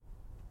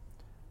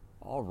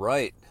All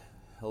right.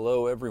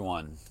 Hello,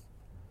 everyone.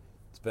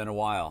 It's been a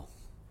while.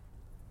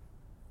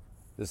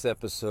 This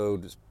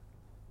episode is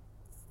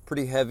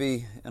pretty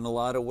heavy in a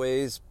lot of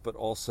ways, but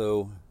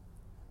also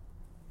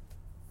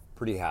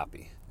pretty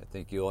happy. I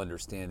think you'll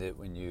understand it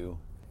when you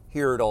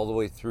hear it all the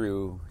way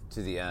through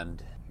to the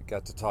end. I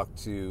got to talk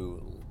to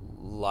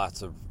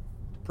lots of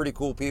pretty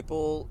cool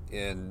people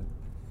and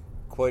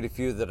quite a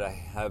few that I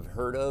have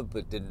heard of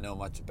but didn't know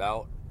much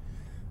about.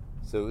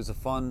 So it was a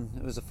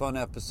fun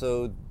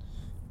episode.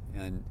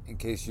 And in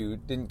case you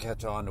didn't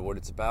catch on to what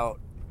it's about,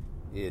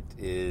 it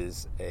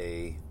is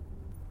a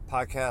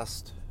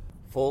podcast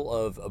full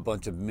of a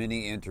bunch of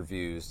mini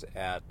interviews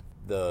at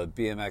the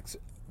BMX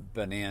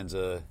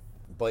Bonanza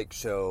bike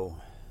show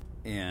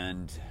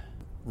and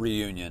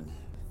reunion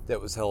that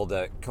was held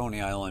at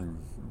Coney Island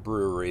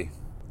Brewery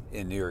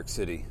in New York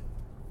City.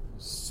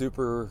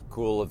 Super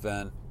cool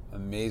event,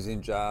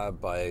 amazing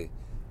job by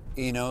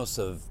Enos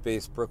of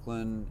Base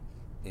Brooklyn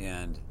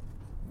and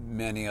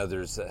many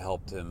others that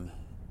helped him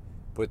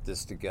put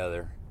this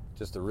together.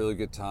 Just a really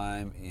good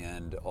time,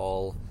 and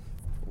all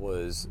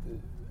was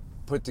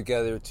put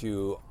together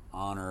to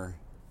honor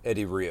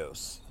Eddie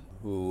Rios,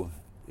 who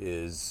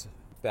is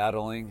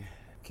battling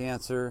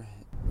cancer,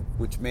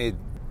 which made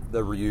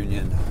the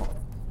reunion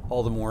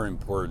all the more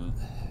important.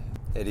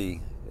 Eddie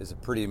is a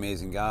pretty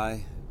amazing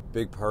guy,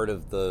 big part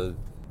of the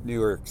New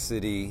York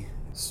City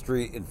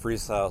street and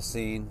freestyle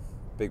scene,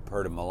 big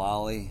part of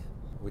Mullaly,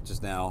 which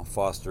is now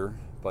Foster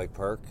Bike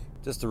Park.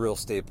 Just a real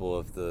staple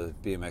of the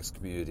BMX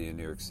community in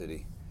New York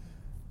City.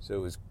 So it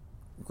was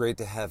great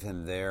to have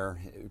him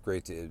there,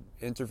 great to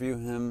interview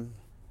him,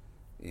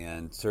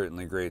 and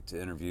certainly great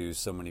to interview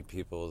so many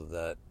people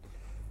that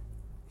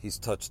he's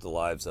touched the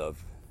lives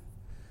of.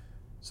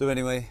 So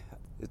anyway,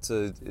 it's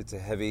a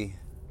heavy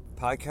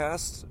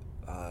podcast,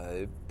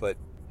 but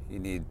you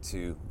need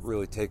to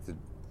really take the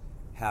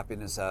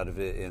happiness out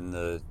of it in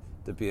the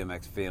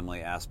BMX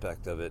family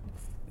aspect of it,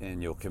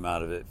 and you'll come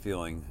out of it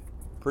feeling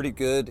pretty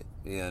good,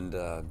 and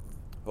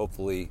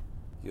hopefully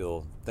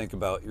you'll think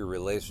about your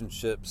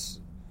relationships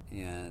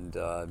and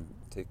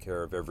take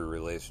care of every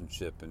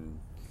relationship and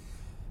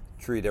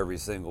treat every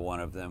single one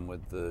of them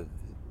with the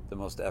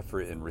most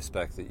effort and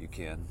respect that you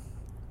can.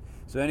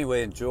 So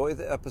anyway, enjoy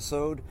the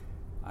episode.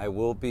 I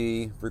will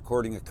be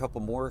recording a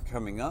couple more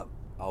coming up.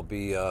 I'll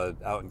be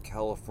out in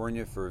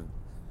California for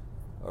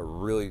a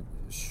really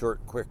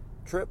short, quick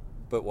trip,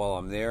 but while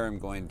I'm there, I'm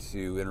going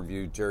to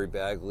interview Jerry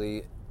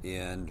Bagley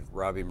and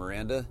Robbie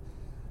Miranda,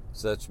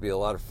 so that should be a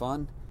lot of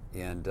fun,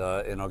 and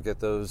I'll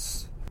get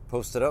those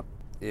posted up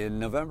in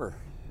November.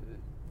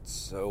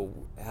 So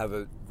have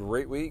a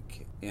great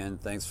week,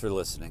 and thanks for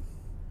listening.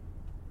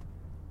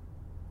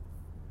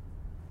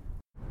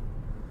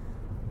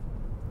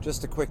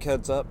 Just a quick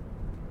heads up,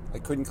 I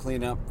couldn't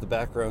clean up the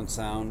background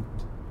sound,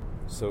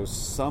 so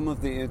some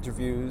of the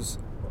interviews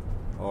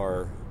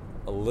are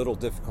a little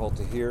difficult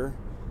to hear,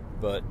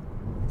 but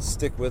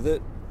stick with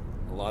it.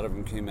 A lot of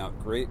them came out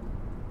great,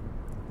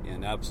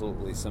 and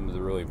absolutely some of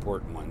the really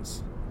important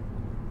ones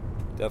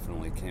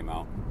definitely came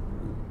out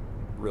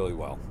really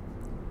well.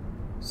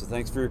 So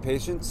thanks for your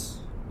patience.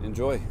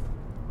 Enjoy.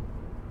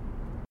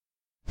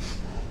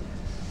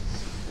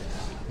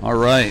 All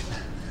right.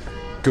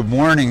 Good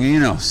morning,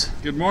 Enos.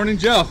 Good morning,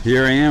 Joe.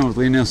 Here I am with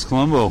Enos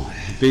Colombo,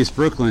 Base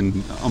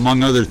Brooklyn,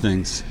 among other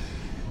things.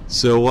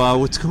 So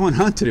what's going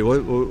on today?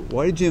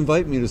 Why did you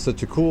invite me to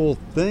such a cool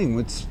thing?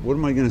 What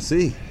am I going to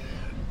see?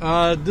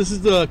 This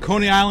is the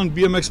Coney Island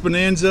BMX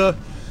Bonanza,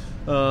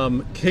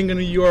 King of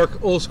New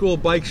York Old School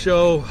Bike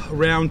Show,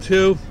 Round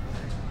 2.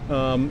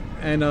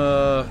 And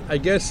I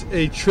guess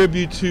a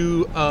tribute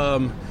to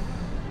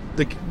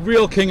the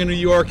real King of New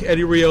York,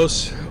 Eddie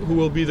Rios, who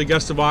will be the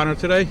guest of honor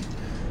today.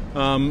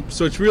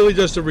 So it's really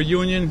just a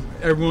reunion,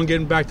 everyone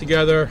getting back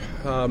together,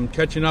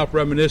 catching up,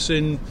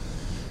 reminiscing,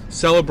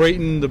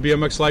 celebrating the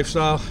BMX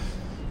lifestyle.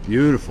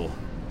 Beautiful.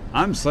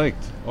 I'm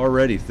psyched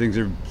already. Things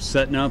are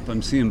setting up.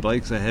 I'm seeing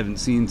bikes I haven't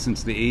seen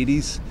since the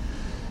 80s.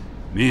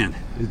 Man,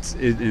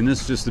 and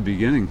this is just the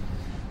beginning.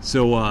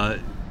 So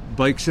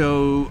bike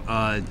show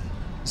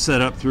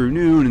set up through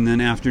noon, and then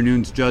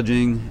afternoon's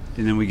judging,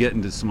 and then we get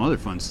into some other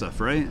fun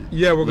stuff, right?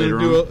 Yeah, we're going to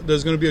do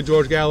there's going to be a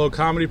George Gallo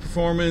comedy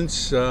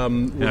performance.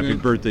 Happy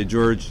birthday,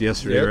 George,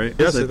 yesterday, right?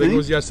 Yes, I think it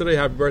was yesterday.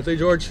 Happy birthday,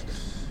 George.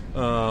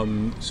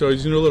 So he's going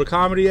to do a little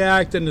comedy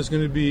act, and there's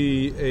going to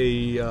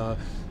be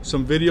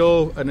some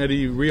video, an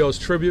Eddie Rios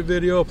tribute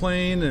video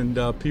playing,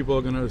 and people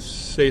are going to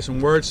say some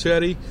words to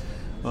Eddie.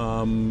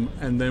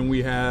 And then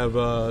we have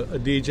a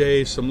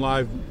DJ, some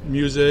live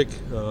music.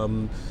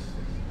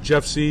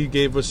 Jeff C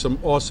gave us some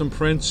awesome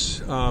prints.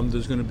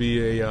 There's going to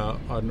be a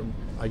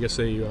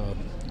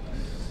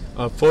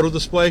photo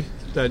display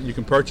that you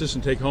can purchase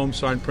and take home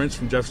signed prints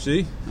from Jeff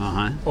C.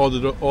 All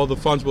the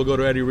funds will go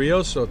to Eddie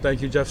Rios. So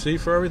thank you, Jeff C,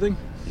 for everything.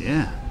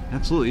 Yeah,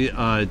 absolutely.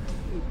 I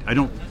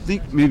don't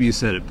think maybe you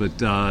said it, but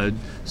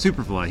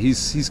Superfly.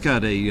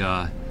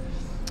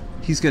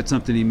 He's got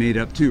something he made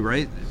up too,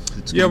 right?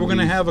 It's Yeah, we're going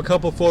to have a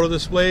couple photo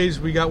displays.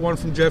 We got one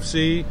from Jeff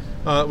C.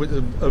 With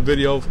a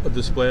video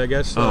display, I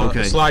guess. Oh,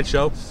 okay. A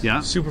slideshow. Yeah.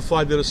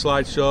 Superfly did a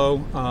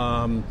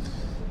slideshow.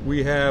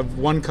 We have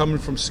one coming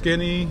from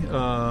Skinny,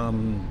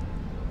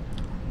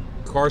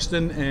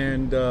 Karsten,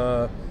 and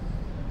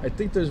I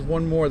think there's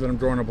one more that I'm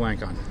drawing a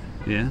blank on.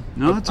 Yeah,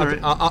 no, that's all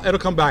right. It'll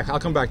come back. I'll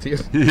come back to you.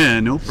 Yeah,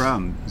 no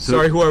problem. So,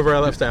 sorry, whoever I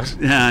left out.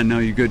 Yeah, no,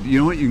 you're good. You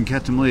know what? You can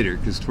catch them later,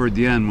 because toward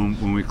the end,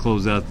 when we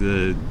close out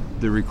the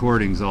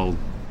recordings, I'll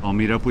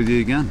meet up with you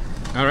again.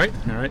 All right.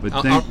 But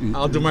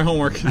I'll do my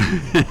homework.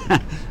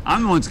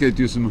 I'm the one's going to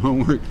do some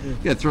homework. You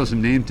got to throw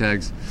some name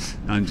tags.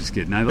 No, I'm just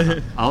kidding.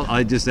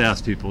 I just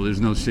ask people. There's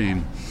no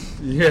shame.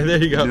 Yeah,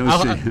 there you go. No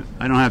shame.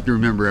 I don't have to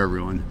remember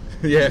everyone.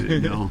 Yeah.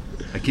 No,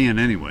 I can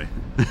anyway.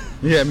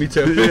 Yeah, me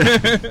too.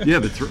 Yeah,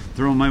 but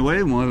throw them my way,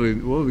 and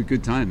we'll have a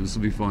good time. This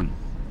will be fun.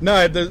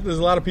 No, there's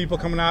a lot of people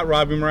coming out.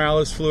 Robbie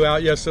Morales flew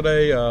out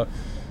yesterday. Dom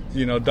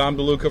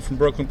DeLuca from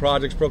Brooklyn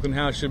Projects, Brooklyn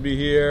House should be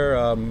here.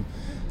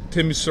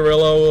 Timmy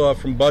Cirillo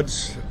from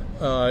Buds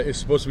is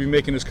supposed to be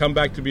making his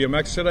comeback to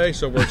BMX today,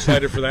 so we're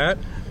excited for that.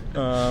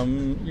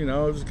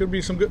 There's going to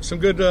be some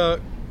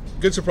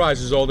good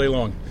surprises all day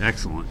long.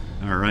 Excellent.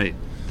 All right.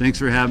 Thanks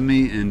for having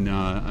me, and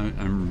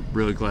I'm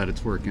really glad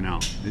it's working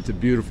out. It's a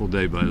beautiful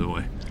day, by the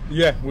way.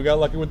 Yeah, we got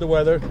lucky with the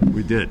weather.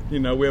 We did.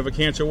 We have a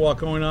cancer walk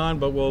going on,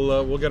 but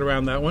we'll get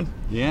around that one.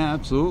 Yeah,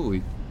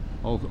 absolutely.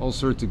 All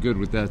sorts of good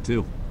with that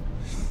too.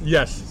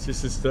 Yes,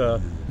 it's just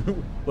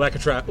lack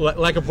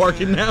of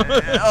parking now.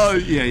 Oh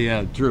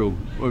yeah, true.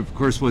 Of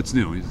course, what's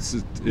new? This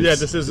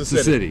is a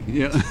city.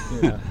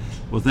 Yeah.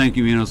 Well, thank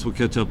you, Enos. We'll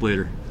catch up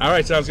later. All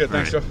right, sounds good.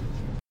 Thanks, Joe.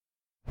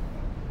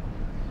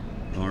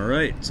 All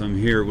right, so I'm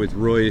here with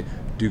Roy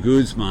de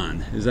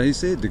Guzman. Is that how you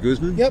say it, de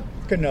Guzman? Yep,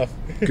 good enough.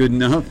 Good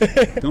enough?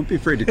 Don't be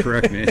afraid to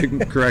correct me.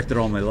 I've corrected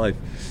all my life.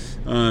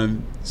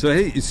 So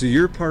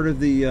you're part of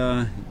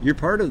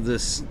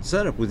this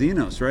setup with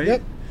Enos, right?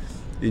 Yep.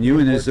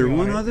 And is there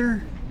one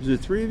other? Is there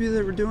three of you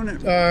that were doing it?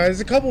 There's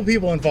a couple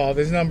people involved.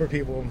 There's a number of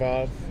people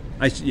involved.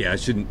 I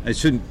shouldn't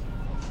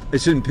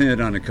pin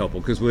it on a couple,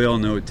 because we all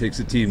know it takes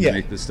a team to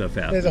make this stuff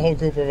happen. There's a whole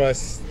group of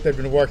us that've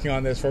been working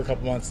on this for a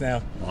couple months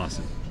now.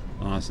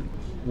 Awesome.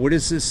 What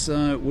is this?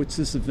 What's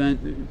this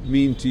event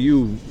mean to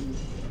you,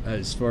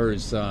 as far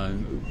as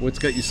what's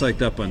got you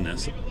psyched up on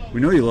this?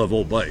 We know you love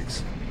old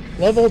bikes.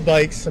 Love old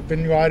bikes. I've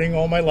been riding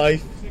all my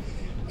life,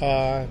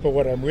 but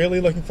what I'm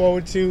really looking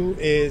forward to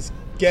is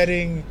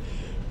getting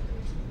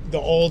the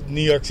old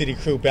New York City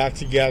crew back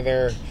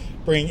together.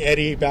 Bring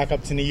Eddie back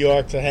up to New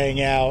York to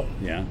hang out.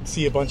 Yeah.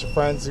 See a bunch of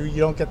friends who you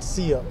don't get to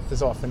see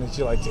as often as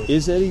you like to.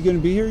 Is Eddie going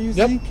to be here, you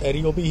think? Yep,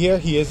 Eddie will be here.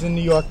 He is in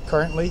New York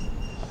currently.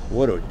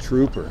 What a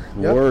trooper,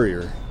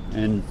 warrior.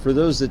 And for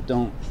those that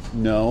don't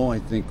know, I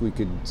think we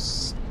could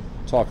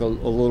talk a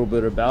little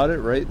bit about it,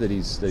 right? That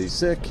he's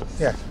sick.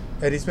 Yeah,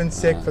 Eddie's been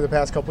sick for the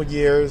past couple of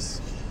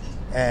years,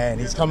 and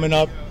he's coming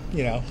up,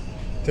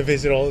 to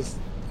visit all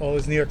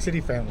his New York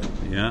City family.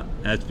 Yeah,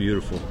 that's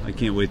beautiful. I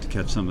can't wait to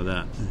catch some of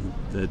that.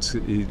 It's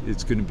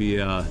going to be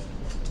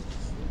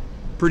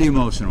pretty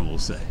emotional, we'll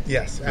say.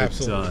 Yes,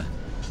 absolutely.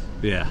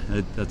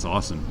 That's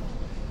awesome.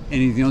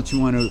 Anything else you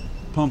want to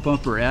pump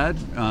up or add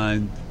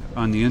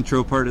on the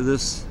intro part of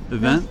this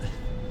event?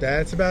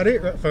 That's about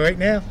it for right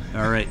now.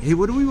 All right. Hey,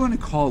 what do we want to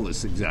call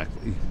this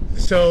exactly?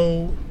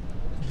 So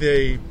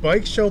the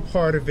bike show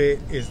part of it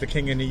is the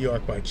King of New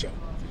York Bike Show.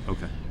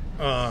 Okay.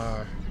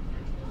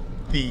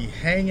 The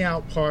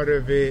hangout part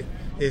of it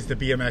is the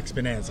BMX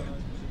Bonanza.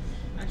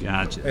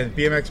 Gotcha. And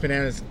BMX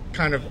Bonanza is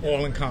kind of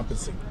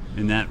all-encompassing.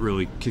 And that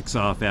really kicks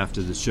off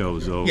after the show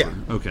is over. Yeah.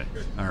 Okay.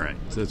 All right.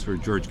 So that's where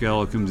George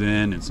Gallo comes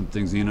in, and some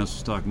things Enos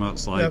was talking about,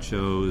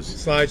 slideshows.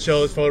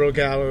 Slideshows, photo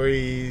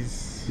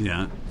galleries.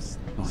 Yeah.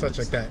 Such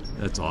like that.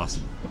 That's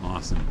awesome.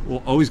 Awesome.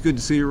 Well, always good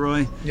to see you,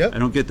 Roy. Yep. I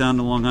don't get down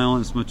to Long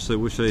Island as much as I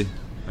wish I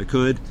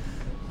could,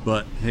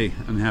 but hey,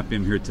 I'm happy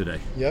I'm here today.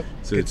 Yep.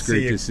 So it's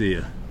great to see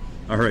you.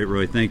 All right,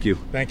 Roy. Thank you.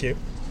 Thank you.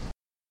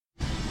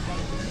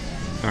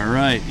 All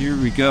right, here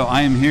we go.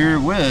 I am here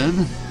with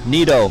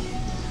Nito.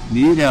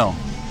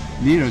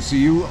 So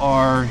you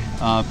are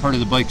part of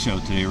the bike show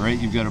today, right?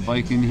 You've got a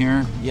bike in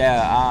here?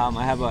 Yeah,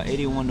 I have a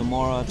 81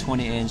 Nomura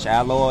 20-inch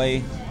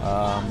alloy.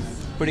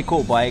 Pretty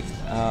cool bike.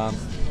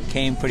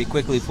 Came pretty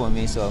quickly for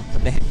me, so.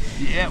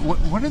 Yeah,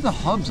 what are the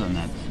hubs on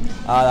that?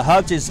 The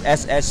hubs is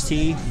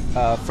SST,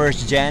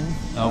 first gen.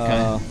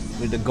 Okay.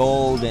 With the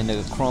gold and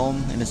the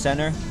chrome in the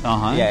center.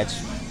 Uh-huh. Yeah,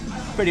 it's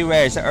pretty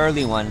rare. It's an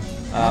early one.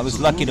 I was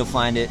lucky to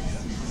find it.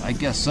 I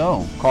guess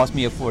so. Cost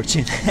me a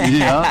fortune.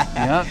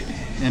 Yeah.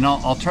 And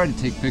I'll try to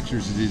take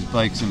pictures of these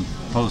bikes and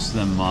post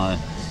them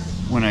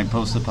when I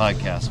post the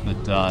podcast.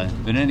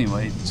 But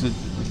anyway, so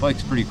the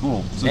bike's pretty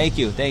cool. So Thank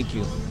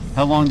you.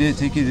 How long did it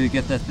take you to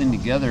get that thing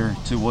together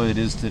to what it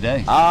is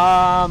today?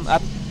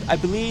 I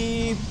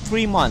believe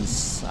 3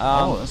 months.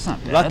 That's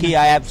not bad. Lucky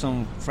I have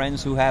some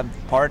friends who have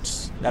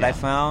parts that I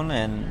found,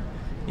 and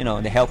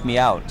they helped me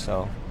out.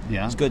 So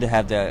it's good to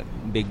have the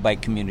big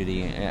bike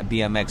community,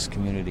 BMX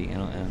community,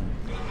 and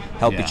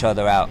help each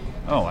other out.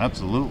 Oh,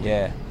 absolutely.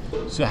 Yeah.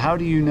 So how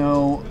do you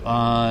know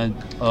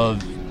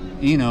of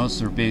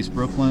Enos, or Base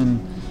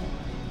Brooklyn.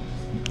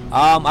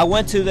 I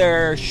went to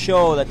their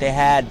show that they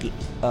had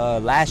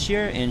last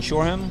year in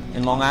Shoreham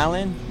in Long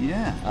Island.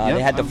 Yeah.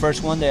 They had the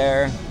first one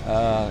there.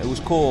 It was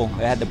cool.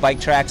 They had the bike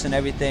tracks and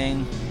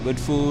everything. Good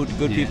food,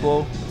 good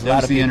people.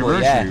 That was the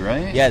anniversary,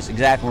 right? Yes,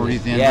 exactly.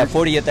 40th anniversary? Yeah,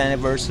 40th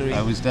anniversary.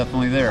 I was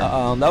definitely there.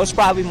 That was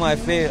probably my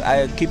favorite.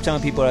 I keep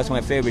telling people that's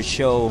my favorite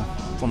show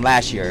from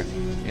last year.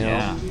 You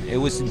know, it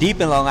was deep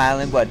in Long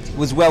Island, but it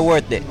was well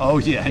worth it. Oh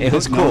yeah, it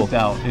was cool. No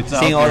doubt. It's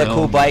seeing all the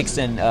cool bikes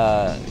and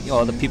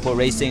all the people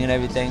racing and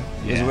everything.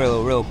 It was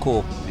real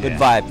cool. Good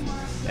vibe.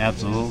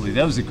 Absolutely,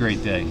 that was a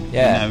great day.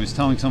 Yeah, and I was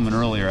telling someone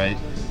earlier,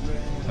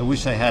 I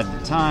wish I had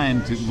the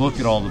time to look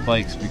at all the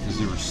bikes because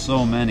there were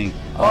so many.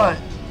 But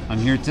I'm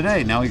here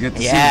today. Now we get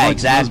to see a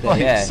bunch of those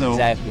bikes. Yeah, so,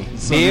 exactly.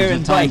 So Beer there's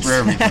and a time bikes. for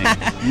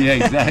everything. Yeah,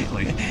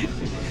 exactly.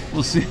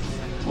 We'll see.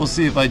 We'll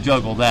see if I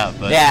juggle that.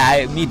 But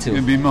me too.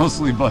 It'll be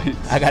mostly bikes.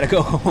 I gotta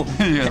go home.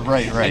 Yeah,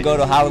 right. And go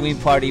to a Halloween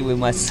party with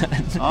my son.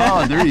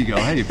 Oh, there you go.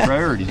 Hey,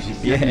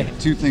 priorities. You get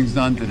 2 things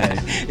done today.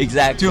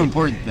 Exactly. 2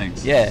 important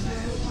things. Yeah.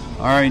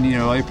 All right,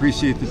 Nito. I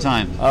appreciate the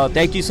time. Oh,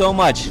 thank you so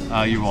much.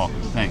 You're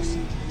welcome. Thanks.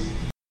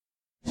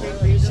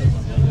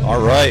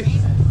 All right.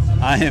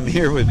 I am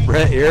here with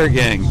Brett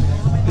Irrgang.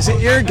 Is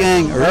it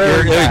Irrgang or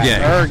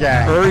Irrgang?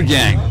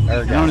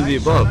 Irrgang. None of the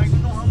above.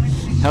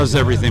 How's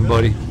everything,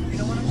 buddy?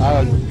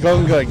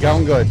 Going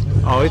good.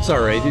 Oh, it's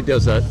all right. He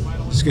does that.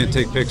 Just going to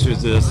take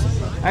pictures of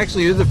this.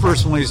 Actually, you're the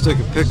first one who's took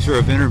a picture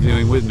of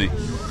interviewing with me.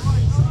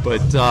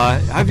 But how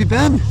have you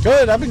been?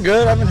 Good. I've been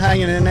good. I've been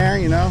hanging in there,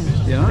 you know.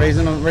 Yeah.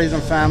 Raising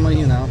a family,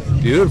 you know.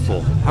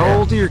 Beautiful. How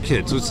old are your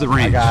kids? What's the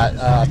range? I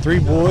got 3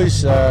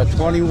 boys,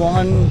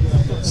 21,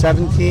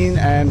 17,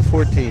 and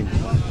 14.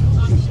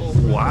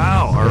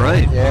 Wow. All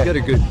right. Yeah. You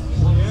got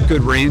a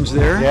good range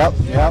there.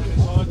 Yep.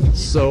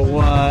 So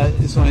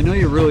I know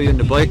you're really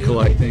into bike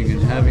collecting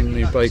and having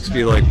the bikes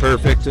be like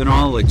perfect and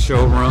all, like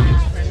showroom,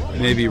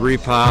 maybe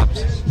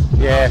repopped.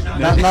 Yeah,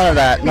 none of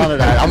that.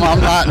 I'm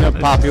not in a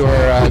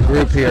popular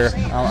group here.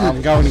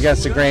 I'm going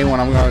against the grain when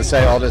I'm going to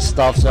say all this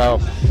stuff. So.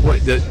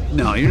 Wait,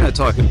 no, you're not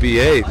talking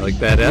BA like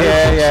that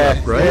attitude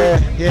stuff,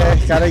 right? Yeah.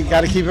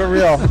 Gotta keep it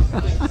real.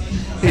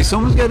 Hey,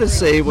 someone's got to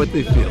say what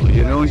they feel.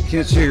 You know, you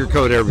can't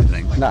sugarcoat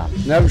everything. No,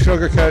 never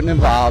sugarcoating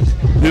involved.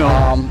 No.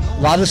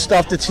 A lot of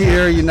stuff that's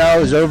here, you know,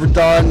 is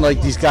overdone.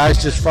 Like these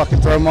guys just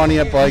fucking throw money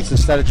at bikes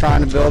instead of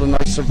trying to build a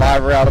nice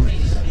Survivor out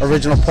of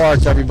original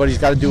parts. Everybody's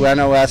got to do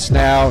NOS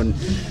now and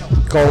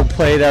gold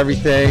plate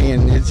everything,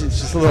 and it's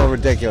just a little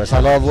ridiculous. I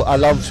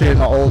love seeing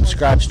an old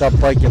scratched up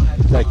bike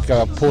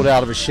pulled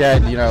out of a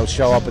shed, you know,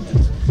 show up at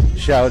the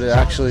show that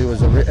actually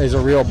is a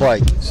real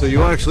bike. So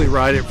you actually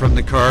ride it from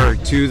the car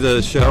to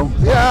the show?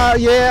 Yeah,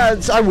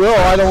 I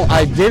will.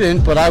 I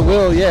didn't, but I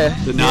will. Yeah.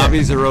 The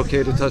knobbies are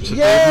okay to touch the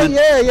pavement?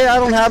 Yeah. I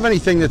don't have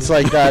anything that's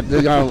like that.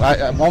 You know,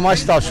 all my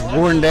stuff's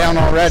worn down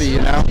already.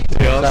 You know.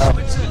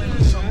 Yes.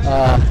 So,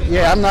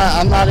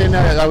 I'm not in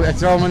there. I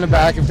throw them in the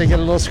back. If they get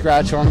a little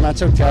scratch on them,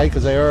 that's okay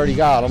because they already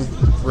got them.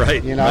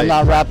 Right. You know, I'm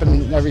not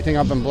wrapping everything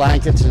up in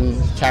blankets and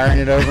carrying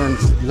it over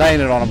and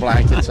laying it on a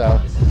blanket.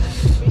 So.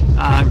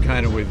 I'm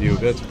kind of with you.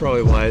 That's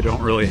probably why I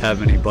don't really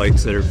have any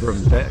bikes that are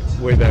from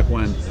way back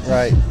when.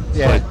 Right.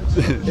 Yeah.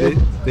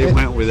 But they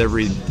went with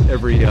every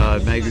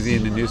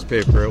magazine and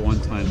newspaper at one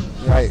time.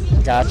 Right.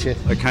 Gotcha.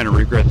 I kind of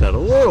regret that a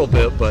little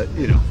bit, but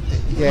you know.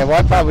 Yeah. Well,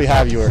 I probably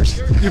have yours.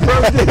 You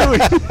probably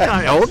do.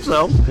 I hope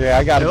so. Yeah,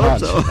 I got a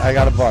bunch. I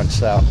got a bunch.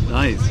 So.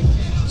 Nice.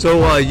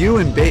 So you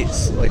and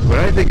bass, like when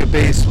I think of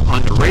bass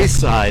on the race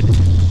side,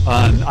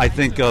 I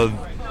think of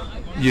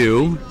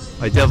you.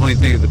 I definitely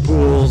think of the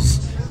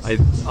Pools.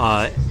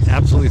 I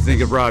absolutely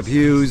think of Rob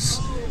Hughes.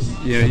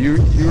 You know,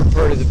 you were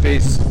part of the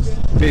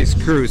bass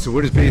crew. So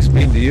what does bass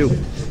mean to you?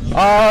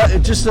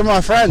 Just to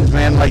my friends,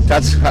 man. Like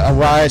that's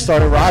why I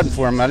started riding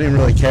for them. I didn't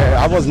really care.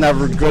 I was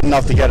never good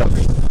enough to get a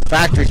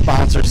factory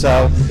sponsor,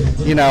 so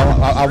you know,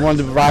 I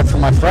wanted to ride for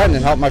my friend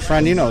and help my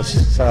friend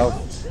Enos. So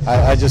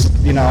I just,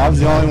 you know, I was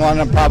the only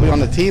one probably on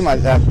the team. I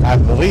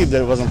believe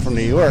that it wasn't from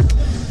New York.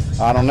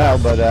 I don't know,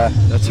 but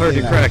that's hard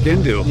to crack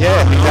into.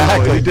 Yeah,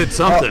 exactly. You did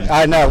something.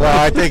 I know. Well,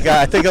 I think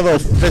a little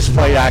fist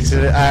fight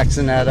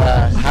accident at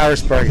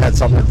Harrisburg had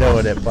something to do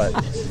with it, but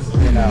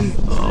you know.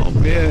 Oh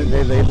man,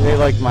 they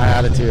like my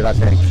attitude, I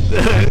think.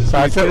 So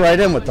I fit right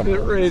in with them.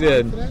 Fit right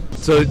in.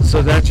 So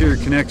that's your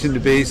connection to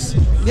bass.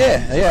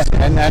 Yeah.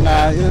 And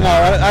you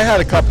know, I had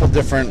a couple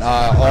different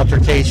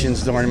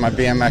altercations during my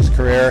BMX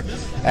career,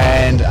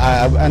 and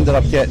I ended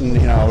up getting,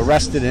 you know,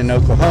 arrested in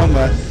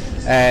Oklahoma,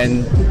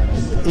 and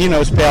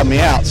Enos bailed me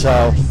out.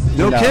 So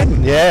no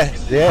kidding.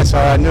 Yeah. So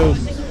I knew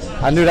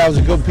that was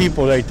a good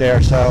people right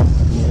there. So.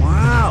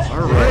 Wow.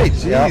 All right.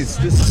 Jeez, yep. This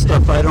is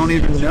stuff I don't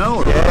even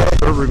know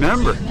or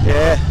remember.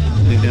 Yeah.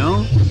 You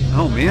know.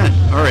 Oh man.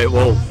 All right.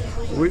 Well,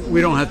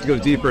 we don't have to go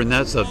deeper in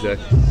that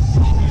subject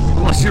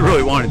unless you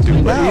really wanted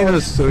to. But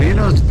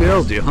Enos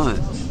bailed you, huh?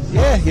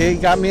 Yeah, he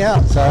got me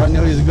out. So I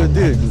knew he was a good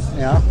dude. You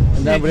know,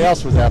 and nobody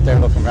else was out there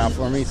looking around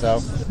for me. So.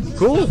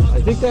 Cool. I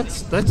think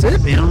that's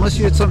it, man. Unless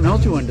you had something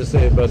else you wanted to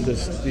say about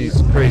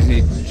these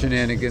crazy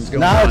shenanigans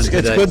going on it's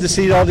today. good to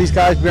see all these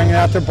guys bringing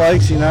out their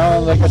bikes. You know,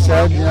 like I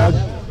said,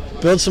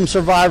 build some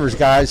survivors,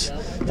 guys.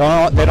 They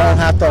don't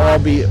have to all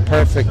be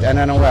perfect and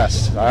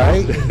NOS. All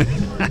right.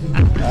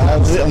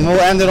 And we'll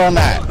end it on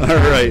that.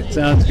 All right.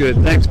 Sounds good.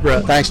 Thanks,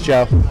 Brett. Thanks,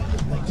 Joe.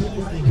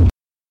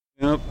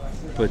 Yep.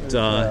 But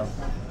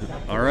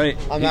all right.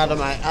 I'm out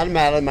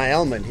of my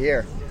element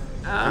here.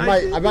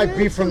 I might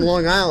be from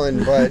Long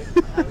Island, but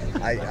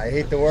I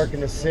hate to work in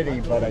the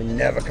city, but I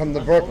never come to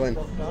Brooklyn.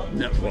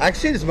 No.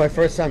 Actually, this is my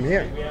first time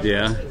here.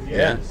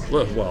 Yeah.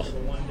 Look, well,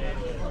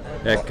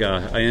 heck,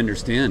 I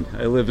understand.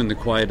 I live in the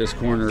quietest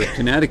corner of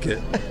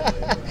Connecticut.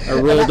 I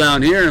roll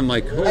down here and I'm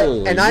like,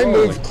 holy. And I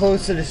moved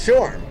closer to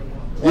Shoreham.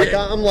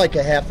 I'm like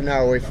a half an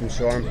hour away from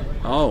Shoreham.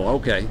 Oh,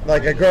 okay.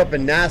 Like I grew up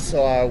in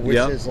Nassau, which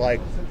is like,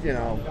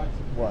 it'll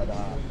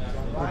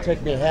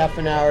take me half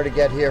an hour to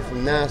get here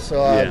from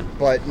Nassau,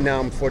 but now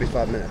I'm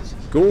 45 minutes.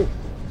 Cool.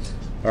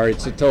 All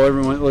right, so tell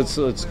everyone, let's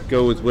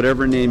go with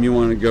whatever name you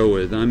want to go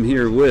with. I'm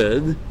here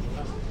with...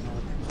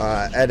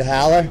 Ed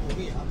Haller.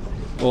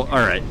 Well,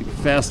 all right,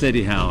 Fast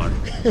Eddie Haller.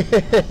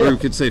 Or we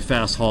could say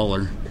Fast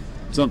Hauler,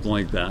 something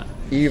like that.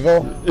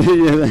 Evil?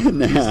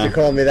 Nah. Used to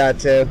call me that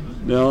too.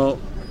 No.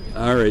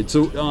 All right,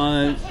 so,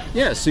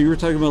 so you were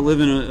talking about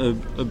living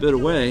a bit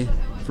away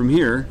from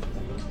here.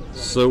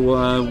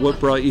 So what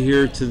brought you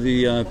here to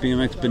the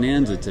BMX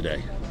Bonanza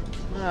today?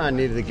 I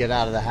needed to get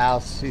out of the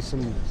house, see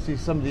some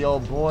of the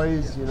old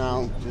boys,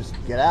 just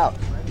get out.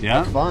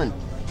 Yeah? Have fun.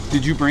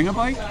 Did you bring a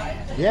bike?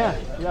 Yeah,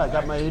 I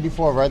got my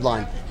 84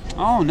 Redline.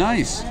 Oh,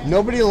 nice.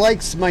 Nobody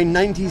likes my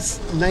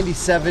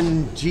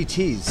 97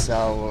 GTs,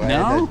 so I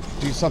had to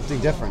do something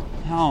different.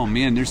 Oh,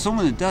 man, there's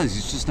someone that does.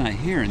 He's just not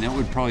here, and that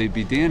would probably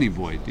be Danny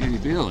Bailey. He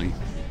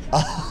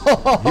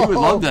would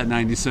love that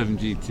 97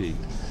 GT.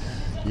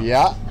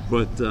 Yeah.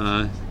 But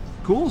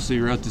cool. So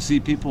you're out to see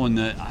people in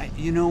the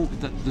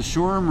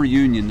Shoreham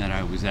reunion that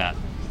I was at.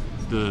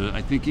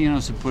 I think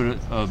Enos had put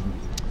a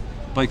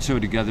bike show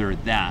together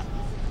at that,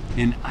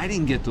 and I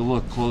didn't get to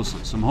look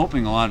closely. So I'm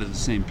hoping a lot of the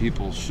same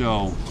people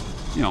show,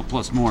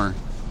 plus more,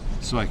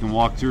 so I can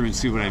walk through and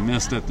see what I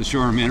missed at the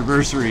Shoreham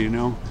anniversary.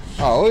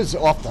 Oh, it was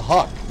off the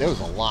hook. There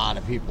was a lot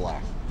of people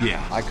there.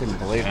 Yeah. I couldn't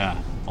believe it.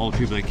 All the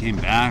people that came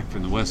back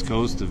from the West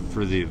Coast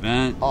for the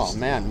event. Oh,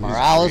 man.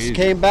 Morales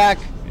came back.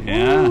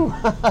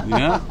 Yeah.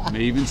 Yeah.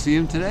 May even see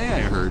him today,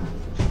 I heard.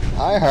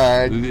 I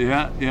heard.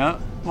 Yeah.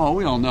 Well,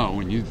 we all know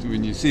when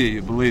you see it,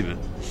 you believe it.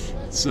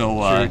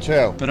 So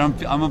true. But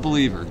I'm a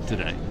believer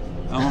today.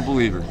 I'm a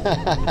believer.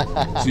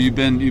 So you've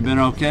been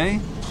okay?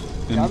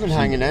 I've been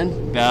hanging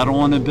in.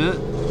 Battling a bit?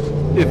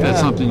 If that's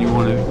something you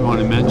want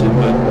to mention,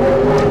 but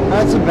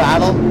that's a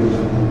battle.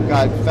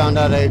 I found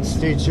out I had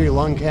stage 3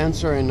 lung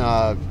cancer in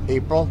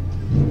April.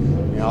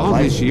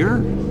 This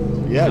year?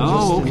 Yeah,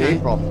 just in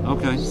April.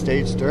 Okay.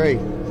 Stage 3.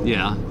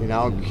 Yeah.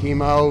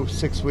 Chemo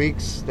 6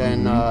 weeks,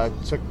 then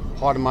took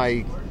part of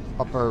my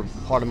upper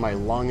part of my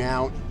lung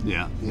out.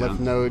 Yeah. Lymph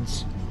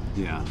nodes.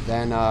 Yeah.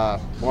 Then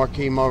more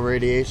chemo,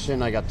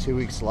 radiation. I got 2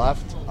 weeks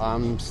left.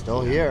 I'm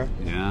still here.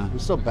 Yeah. I'm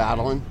still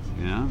battling.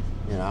 Yeah.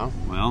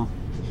 Well,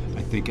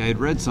 I think I had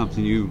read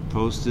something you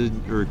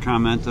posted or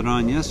commented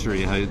on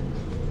yesterday. I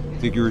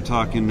think you were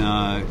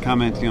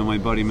commenting on my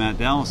buddy Matt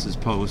Dallas's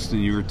post,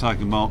 and you were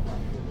talking about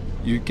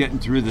you getting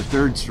through the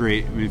 3rd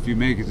straight. I mean, if you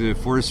make it to the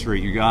 4th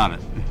straight, you got it.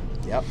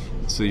 Yep.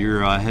 So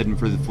you're heading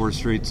for the 4th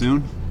straight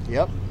soon?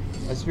 Yep.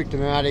 I speak to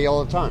Matty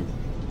all the time.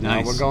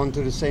 Nice. We're going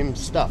through the same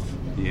stuff.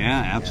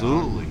 Yeah,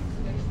 absolutely.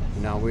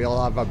 We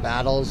all have our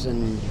battles,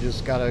 and you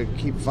just got to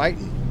keep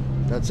fighting.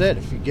 That's it.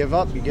 If you give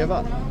up, you give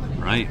up.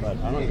 Right. But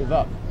I don't give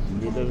up.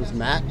 Neither does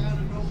Matt.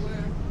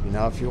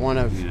 If you want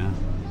to...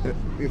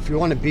 If you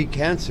want to beat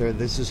cancer,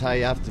 this is how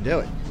you have to do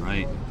it.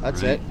 Right.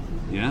 That's it.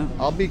 Yeah.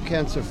 I'll be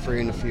cancer-free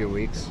in a few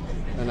weeks,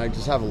 and I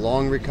just have a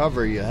long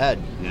recovery ahead.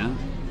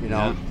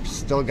 Yeah.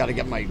 Still got to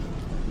get my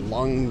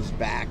lungs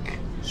back.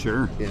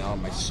 Sure.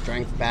 My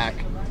strength back.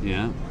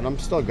 Yeah. But I'm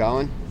still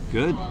going.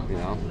 Good.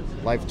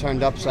 Life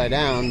turned upside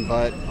down,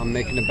 but I'm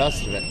making the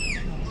best of it.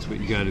 That's what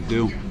you got to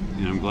do,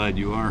 and I'm glad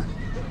you are.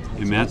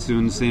 And Matt's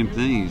doing the same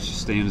thing. He's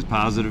just staying as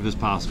positive as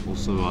possible.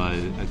 So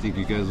I think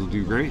you guys will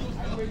do great.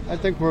 I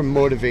think we're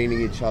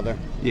motivating each other.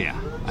 Yeah,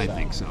 I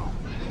think so.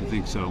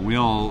 We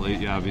all,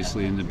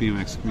 obviously, in the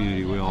BMX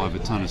community, we all have a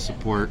ton of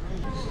support.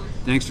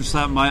 Thanks for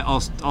stopping by.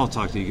 I'll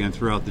talk to you again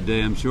throughout the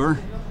day, I'm sure.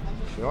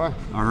 Sure.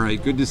 All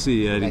right. Good to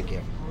see you, Eddie. Thank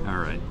you. All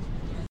right.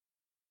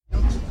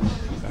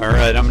 All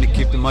right, I'm going to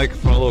keep the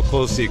microphone a little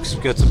close to you because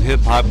we've got some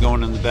hip-hop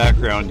going in the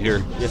background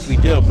here. Yes, we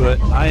do.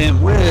 But I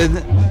am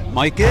with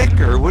Mike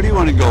Ick, or what do you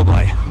want to go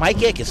by?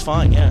 Mike Ick is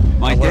fine, yeah.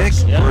 Mike Ick?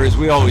 Yeah. Or as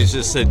we always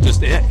just said,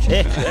 just Ick. Ick,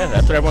 yeah,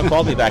 that's what everyone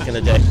called me back in the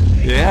day.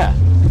 Yeah.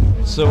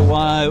 So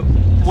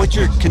what's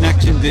your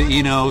connection to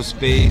Enos,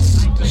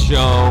 bass, the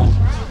show?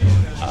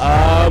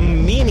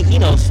 Me and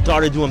Enos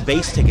started doing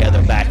bass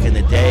together back in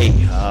the day.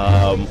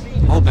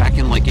 Back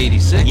in like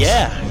 86?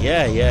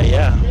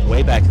 Yeah.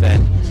 Way back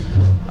then.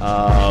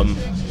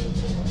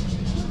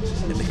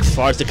 As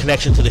far as the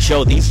connection to the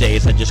show these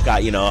days, I just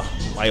got,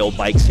 my old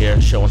bikes here,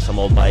 showing some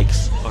old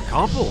bikes. A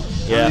couple?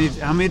 Yeah.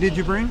 How many did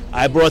you bring?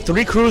 I brought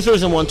 3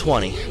 cruisers and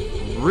 120.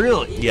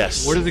 Really?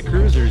 Yes. What are the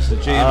cruisers? The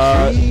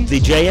JMC? The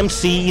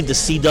JMC, the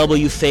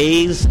CW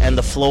Phase, and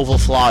the Floval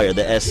Flyer,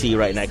 the SC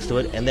right next to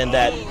it, and then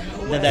that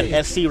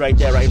SC right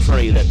there, right in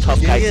front of you, that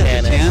tough guy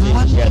tan. The tan SC.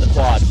 one? Yeah, the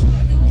quad.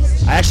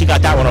 I actually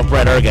got that one off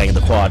Brett Irrgang,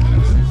 the quad.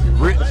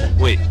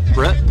 Wait,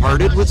 Brett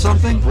parted with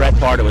something? Brett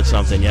parted with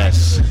something,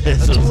 yes.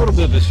 That's a little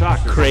bit of a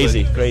shocker.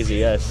 Crazy,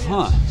 yes.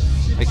 Huh.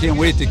 I can't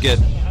wait to get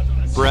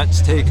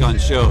Brett's take on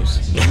shows.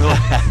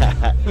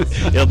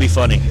 It'll be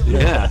funny.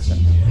 Yeah.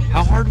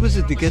 How hard was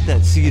it to get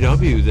that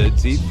CW, that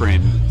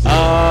Z-frame?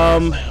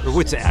 Or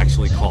what's it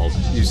actually called?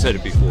 You said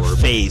it before.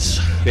 Phase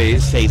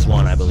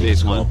 1, I believe.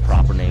 Phase 1. No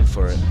proper name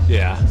for it.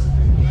 Yeah.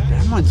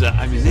 That one's,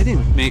 I mean, they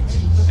didn't make,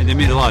 and they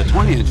made a lot of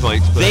 20-inch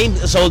bikes.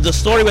 But So the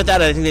story with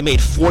that, I think they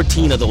made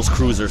 14 of those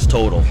cruisers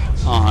total.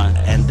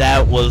 And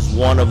that was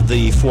one of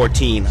the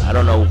 14. I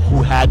don't know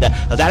who had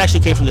that. Now, that actually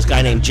came from this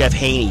guy named Jeff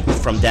Haney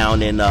from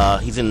down in,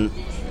 he's in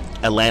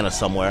Atlanta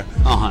somewhere.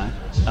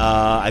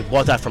 I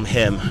bought that from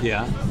him.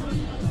 Yeah.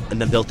 And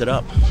then built it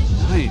up.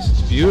 Nice.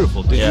 It's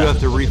beautiful. Did you have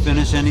to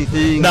refinish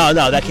anything? No,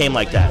 that came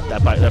like that.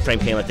 That frame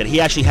came like that. He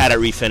actually had it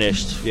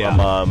refinished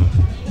from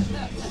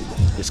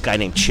this guy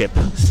named Chip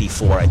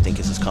C4, I think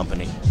is his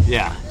company.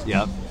 Yeah.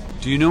 Yep.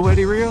 Do you know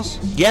Eddie Rios?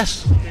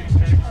 Yes.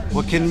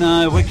 What can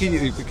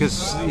you,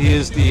 because he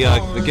is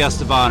the guest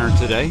of honor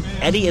today.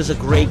 Eddie is a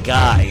great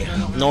guy.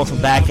 Known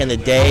from back in the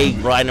day,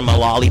 riding in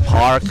Mullaly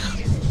Park.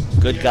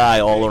 Good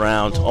guy all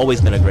around. Always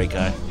been a great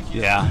guy.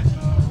 Yeah.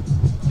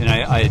 And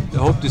I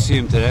hope to see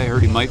him today. I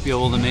heard he might be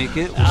able to make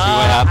it. We'll see what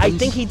happens. I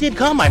think he did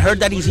come. I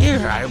heard that he's here.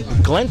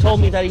 Glenn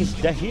told me that he's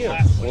here.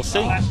 We'll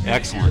see.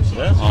 Excellent.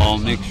 Yeah. I'll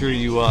make sure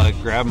you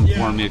grab him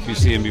for me if you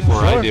see him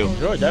before I do.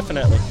 Sure,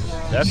 definitely.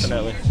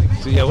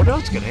 So yeah, what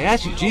else could I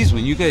ask you? Geez,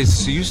 when you guys,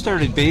 so you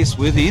started bass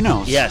with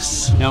Enos.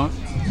 Yes. Now,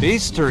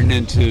 bass turned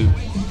into,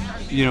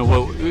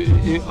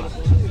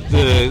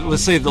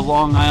 let's say the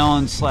Long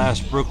Island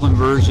 / Brooklyn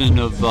version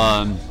of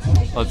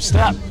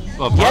step.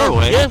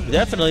 Broadway. Yeah,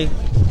 definitely.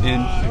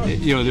 And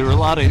there were a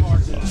lot of.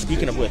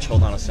 Speaking of which,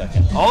 hold on a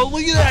second. Oh,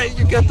 look at that!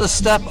 You got the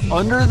step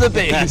under the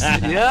bass.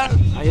 Yeah,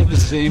 I have the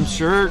same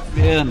shirt,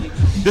 man.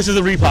 This is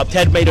a repop.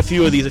 Ted made a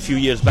few of these a few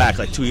years back,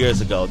 like 2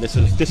 years ago. This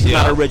is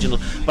not original,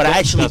 but I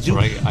actually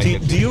do.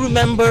 Do you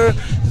remember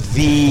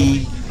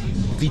the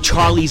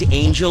Charlie's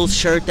Angels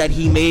shirt that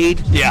he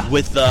made? Yeah.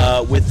 With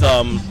what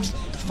the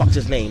fuck's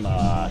his name?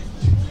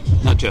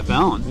 Not Jeff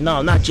Allen.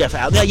 No, not Jeff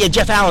Allen. Yeah,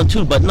 Jeff Allen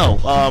too, but no.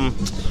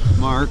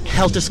 Mark.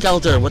 Helter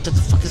Skelter. What the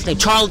fuck is his name?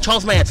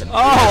 Charles Manson.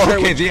 Oh,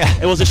 okay.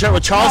 It was a shirt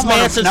with Charles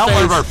Manson's face. Not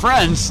one of our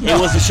friends. It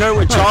was a shirt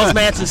with Charles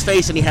Manson's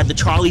face, and he had the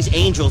Charlie's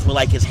Angels with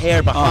like his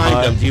hair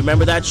behind him. Do you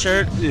remember that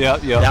shirt? Yeah.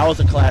 That was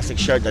a classic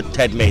shirt that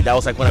Ted made. That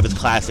was like one of his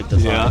classic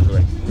designs.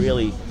 Yeah.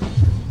 Really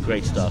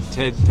great stuff.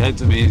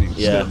 Ted's amazing.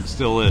 Yeah.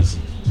 Still is.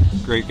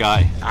 Great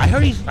guy. I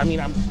heard I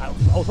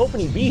was hoping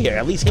he'd be here.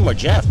 At least him or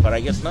Jeff, but I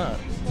guess not.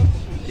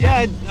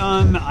 Yeah,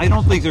 I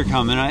don't think they're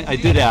coming. I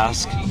did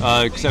ask,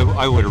 because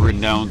I would have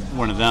written down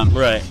one of them.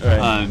 Right.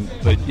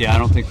 But yeah, I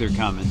don't think they're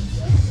coming.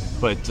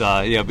 But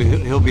but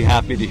he'll be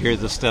happy to hear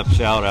the step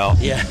shout out.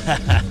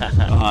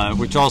 Yeah.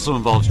 Which also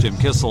involves Jim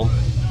Kissel,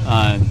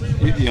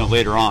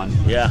 later on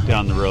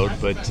down the road.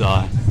 But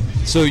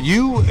so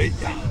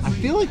I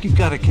feel like you've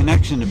got a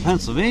connection to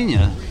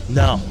Pennsylvania.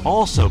 No.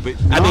 Also, but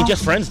no? I mean,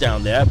 just friends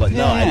down there, but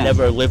no, I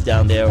never lived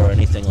down there or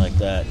anything like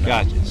that. No.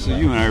 Gotcha. So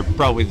you and I are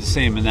probably the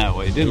same in that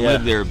way. Didn't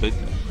live there, but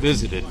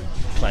visited.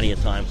 Plenty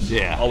of times.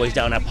 Yeah. Always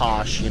down at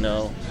Posh,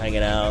 hanging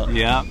out.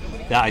 Yeah.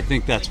 I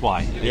think that's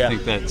why. Yeah. I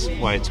think that's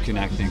why it's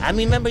connecting. I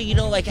mean, remember,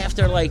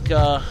 after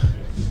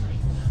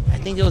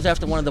I think it was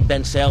after one of the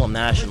Ben Salem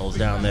Nationals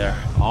down there.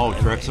 Oh,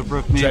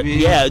 Drexelbrook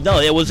maybe?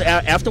 It was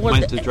after one.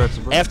 Went to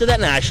Drexelbrook? After that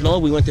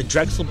National, we went to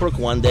Drexelbrook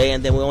one day,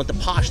 and then we went to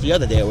Posh the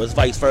other day. It was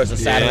vice versa,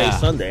 Saturday,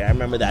 Sunday. I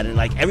remember that, and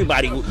like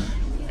everybody who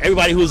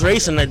was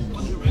racing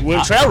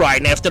went trail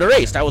riding after the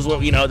race. That was what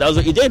that was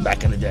what you did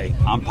back in the day.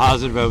 I'm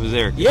positive I was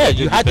there. Yeah,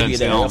 you had to be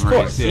there, of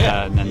course.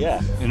 Yeah, and then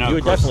you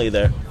were definitely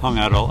there. Hung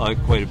out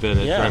quite a bit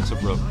at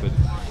Drexelbrook,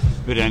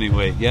 but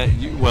anyway,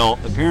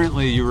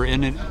 apparently you were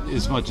in it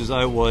as much as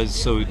I was,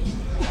 so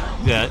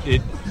that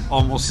it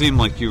almost seemed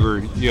like you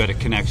had a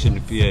connection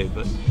to PA,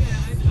 but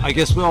I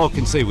guess we all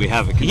can say we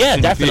have a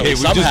connection to PA. We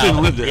somehow. just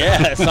didn't live there.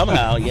 Yeah,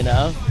 somehow, All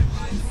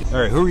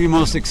right, who are you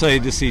most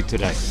excited to see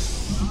today?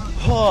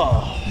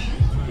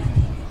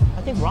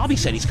 I think Robbie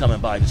said he's coming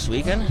by this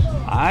weekend.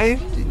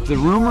 The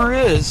rumor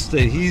is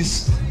that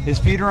his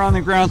feet are on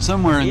the ground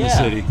somewhere in the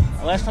city.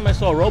 Last time I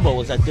saw Robo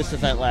was at this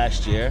event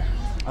last year.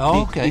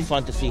 Oh, okay. It'd be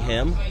fun to see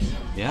him.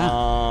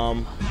 Yeah.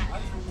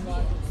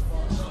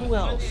 Who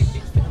else?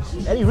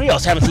 Eddie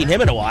Rios. Haven't seen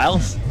him in a while.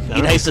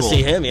 Be nice to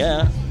see him.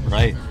 Yeah.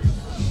 Right.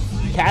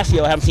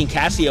 Cassio. Haven't seen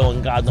Cassio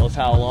in God knows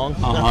how long.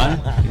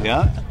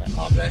 Yeah.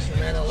 Oh, bless you,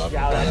 man. I love you.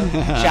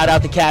 Shout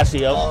out to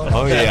Cassio.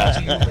 Oh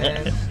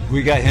yeah.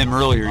 We got him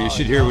earlier. You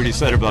should hear what he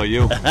said about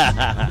you.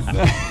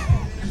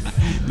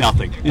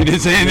 nothing. You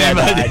didn't say anything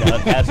about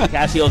it.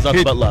 Cassio's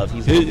nothing but love.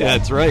 He's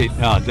that's right.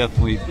 No,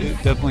 definitely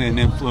an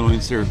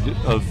influencer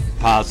of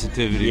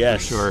positivity,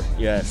 yes, for sure.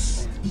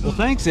 Yes. Well,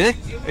 thanks, Ick.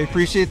 I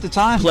appreciate the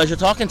time. Pleasure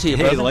talking to you,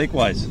 brother. Hey,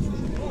 likewise.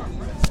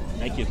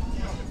 Thank you.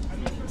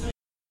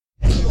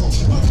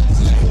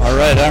 All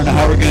right, I don't know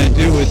how we're going to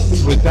do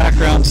with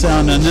background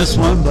sound on this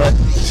one, but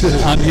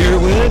I'm here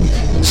with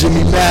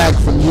Jimmy Mack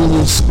from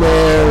Union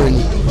Square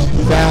and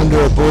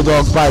founder of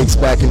Bulldog Bikes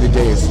back in the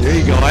days. There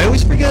you go. I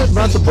always forget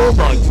about the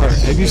Bulldog part.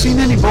 Have you seen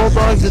any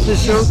Bulldogs at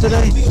this show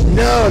today?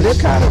 No, they're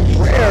kind of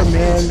rare,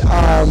 man.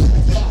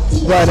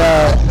 But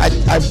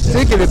I'm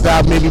thinking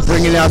about maybe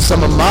bringing out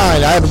some of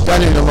mine. I haven't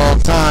done it in a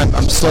long time.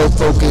 I'm so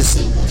focused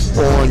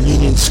on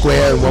Union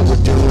Square and what we're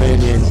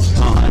doing and,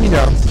 you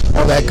know,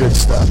 all that good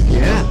stuff.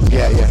 Yeah.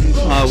 Yeah.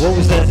 What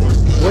was that?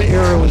 What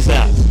era was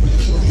that?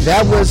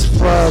 That was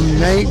from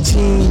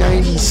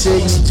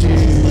 1996 to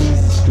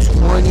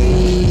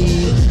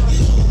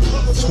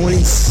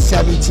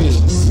 2017.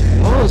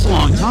 Oh, it was a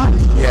long time.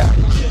 Yeah.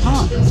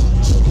 Huh.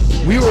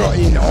 We were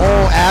in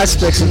all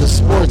aspects of the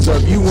sport, so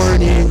if you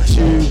weren't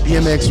into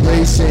BMX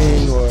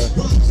racing or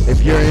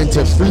if you're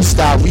into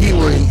freestyle, we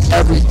were in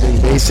everything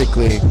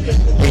basically.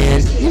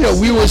 And, you know,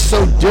 we were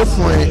so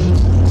different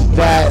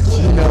that,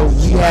 you know,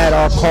 we had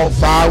our cult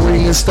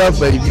following and stuff,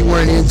 but if you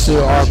weren't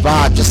into our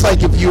vibe, just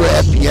like if you were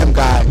an FBM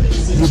guy,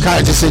 you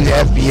kind of just into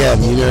FBM,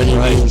 you know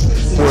what I mean?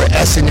 Or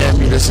S&M,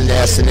 you listen to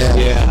S&M.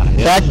 Yeah.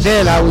 Back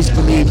then, I always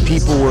believed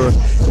it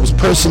was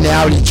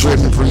personality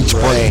driven for each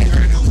brand.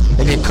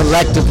 And then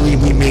collectively,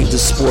 we made the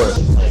sport.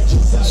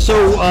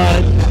 So,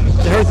 how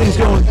are things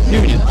going with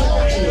Union?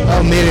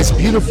 Oh man, it's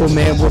beautiful,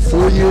 man. We're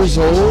 4 years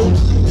old.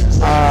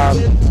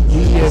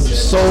 We have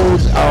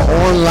sold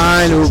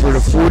online over to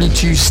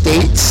 42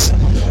 states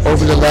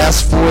over the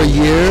last 4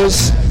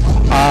 years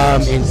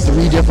in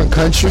 3 different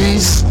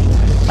countries.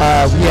 We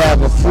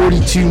have a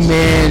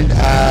 42-man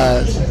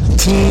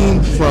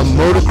team from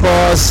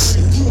motocross,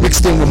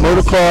 mixed in with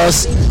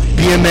motocross,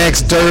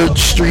 BMX, dirt,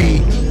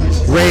 street,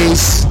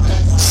 race,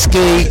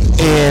 skate,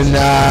 and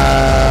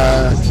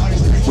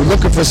we're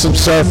looking for some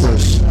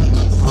surfers.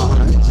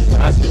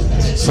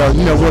 So,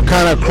 you know, we're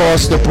kind of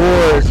across the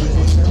board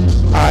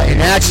in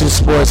action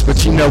sports,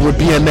 but, you know, we're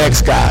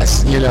BMX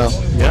guys, you know.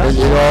 Yeah.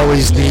 It'll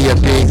always be a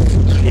big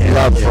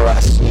love for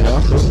us, you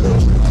know.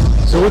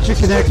 So what's your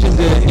connection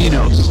to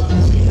Enos?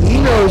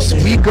 Enos,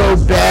 we go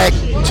back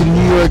to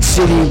New York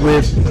City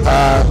with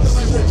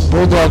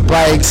Bulldog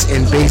Bikes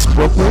in base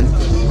Brooklyn.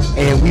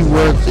 And we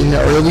worked in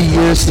the early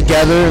years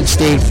together and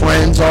stayed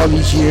friends all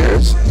these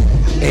years.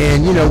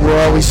 And, you know, we're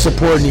always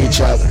supporting each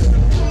other.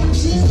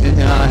 And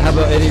how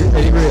about Eddie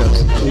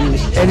Rios?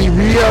 Eddie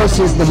Rios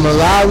is the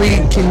Mullaly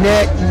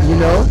Connect, you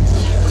know.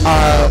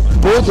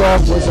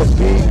 Bulldog was a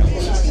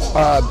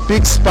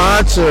big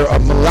sponsor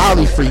of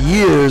Mullaly for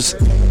years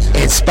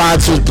and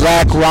sponsors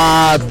Black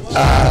Rob,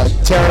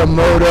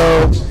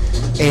 Terramoto,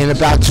 and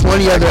about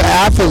 20 other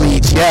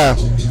athletes, yeah.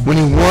 When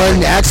he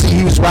won, actually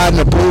he was riding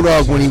a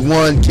Bulldog when he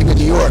won King of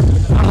New York.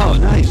 Oh,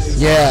 nice.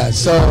 Yeah,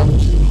 so,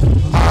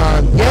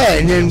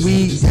 and then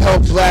we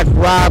helped Black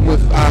Rob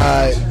with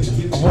a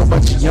whole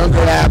bunch of younger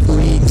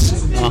athletes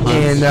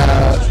and,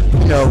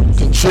 you know,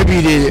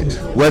 contributed,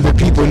 whether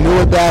people knew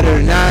about it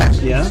or not.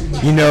 Yeah.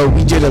 You know,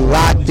 we did a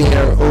lot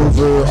there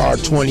over our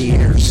 20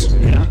 years.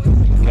 Yeah,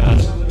 got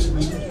it.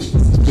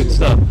 Good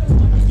stuff.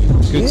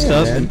 Good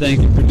stuff, man. And thank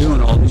you for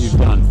doing all that you've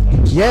done.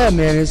 Yeah,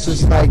 man, it's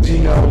just like, you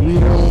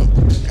know,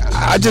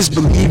 I just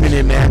believe in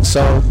it, man.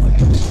 So,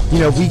 you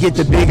know, if we get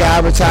the big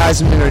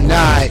advertisement or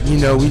not, you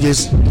know, the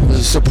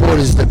support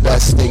is the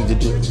best thing to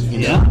do.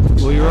 Yeah.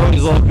 Well, you're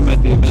always welcome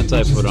at the events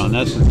I put on,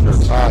 that's for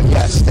sure.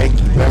 Yes, thank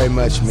you very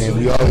much, man.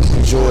 We always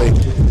enjoy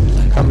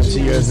coming to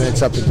your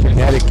events up in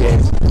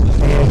Connecticut.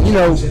 And, you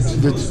know,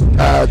 the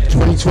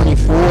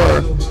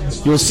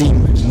 2024, you'll see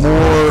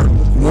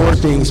more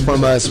things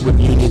from us with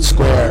Union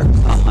Square.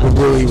 We're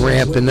really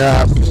ramping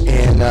up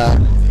and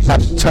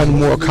have a ton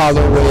more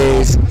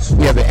colorways.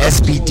 We have an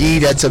SBD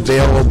that's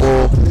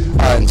available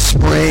in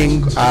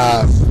spring for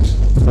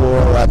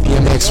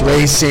BMX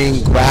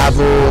racing,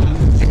 gravel,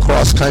 and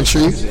cross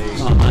country.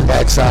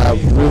 That's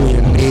really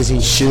an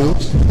amazing shoe.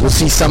 We'll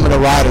see some of the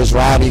riders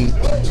riding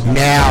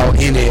now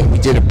in it. We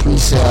did a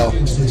pre-sale,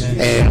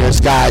 and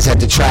there's guys at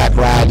the track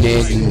riding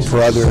it and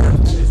for other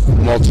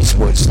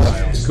multi-sport stuff.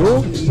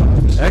 Cool.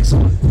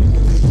 Excellent.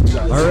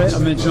 All right,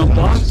 I'm in Jump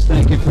Box.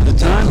 Thank you for the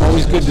time.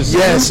 Always good to see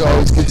you. Yes,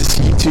 always good to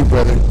see you too,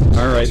 brother.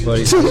 All right,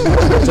 buddy.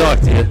 Talk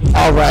to you.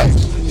 All right.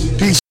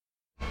 Peace.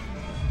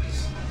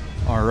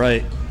 All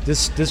right.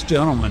 This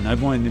gentleman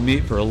I've wanted to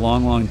meet for a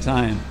long, long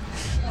time.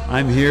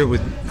 I'm here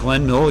with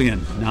Glenn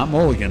Milligan, not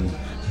Mulligan,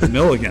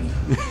 Milligan.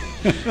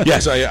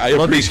 Yes, I love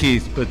you, appreciate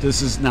Keith, but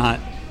this is not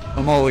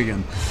a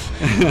mulligan.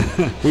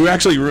 We were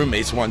actually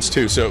roommates once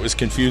too, so it was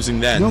confusing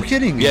then. No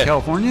kidding. Yeah. In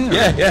California? Or?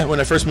 Yeah. When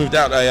I first moved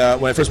out,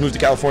 when I first moved to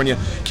California,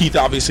 Keith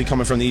obviously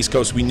coming from the East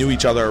Coast, we knew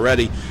each other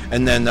already,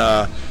 and then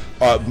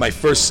my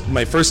first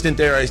stint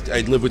there,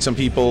 I lived with some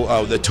people.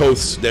 The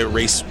Toths, they're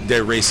race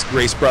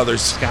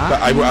brothers. Scott?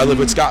 But I lived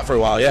with Scott for a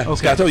while. Yeah, Okay.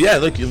 Scott Toth. Yeah,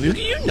 look, you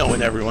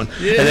knowing everyone.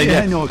 Yeah, and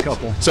then, I know a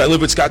couple. So I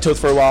lived with Scott Toth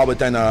for a while, but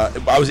then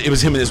it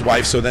was him and his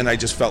wife. So then I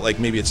just felt like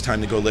maybe it's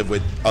time to go live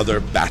with other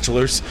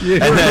bachelors.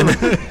 Yeah,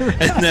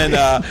 and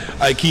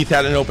then Keith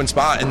had an open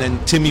spot, and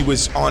then Timmy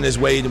was on his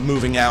way to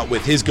moving out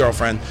with his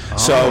girlfriend.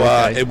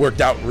 It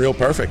worked out real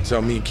perfect.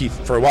 So me and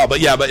Keith for a while,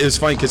 but it was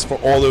funny because for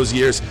all those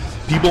years,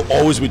 people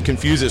always would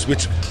confuse us,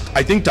 which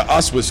I think to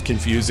us was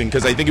confusing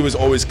because I think it was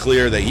always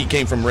clear that he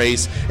came from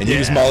race and he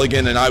was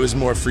Mulligan and I was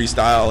more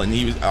freestyle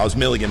and I was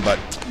Milligan, but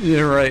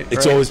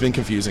it's always been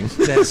confusing.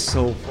 That's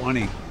so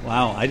funny.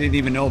 Wow, I didn't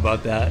even know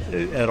about that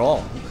at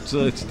all.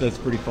 So that's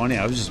pretty funny.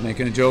 I was just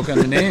making a joke on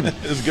the name. It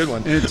was a good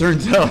one. And it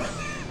turns out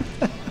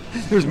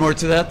there's more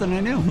to that than I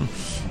knew.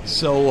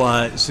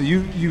 So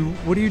you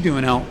what are you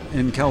doing out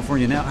in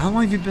California now? How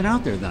long have you been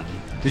out there then?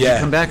 Did you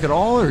come back at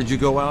all, or did you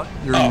go out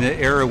during the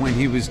era when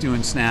he was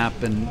doing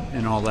Snap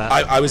and all that?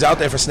 I was out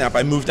there for Snap.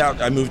 I moved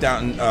out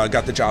and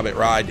got the job at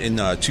Ride in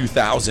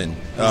 2000.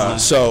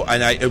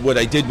 What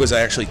I did was I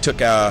actually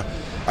took a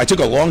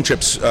long trip.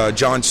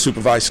 John's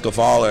supervised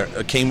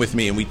Scavala came with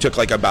me, and we took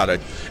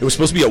it was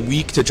supposed to be a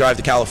week to drive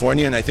to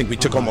California, and I think we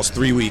took almost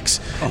 3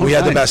 weeks. We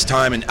had the best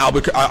time in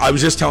Albuquerque. I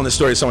was just telling this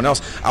story to someone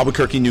else.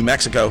 Albuquerque, New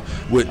Mexico,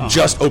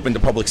 just opened a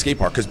public skate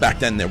park because back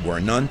then there were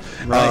none.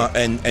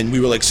 And we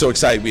were so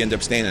excited. We ended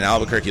up staying in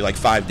Albuquerque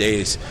 5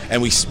 days,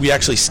 and we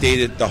actually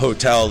stayed at the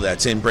hotel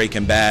that's in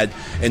Breaking Bad.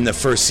 In the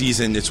first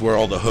season, it's where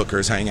all the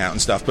hookers hang out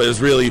and stuff. But it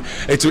was really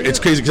it's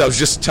crazy because I was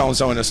just telling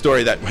someone a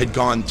story that had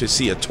gone to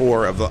see a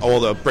tour of all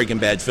the Breaking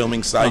Bad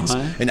filming sites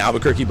in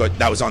Albuquerque, but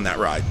that was on that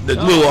ride. A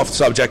little off the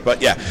subject,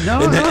 but yeah.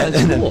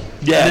 That's cool.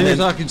 Yeah, and then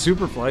you're talking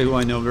Superfly, who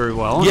I know very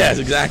well. Yes,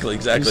 exactly.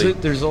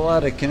 There's a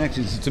lot of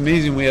connections. It's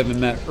amazing we haven't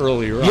met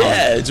earlier on.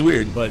 Yeah, it's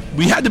weird, but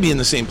we had to be in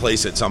the same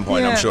place at some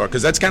point, I'm sure,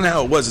 because that's kind of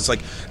how it was. It's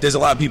there's a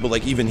lot of people,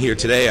 even here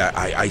today,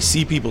 I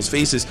see people's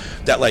faces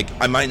that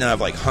I might not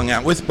have hung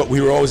out with, but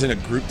we were always in a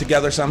group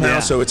together somehow.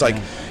 So it's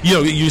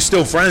you're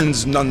still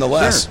friends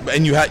nonetheless,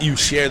 and you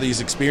share these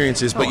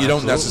experiences, but you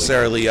don't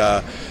necessarily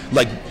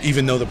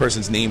even know the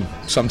person's name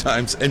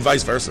sometimes, and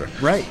vice versa.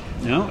 Right.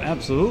 No,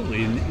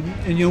 absolutely.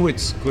 And you know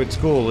what's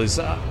cool is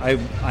I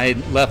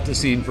had left the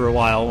scene for a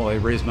while I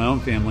raised my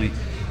own family,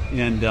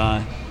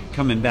 and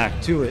coming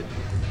back to it,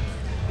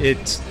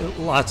 it's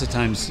lots of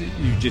times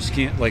you just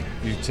can't, like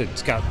you said,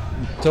 Scott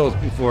told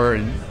us before,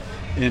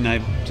 and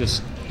I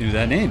just knew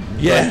that name.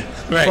 Yeah,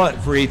 but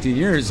for 18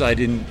 years, I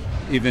didn't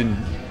even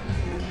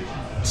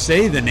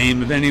say the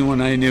name of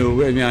anyone I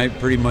knew. I mean, I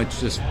pretty much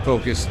just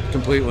focused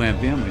completely on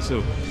family.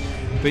 So,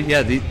 but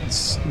yeah,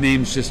 these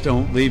names just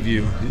don't leave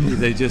you.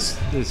 They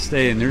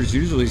stay, and there's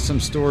usually some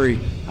story.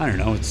 I don't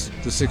know, it's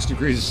the 6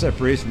 degrees of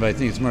separation, but I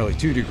think it's more like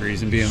 2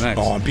 degrees in BMX.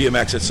 Oh, in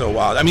BMX, it's so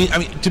wild. I mean,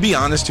 to be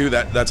honest, too,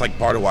 that's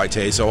part of why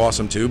today's so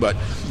awesome, too, but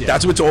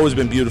that's what's always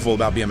been beautiful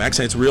about BMX,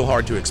 and it's real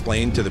hard to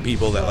explain to the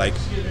people that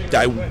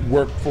I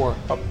work for.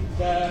 Oh.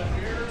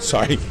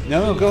 Sorry.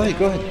 No, go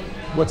ahead.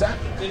 What's that?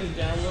 Didn't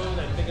download.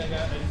 I think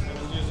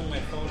I was using my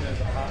phone as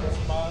a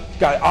hotspot.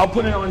 Got it. I'll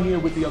put it on here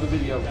with the other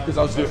video because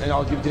I'll give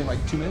it to him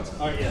 2 minutes.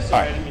 Oh yeah,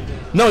 sorry, I didn't mean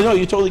to. No,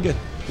 you're totally good.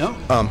 No.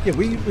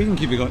 We can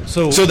keep it going.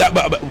 So that,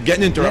 but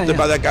getting interrupted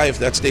by that guy, if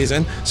that stays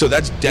in. So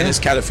that's Dennis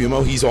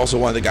Catafumo. He's also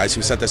one of the guys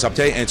who set this up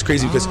today, and it's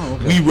crazy because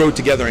we rode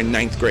together in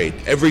 9th grade.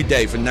 Every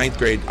day for 9th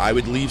grade, I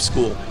would leave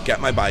school,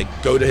 get my bike,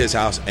 go to his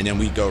house, and then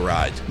we'd go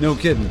ride. No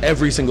kidding.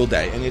 Every single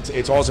day, and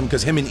it's awesome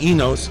because him and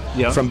Enos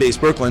from Base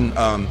Brooklyn.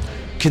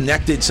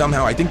 Connected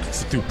somehow, I think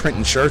through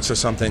printing shirts or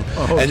something,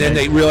 and then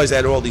they realized they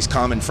had all these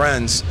common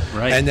friends,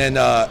 and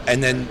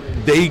then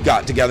they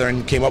got together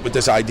and came up with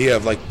this idea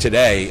of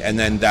today, and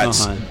then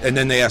and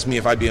then they asked me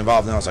if I'd be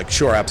involved, and I was like,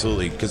 sure,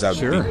 absolutely, because that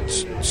would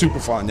be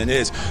super fun, and it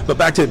is. But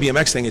back to the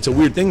BMX thing, it's a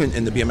weird thing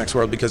in the BMX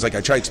world because I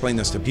try to explain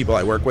this to people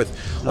I work with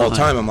all the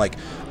time. I'm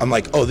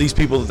like, oh, these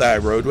people that I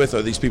rode with,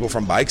 or these people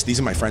from bikes, these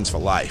are my friends for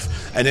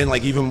life. And then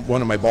even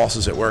one of my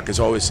bosses at work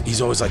he's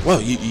always like, well,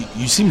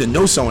 you seem to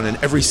know someone in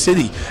every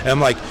city, and I'm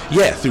like,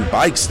 yeah, through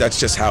bikes, that's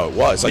just how it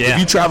was. If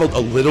you traveled a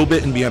little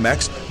bit in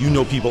BMX, you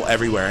know people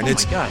everywhere, and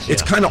it's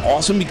kind of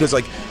awesome because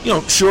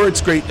sure,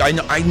 it's great.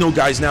 I know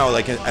guys now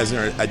as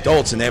they're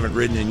adults and they haven't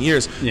ridden in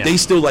years, they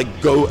still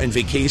go and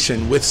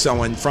vacation with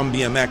someone from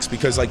BMX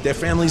because their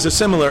families are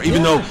similar,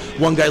 even though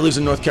one guy lives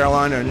in North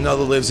Carolina and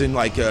another lives in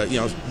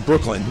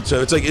Brooklyn.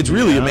 So it's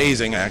really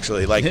amazing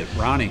actually. Ron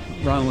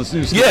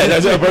Lesnewski. Yeah,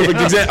 that's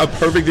a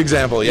perfect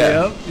example.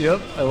 Yeah.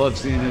 Yep. I love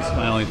seeing his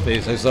smiling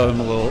face. I saw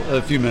him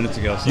a few minutes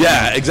ago. So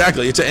yeah,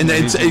 exactly.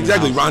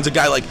 Exactly. Ron's a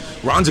guy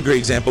Ron's a great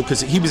example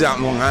because he was out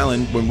in Long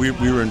Island when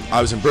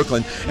I was in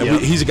Brooklyn, and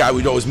he's a guy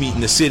we'd always meet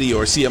in the city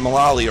or see at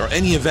Mullaly or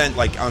any event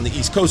on the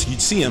East Coast.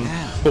 You'd see him,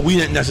 but we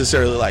didn't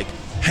necessarily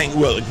hang.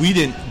 Well, we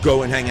didn't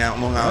go and hang out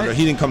in Long Island, or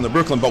he didn't come to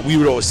Brooklyn, but we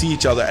would always see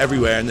each other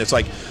everywhere, and it's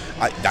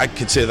I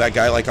consider that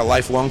guy a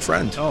lifelong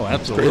friend. Oh,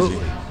 absolutely,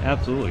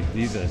 absolutely.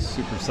 He's a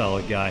super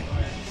solid guy.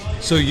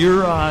 So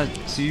your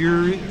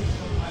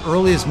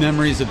earliest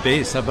memories of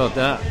bass? How about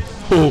that?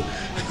 For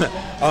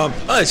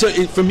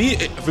me,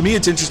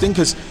 it's interesting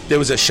because there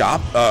was a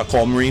shop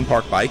called Marine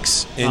Park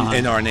Bikes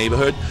in our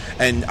neighborhood,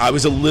 and I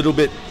was a little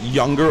bit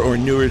younger or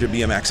newer to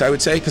BMX, I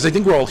would say, because I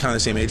think we're all kind of the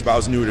same age, but I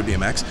was newer to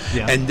BMX.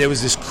 Yeah. And there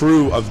was this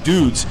crew of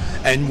dudes,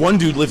 and one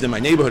dude lived in my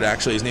neighborhood,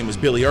 actually. His name was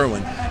Billy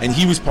Irwin, and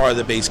he was part of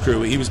the base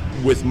crew. He was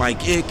with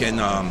Mike Ick and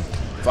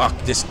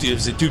this dude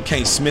was a dude,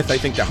 Kenny Smith, I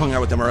think, that hung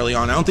out with them early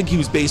on. I don't think he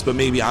was based, but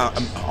maybe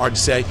hard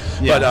to say.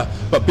 Yeah.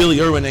 But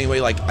Billy Irwin, anyway,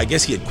 like, I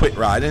guess he had quit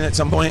riding at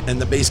some point,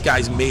 and the base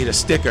guys made a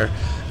sticker.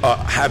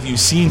 Have you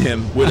seen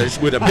him with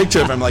a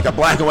picture of him, like a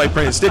black and white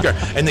printed sticker?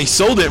 And they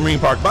sold it at Marine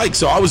Park Bikes.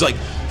 So I was like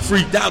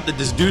freaked out that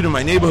this dude in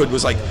my neighborhood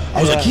was like,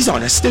 like, he's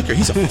on a sticker.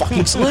 He's a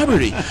fucking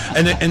celebrity.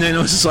 And then it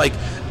was just like,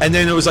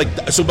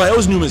 so but I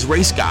always knew him as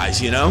race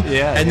guys, you know?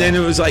 Yeah. And then it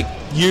was like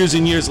years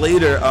and years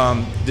later,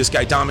 this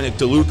guy Dominic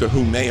DeLuca,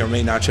 who may or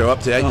may not show up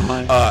today,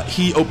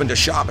 he opened a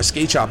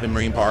skate shop in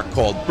Marine Park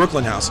called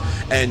Brooklyn House,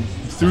 and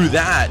through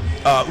that,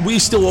 we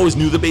still always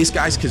knew the base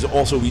guys because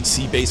also we'd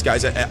see base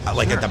guys at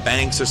the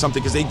banks or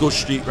something because they'd go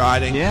street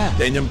riding. Yeah.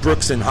 And then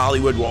Brooks and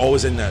Hollywood were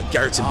always in the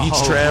Garrettson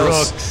Beach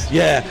trails. Brooks.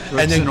 Yeah.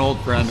 Brooks, and then, an old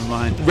friend of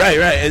mine. Right,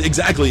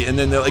 exactly. And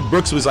then like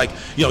Brooks was like,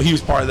 he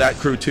was part of that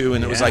crew too,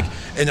 and it was like,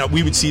 and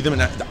we would see them,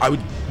 and I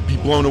would be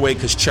blown away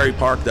because Cherry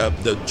Park,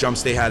 the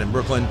jumps they had in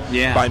Brooklyn,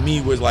 by me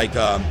was like.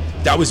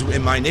 That was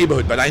in my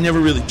neighborhood, but I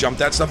never really jumped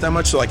that stuff that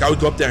much. So like I would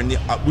go up there and me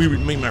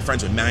and my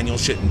friends would manual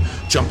shit and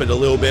jump it a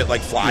little bit, like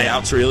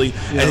flyouts really.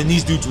 Yeah. And then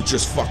these dudes would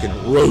just fucking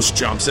roast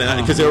jumps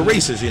because they were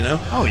racers, you know.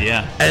 Oh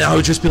yeah. And I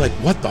would just be like,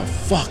 what the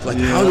fuck? Like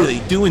how are they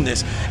doing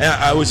this? And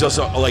I was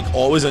also like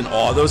always in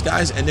awe of those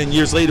guys. And then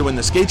years later, when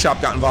the skate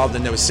shop got involved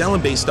and they was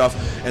selling base stuff,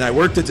 and I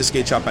worked at the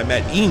skate shop, I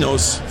met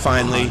Enos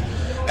finally.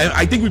 And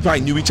I think we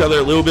probably knew each other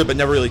a little bit, but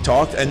never really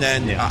talked. And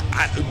then,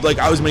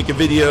 I was making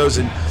videos,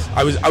 and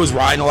I was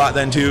riding a lot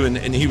then too.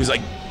 And he was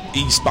like,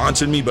 he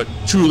sponsored me, but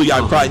truly, I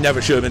probably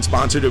never should have been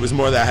sponsored. It was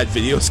more that I had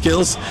video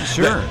skills.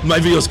 Sure, my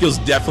video skills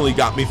definitely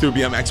got me through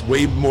BMX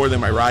way more than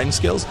my riding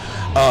skills.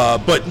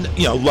 But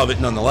love it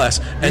nonetheless.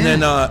 And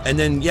then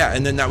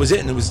that was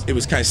it. And it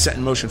was kind of set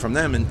in motion from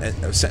them,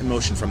 and set in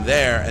motion from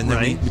there. And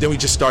then we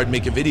just started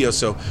making videos.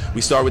 So we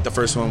started with the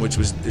first one, which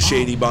was the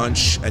Shady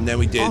Bunch, and then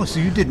we did. Oh,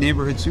 so you did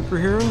Neighborhood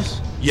Superheroes?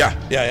 Yeah.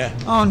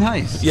 Oh,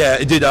 nice. Yeah,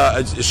 it did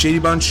a Shady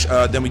Bunch.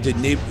 Then we did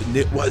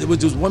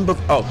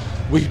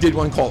we did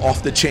one called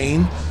Off the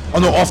Chain. Oh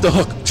no, Off the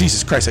Hook.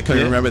 Jesus Christ, I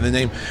couldn't remember the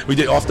name. We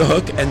did Off the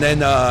Hook, and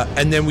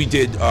then we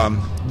did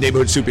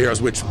Neighborhood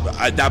Superheroes, which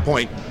at that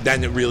point,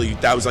 then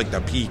that was like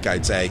the peak,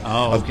 I'd say,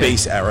 of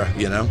base era,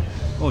 you know.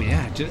 Oh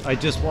yeah, I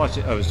just watched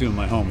it. I was doing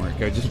my homework.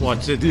 I just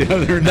watched it the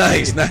other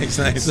night. Nice.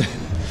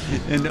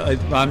 And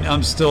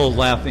I'm still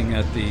laughing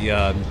at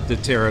the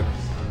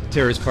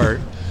Terrace part.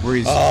 Where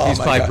he's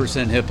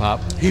 5% hip hop.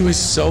 He was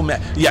so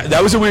mad. Yeah,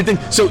 that was a weird thing.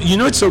 So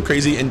it's so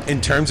crazy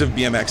in terms of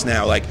BMX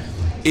now. Like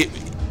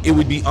it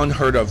would be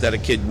unheard of that a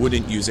kid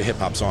wouldn't use a hip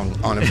hop song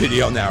on a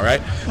video now,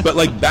 right? But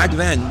like back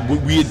then,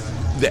 we had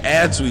the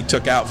ads we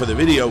took out for the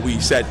video. We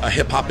said a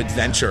hip hop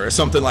adventure or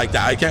something like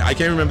that. I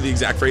can't remember the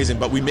exact phrasing,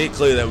 but we made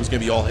clear that it was going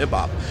to be all hip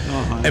hop.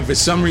 And for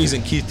some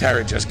reason, Keith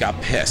Terra just got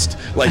pissed.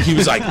 Like he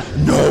was like,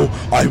 "No,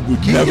 I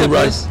would never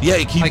ride." Yeah,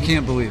 I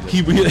can't believe it.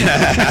 He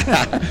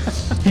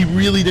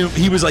really didn't.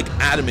 He was like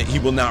adamant he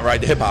will not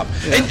ride the hip hop.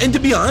 Yeah. And to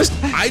be honest,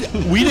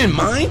 we didn't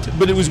mind,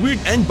 but it was weird.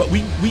 But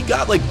we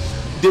got like.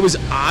 There was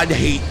odd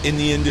hate in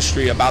the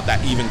industry about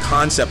that even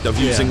concept of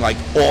using like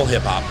all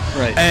hip hop.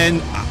 Right.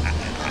 And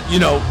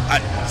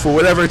for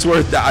whatever it's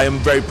worth, I am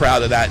very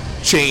proud of that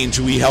change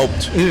we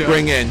helped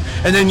bring in.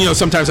 And then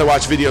sometimes I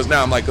watch videos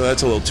now, I'm like, oh,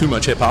 that's a little too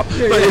much hip hop,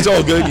 but it's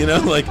all good,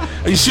 like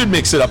you should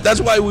mix it up.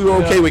 That's why we were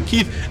okay with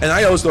Keith. And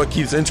I always thought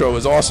Keith's intro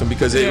was awesome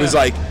because it was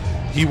like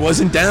he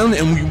wasn't down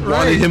and we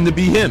wanted him to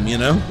be him,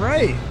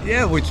 Right.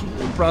 Yeah, which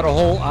brought a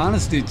whole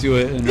honesty to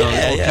it and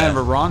kind of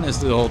a rawness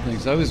to the whole thing.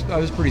 So I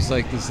was pretty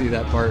psyched to see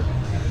that part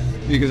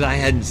because I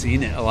hadn't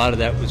seen it. A lot of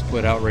that was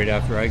put out right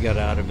after I got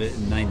out of it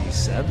in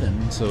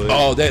 '97. So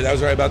that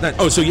was right about that.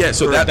 Oh, so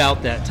that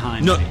about that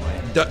time. No,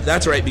 anyway.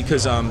 That's right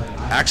because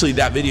actually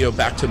that video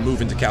back to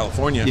moving to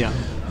California. Yeah.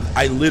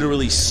 I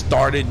literally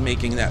started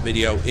making that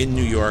video in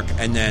New York,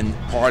 and then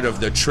part of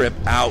the trip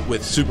out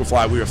with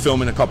Superfly, we were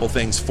filming a couple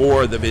things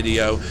for the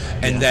video,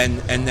 and then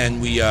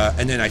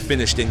I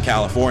finished in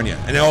California,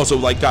 and I also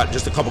got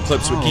just a couple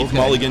clips with Keith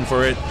Mulligan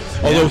for it.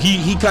 Although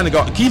he kind of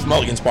got Keith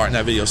Mulligan's part in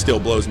that video still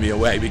blows me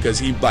away because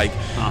he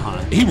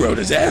rode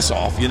his ass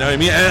off, you know what I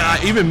mean?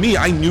 And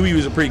I knew he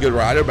was a pretty good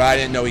rider, but I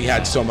didn't know he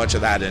had so much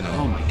of that in him.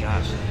 Oh my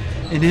gosh.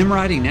 And him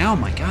riding now,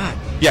 my God.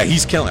 Yeah,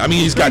 he's killing. I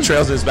mean, he's got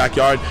trails in his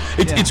backyard.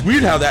 It's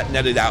weird how that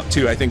netted out,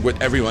 too, I think,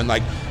 with everyone.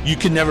 Like, you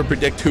can never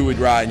predict who would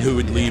ride and who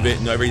would leave it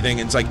and everything.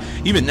 And it's like,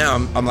 even now,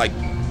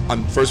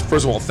 I'm first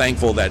of all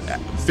thankful that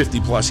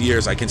 50-plus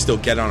years I can still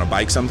get on a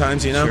bike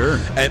sometimes, Sure.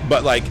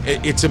 But,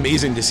 it's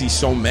amazing to see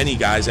so many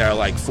guys that are,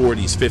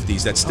 40s,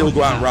 50s that still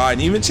go out and ride,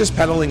 and even just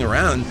pedaling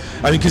around.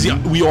 I mean, because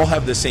we all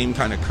have the same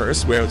kind of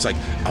curse where it's like,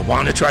 I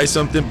want to try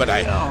something, but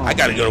I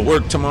got to go to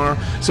work tomorrow.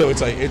 So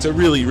it's a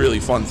really, really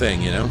fun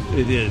thing,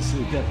 It is.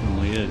 It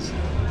definitely is.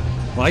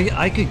 Well,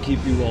 I could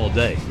keep you all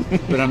day,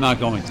 but I'm not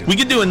going to. We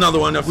could do another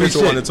one,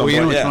 official one at some point.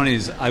 You know what's funny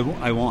is I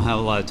won't have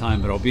a lot of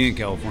time, but I'll be in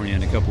California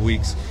in a couple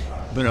weeks,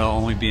 but I'll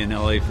only be in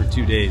LA for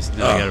 2 days,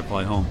 then I got to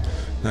fly home.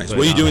 Nice. But,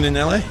 what are you doing in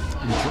LA?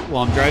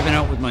 Well, I'm driving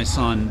out with my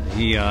son.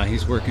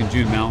 He's working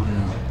June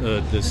Mountain,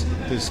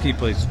 the ski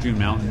place June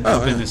Mountain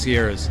up in the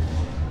Sierras.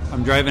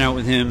 I'm driving out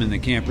with him in the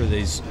camper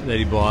that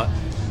he bought,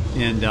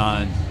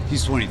 and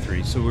he's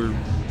 23. So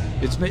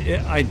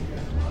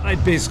I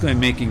basically am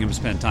making him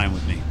spend time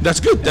with me. That's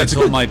good. That's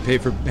good. I might pay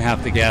for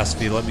half the gas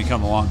if he let me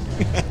come along.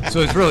 So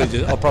it's really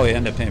just, I'll probably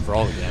end up paying for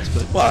all the gas.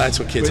 But well, that's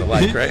what kids are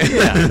like, right?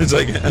 Yeah. It's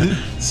like.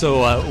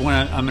 So when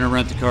I'm going to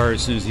rent the car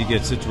as soon as he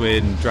gets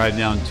situated and drive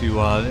down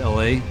to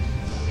L.A.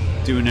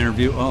 do an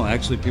interview. Oh,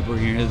 actually, people are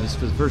going to hear this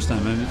for the first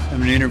time. I'm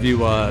going to interview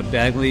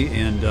Bagley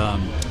and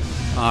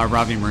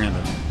Robbie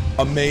Miranda.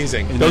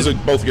 Amazing. And those are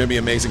both going to be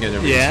amazing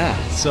interviews. Yeah.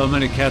 So I'm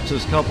going to catch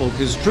this couple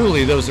because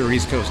truly those are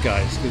East Coast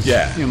guys. Cause,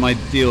 my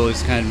deal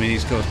is kind of an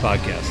East Coast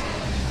podcast.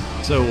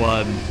 So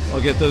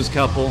I'll get those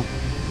couple.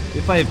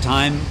 If I have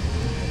time,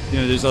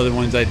 there's other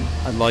ones I'd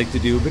like to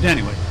do. But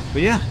anyway.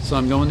 But yeah, so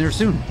I'm going there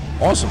soon.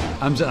 Awesome.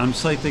 I'm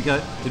psyched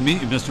to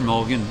meet you, Mr.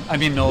 Milligan.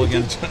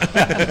 Milligan.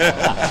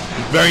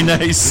 Very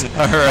nice.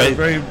 All right.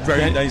 Very,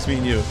 very nice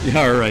meeting you.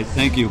 Yeah, all right.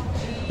 Thank you.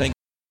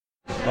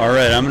 All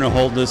right, I'm going to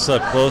hold this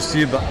up close to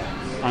you, but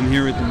I'm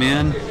here with the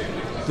man.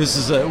 This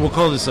is we'll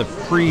call this a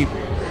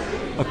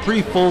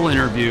pre-full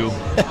interview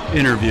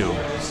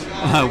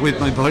with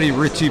my buddy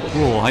Richie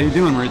Poole. How you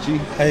doing, Richie?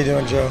 How you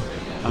doing, Joe?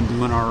 I'm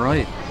doing all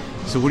right.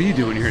 So what are you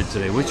doing here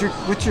today? What's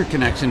your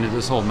connection to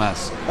this whole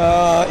mess?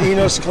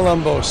 Enos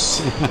Colombo.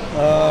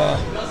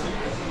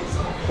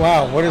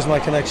 Wow, what is my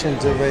connection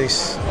to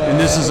race? And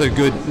this is a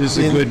good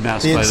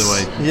mess, by the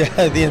way.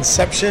 Yeah, the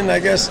inception, I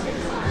guess.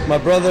 My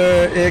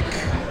brother Ick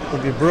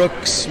would be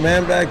Brooks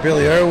Manback,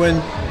 Billy Irwin,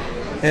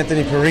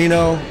 Anthony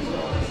Perino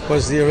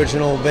was the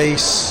original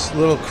bass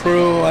little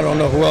crew. I don't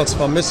know who else,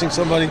 if I'm missing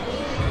somebody.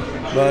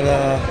 But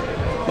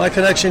my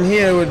connection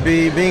here would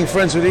be being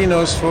friends with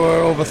Enos for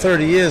over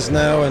 30 years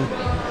now and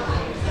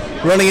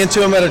running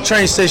into him at a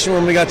train station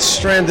when we got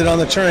stranded on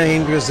the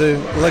train because the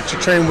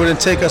electric train wouldn't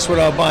take us with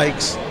our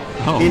bikes.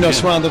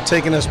 Enos wound up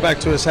taking us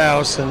back to his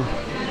house, and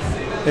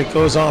it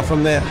goes on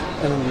from there.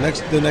 And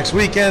the next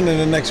weekend, and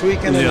the next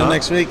weekend, and the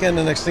next weekend.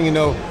 The next thing you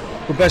know,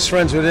 we're best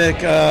friends with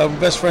Ick,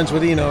 best friends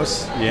with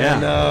Enos. Yeah.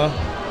 And,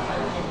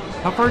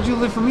 how far did you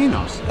live from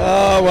Enos?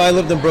 Well, I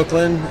lived in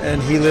Brooklyn,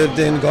 and he lived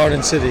in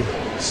Garden City.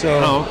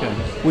 So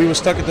we were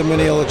stuck at the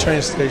Mineola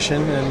train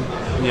station, and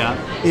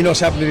Enos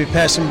happened to be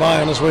passing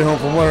by on his way home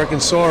from work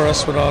and saw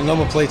us with our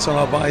number plates on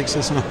our bikes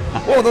and said,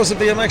 "Oh, those are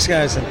BMX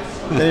guys." And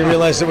then he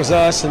realized it was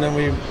us, and then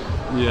we've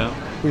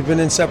been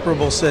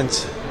inseparable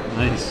since.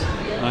 Nice.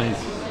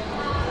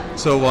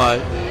 So,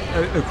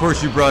 of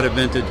course, you brought a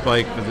vintage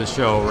bike for the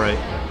show, right?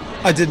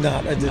 I did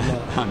not.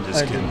 I'm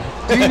just kidding.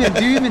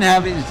 Do you even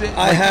have it?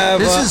 I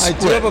have. I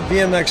do have a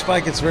BMX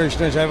bike. It's very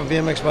strange. I have a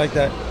BMX bike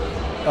that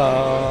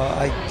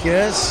I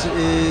guess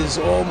is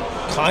all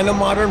kind of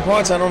modern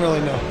parts. I don't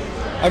really know.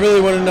 I really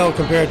wouldn't know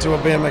compared to a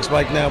BMX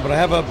bike now. But I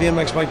have a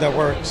BMX bike that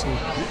works. And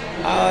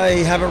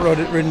I haven't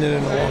ridden it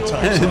in a long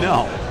time. So.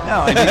 No.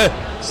 I mean,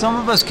 some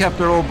of us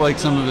kept our old bike,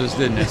 some of us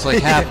didn't. It's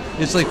like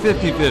it's like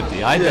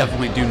 50-50. I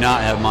definitely do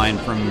not have mine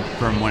from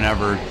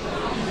whenever.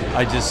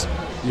 I just,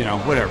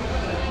 whatever.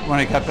 When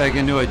I got back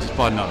into it, I just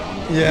bought another one.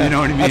 Yeah. You know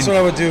what I mean? That's what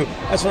I would do.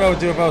 That's what I would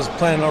do if I was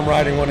planning on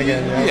riding one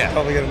again. Yeah. I'd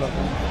probably get another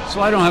one.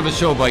 So I don't have a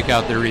show bike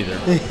out there either.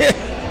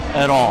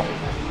 At all.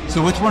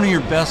 So which one of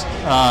your best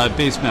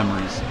bass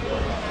memories?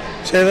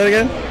 Say that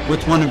again?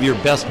 Which one of your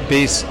best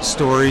bass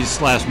stories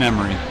 /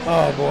 memory?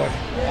 Oh, boy.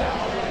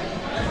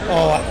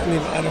 Oh,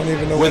 I don't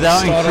even know where to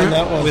start on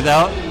that one.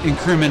 Without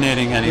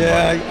incriminating anybody.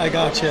 Yeah, I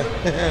got you.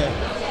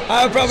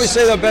 I would probably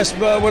say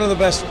one of the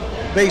best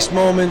bass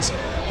moments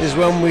is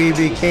when we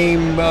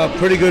became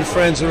pretty good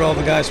friends with all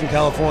the guys from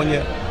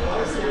California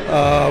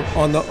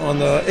on the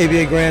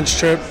ABA Grants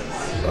trip.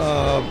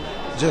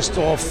 Just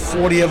all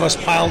 40 of us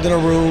piled in a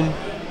room.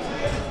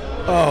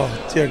 Oh,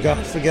 dear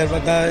God, forget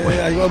about that.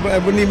 I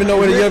wouldn't even know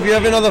where to go. If you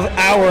have another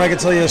hour, I could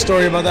tell you a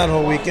story about that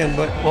whole weekend.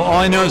 But well, all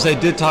I know is I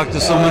did talk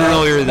to someone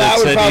earlier that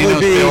said Enos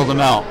bailed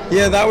them out.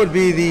 Yeah, that would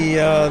be the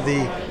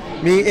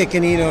me, Ick,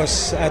 and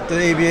Enos at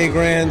the ABA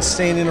Grand,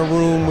 staying in a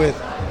room with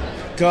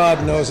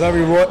God knows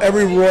every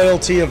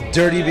royalty of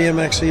dirty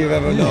BMXer you've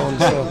ever known.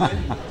 So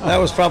that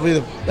was probably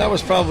the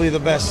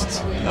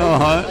best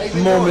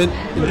moment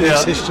in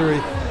bass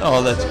history.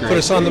 Oh, that's great. Put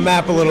us on the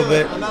map a little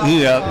bit.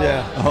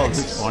 Yeah. Oh,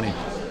 that's funny.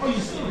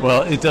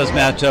 Well, it does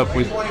match up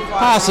with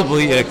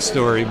possibly Ick's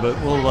story, but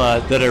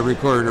that I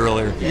recorded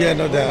earlier. Yeah,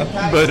 no doubt.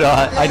 But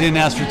I didn't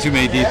ask for too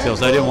many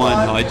details. I didn't want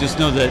to know. I just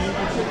know that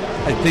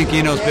I think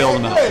Enos bailed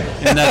them out,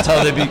 and that's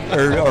how they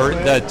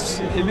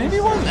it maybe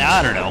wasn't.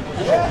 I don't know.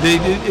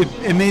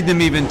 It made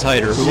them even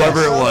tighter.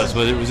 Whoever it was,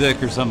 whether it was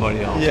Ick or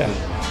somebody else. Yeah.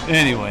 But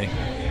anyway,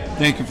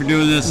 thank you for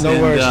doing this. No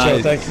worries, Joe.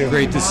 Thank you.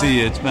 Great to see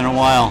you. It's been a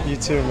while. You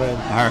too, man.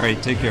 All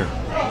right, take care.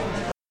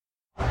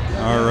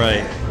 All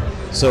right.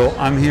 So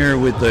I'm here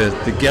with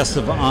the guest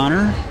of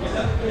honor,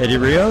 Eddie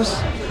Rios.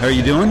 How are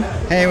you doing?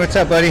 Hey, what's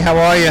up, buddy? How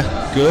are you?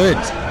 Good.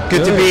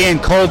 Good to be in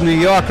cold New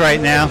York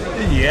right now.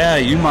 Yeah,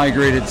 you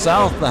migrated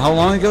south. How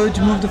long ago did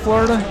you move to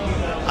Florida?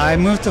 I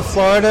moved to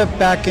Florida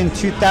back in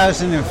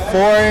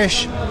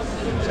 2004-ish.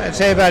 I'd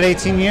say about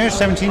 18 years,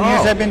 17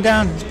 years I've been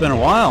down. It's been a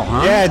while,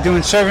 huh?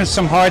 Yeah, serving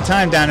some hard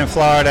time down in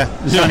Florida,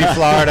 sunny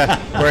Florida,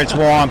 where it's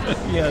warm.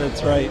 Yeah,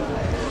 that's right.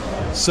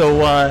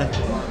 So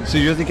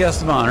you're the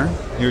guest of honor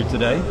here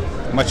today.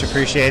 Much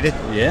appreciated.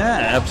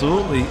 Yeah,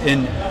 absolutely.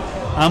 And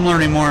I'm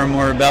learning more and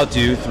more about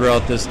you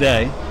throughout this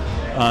day.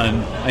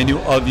 I knew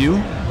of you,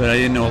 but I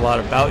didn't know a lot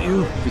about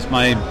you. Because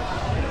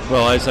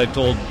as I've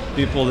told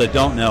people that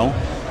don't know,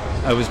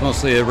 I was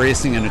mostly a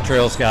racing and a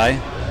trails guy.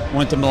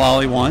 Went to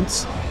Mullaly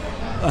once.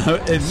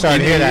 Sorry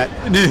to hear that.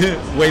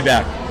 Way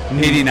back.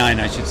 89,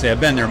 I should say.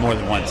 I've been there more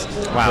than once.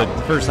 Wow. But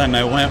the first time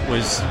I went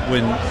was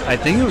when, I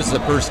think it was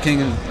the first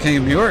King of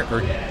New York.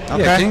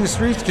 Yeah, King of the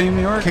Streets, King of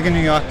New York. King of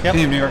New York, yep.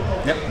 King of New York,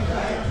 yep.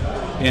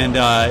 And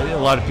a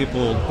lot of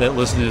people that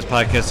listen to this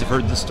podcast have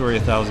heard this story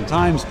 1,000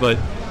 times, but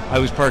I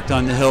was parked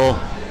on the hill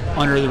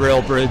under the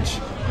rail bridge,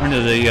 under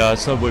the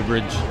subway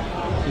bridge,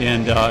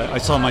 and I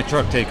saw my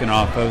truck taken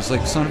off. I was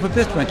like, son of a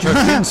bitch, my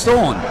truck's getting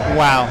stolen.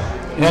 Wow.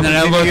 And then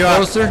I looked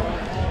closer.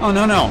 Oh,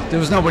 no. There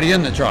was nobody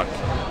in the truck.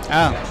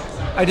 Oh.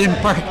 I didn't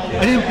park.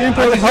 I didn't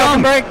put the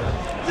parking brake?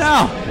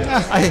 No.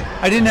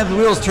 I didn't have the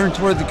wheels turned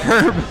toward the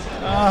curb.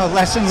 Oh,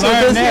 lesson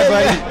learned there,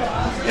 buddy.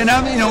 And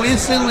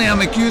instantly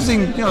I'm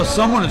accusing,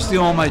 someone of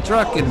stealing my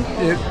truck, and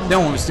no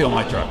one was stealing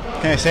my truck.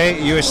 Can I say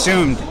it? You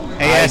assumed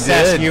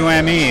ASSUME,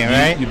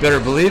 right? You better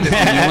believe it.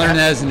 When you learn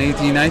that as an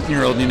 18,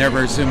 19-year-old, you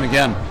never assume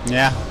again.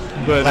 Yeah.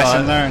 But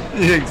lesson learned.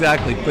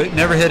 Exactly. But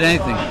never hit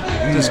anything.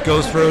 Just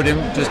ghost rode him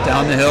just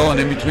down the hill and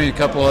in between a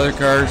couple other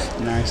cars.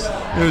 Nice.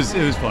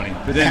 It was funny.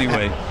 But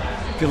anyway,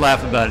 could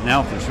laugh about it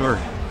now for sure.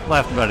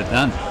 Laughed about it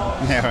then.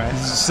 Yeah, right.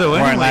 So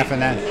weren't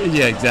laughing then.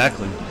 Yeah,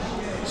 exactly.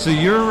 So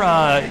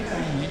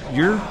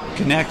your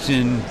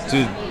connection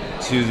to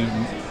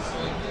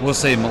we'll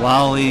say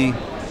Mullaly,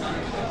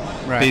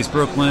 Base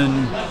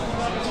Brooklyn,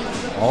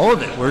 all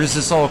of it. Where does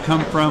this all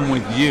come from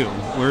with you?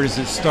 Where does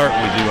it start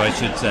with you, I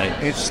should say?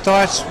 It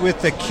starts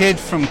with a kid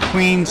from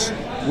Queens,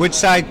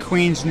 Woodside,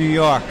 Queens, New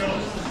York.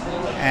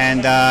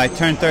 And I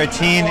turned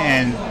 13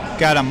 and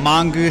got a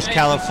Mongoose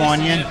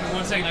Californian.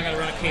 1 second, I got to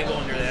run a cable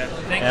under there.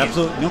 Thank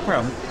Absolutely, you. No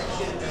problem.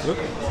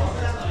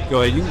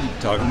 Go ahead, you can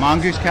talk. A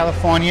Mongoose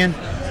Californian,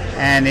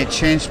 and it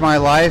changed my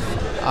life.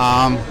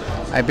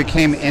 I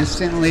became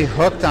instantly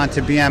hooked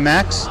onto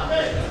BMX,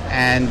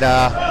 and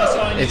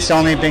it's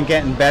only been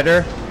getting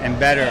better and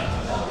better.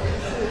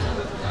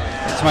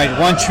 It's my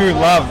one true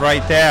love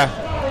right there.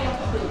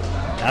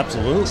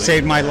 Absolutely.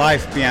 Saved my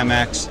life,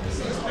 BMX.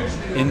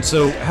 And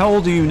so, how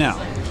old are you now?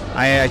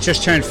 I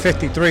just turned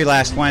 53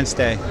 last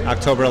Wednesday,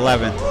 October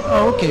 11th.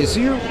 Oh, okay. So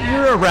you're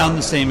around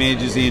the same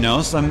age as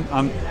Enos. I'm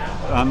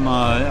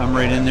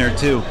right in there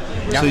too.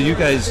 Yep. So you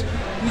guys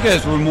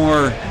were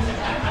more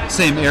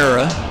same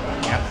era.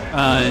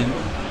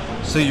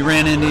 Yeah. So you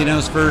ran into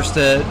Enos first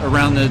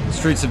around the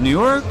streets of New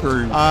York,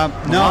 or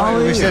no?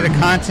 It was at a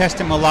contest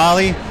in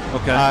Mullaly.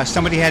 Okay.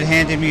 Somebody had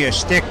handed me a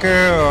sticker,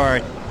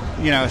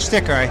 a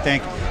sticker, I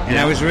think, and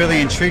I was really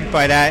intrigued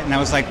by that. And I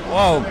was like,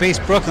 "Whoa, Base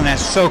Brooklyn,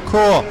 that's so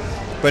cool!"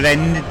 But I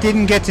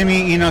didn't get to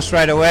meet Enos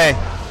right away,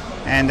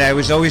 and I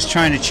was always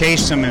trying to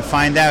chase him and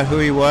find out who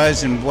he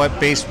was and what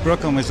Base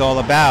Brooklyn was all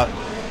about.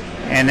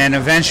 And then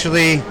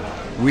eventually,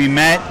 we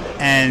met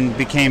and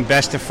became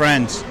best of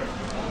friends.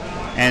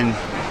 And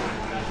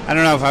I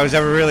don't know if I was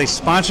ever really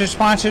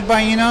sponsored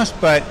by Enos,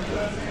 but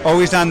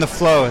always on the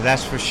flow,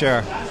 that's for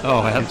sure.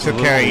 Oh, absolutely. And took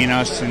care of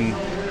Enos, and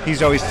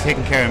he's always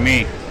taking care of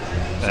me.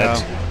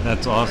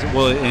 That's awesome.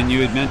 Well, and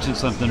you had mentioned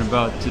something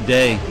about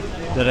today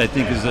that I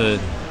think is a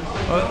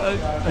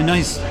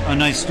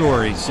nice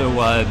story. So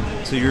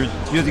you're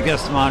the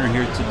guest of honor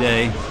here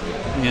today,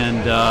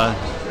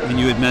 and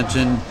you had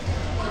mentioned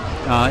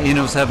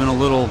Enos having a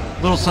little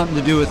something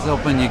to do with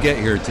helping you get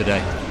here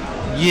today.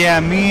 Yeah,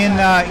 me and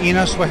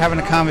Enos were having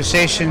a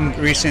conversation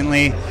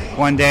recently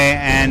one day,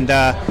 and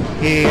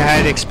he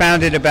had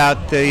expounded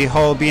about the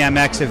whole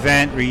BMX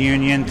event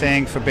reunion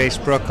thing for Base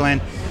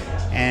Brooklyn,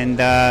 and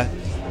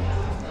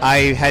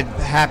I had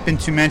happened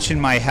to mention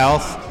my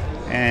health,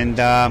 and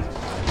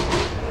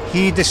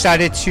he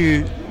decided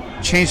to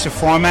change the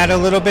format a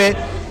little bit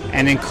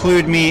and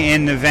include me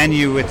in the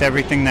venue with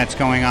everything that's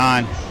going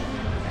on,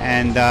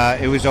 and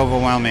it was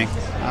overwhelming.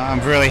 I'm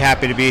really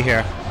happy to be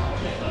here.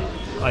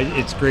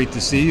 It's great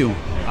to see you.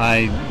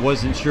 I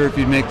wasn't sure if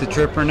you'd make the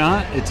trip or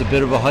not. It's a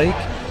bit of a hike,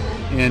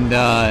 and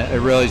I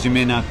realize you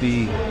may not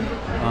be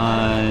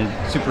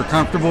super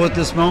comfortable at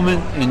this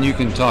moment, and you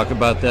can talk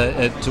about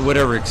that to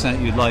whatever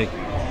extent you'd like.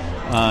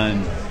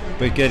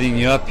 But getting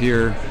you up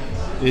here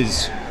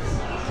is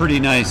pretty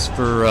nice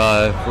for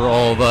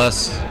all of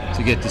us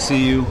to get to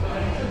see you,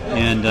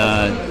 and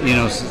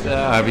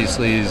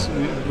obviously is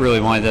really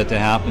wanted that to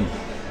happen.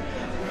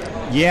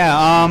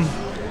 Yeah.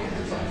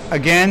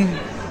 Again,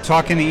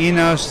 talking to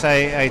Enos,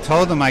 I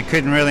told him I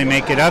couldn't really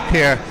make it up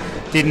here.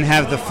 Didn't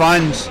have the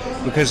funds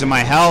because of my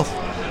health.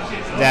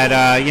 That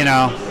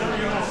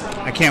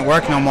I can't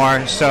work no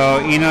more. So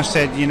Enos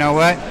said, you know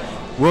what?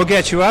 We'll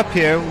get you up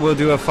here. We'll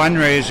do a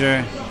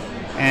fundraiser.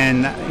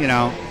 And, you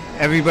know,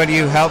 everybody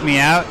who helped me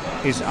out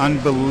is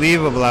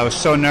unbelievable. I was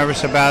so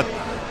nervous about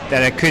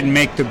that I couldn't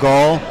make the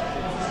goal.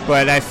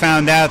 But I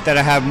found out that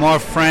I have more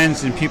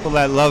friends and people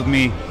that love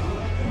me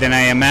than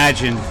I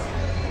imagined.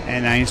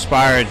 And I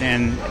inspired.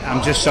 And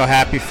I'm just so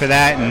happy for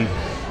that. And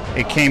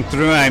it came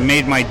through. I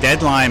made my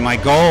deadline, my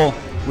goal,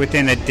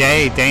 within a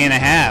day and a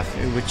half,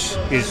 which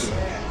is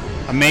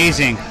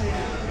amazing.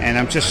 And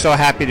I'm just so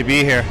happy to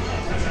be here.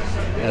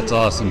 That's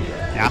awesome.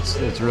 Yeah.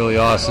 It's really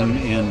awesome.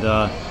 And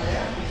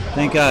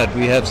thank God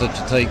we have such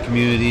a tight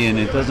community. And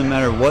it doesn't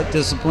matter what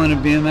discipline of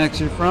BMX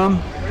you're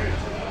from.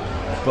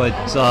 But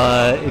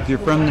if you're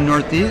from the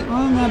Northeast,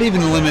 well, not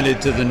even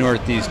limited to the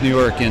Northeast, New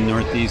York and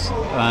Northeast,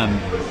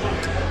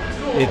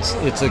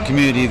 it's a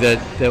community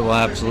that will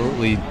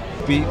absolutely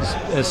be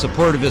as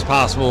supportive as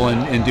possible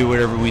and do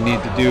whatever we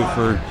need to do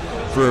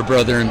for a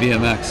brother in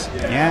BMX.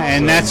 Yeah,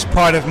 and that's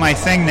part of my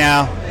thing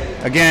now.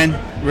 Again,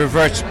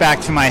 reverts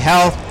back to my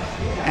health,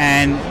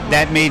 and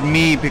that made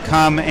me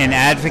become an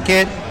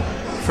advocate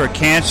for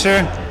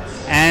cancer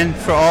and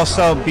for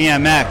also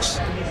BMX.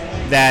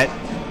 That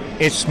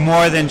it's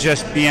more than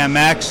just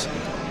BMX,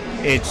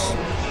 it's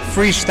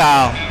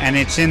freestyle, and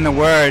it's in the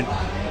word,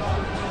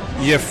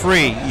 you're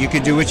free. You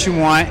can do what you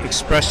want,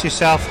 express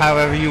yourself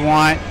however you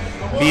want.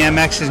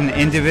 BMX is an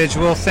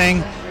individual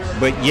thing,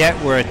 but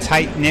yet we're a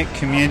tight-knit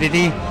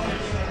community.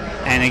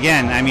 And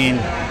again, I mean,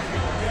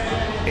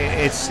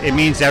 it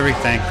means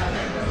everything.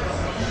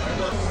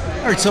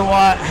 All right, so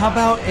how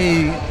about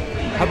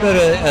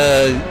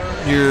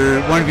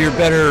one of your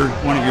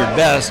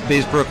best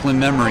Base Brooklyn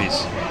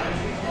memories?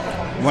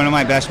 One of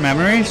my best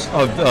memories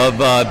of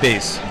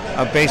Base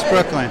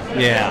Brooklyn.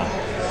 Yeah.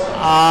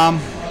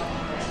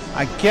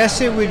 I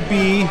guess it would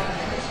be.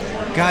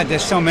 God,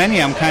 there's so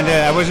many.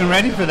 I wasn't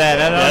ready for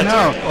that. I don't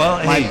know. Right.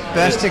 Well, my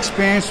best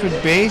experience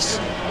with Base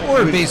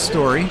or a Base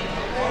story.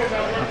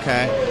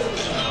 Okay.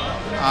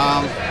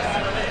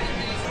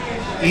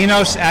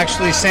 Enos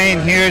actually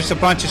saying, "Here's a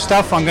bunch of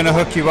stuff. I'm going to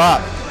hook you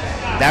up."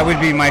 That would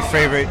be my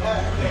favorite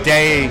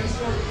day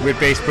with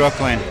Base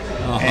Brooklyn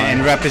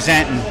and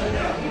representing,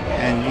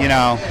 and you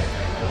know,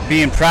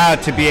 being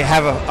proud to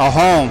have a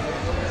home.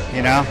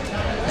 You know,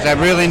 because I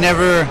really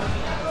never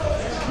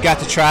got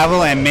to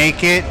travel and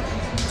make it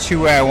to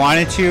where I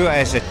wanted to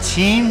as a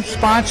team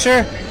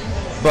sponsor,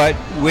 but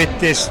with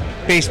this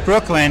Base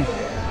Brooklyn,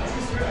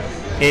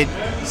 it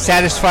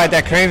satisfied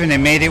that craving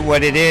and made it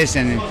what it is.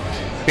 And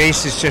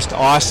Base is just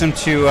awesome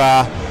to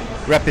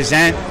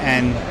represent,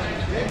 and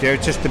they're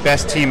just the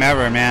best team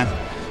ever, man.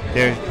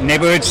 They're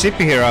neighborhood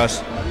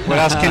superheroes. What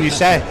else can you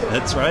say?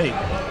 That's right.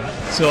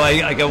 So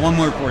I got one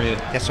more for you.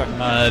 Yes, sir.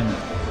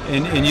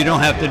 And you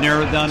don't have to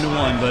narrow it down to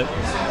one, but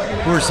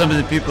who are some of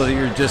the people that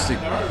you're just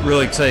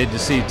really excited to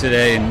see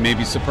today and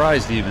maybe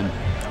surprised even?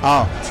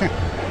 Oh,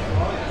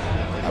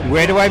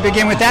 where do I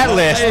begin with that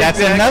list? That's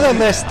another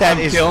list that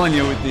I'm killing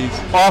you with these.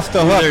 Off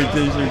the hook.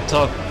 These are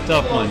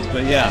tough ones,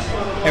 but yeah.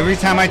 Every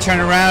time I turn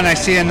around, I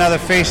see another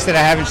face that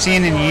I haven't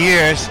seen in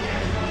years.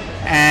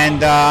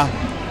 And,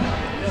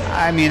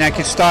 I mean, I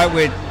could start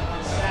with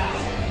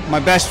my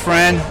best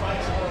friend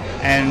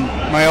and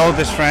my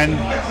oldest friend,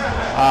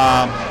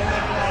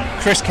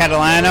 Chris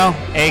Catalano,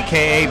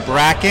 a.k.a.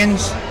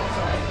 Brackens,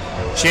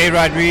 Jay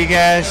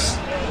Rodriguez,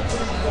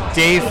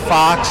 Dave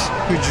Fox,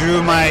 who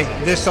drew my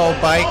This Old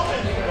Bike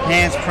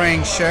Hands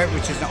Praying shirt,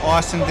 which is an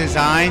awesome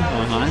design.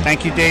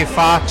 Thank you, Dave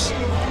Fox.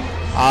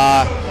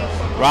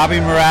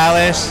 Robbie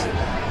Morales,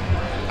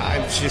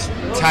 just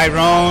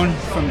Tyrone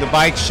from the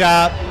bike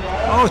shop.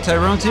 Oh,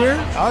 Tyrone's here?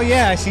 Oh,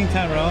 yeah, I seen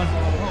Tyrone.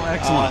 Oh,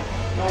 excellent.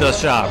 The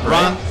shop,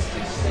 right?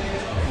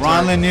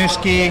 Ron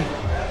Lanuski,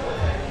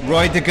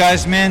 Roy de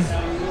Guzman,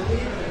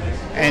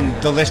 and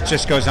the list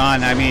just goes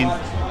on. I mean,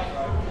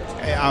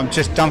 I'm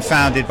just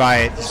dumbfounded by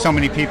it. So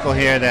many people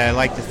here that I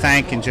like to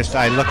thank and just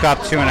I look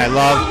up to and I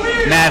love.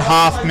 Matt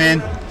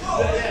Hoffman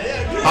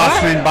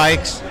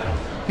Bikes.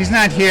 He's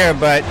not here,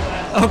 but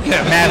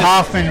Matt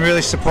Hoffman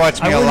really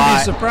supports me a lot. I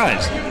wouldn't be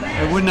surprised.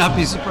 I would not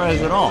be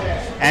surprised at all.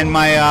 And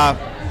my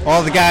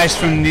all the guys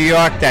from New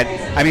York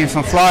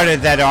from Florida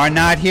that are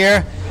not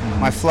here,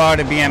 my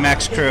Florida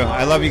BMX crew.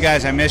 I love you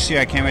guys. I miss you.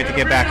 I can't wait to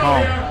get back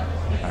home.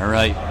 All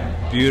right.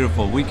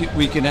 Beautiful. We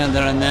can end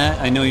it on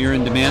that. I know you're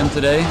in demand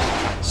today,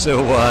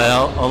 so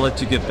I'll let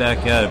you get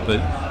back at it.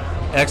 But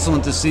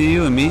excellent to see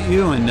you and meet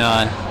you, and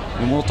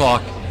we'll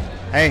talk.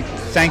 Hey,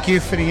 thank you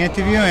for the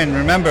interview, and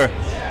remember,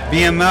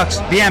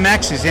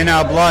 BMX is in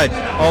our blood,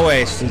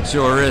 always. It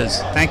sure is.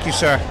 Thank you,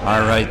 sir.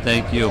 All right,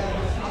 thank you.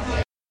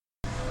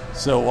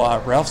 So,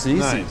 Ralph Sinisi,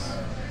 Nice.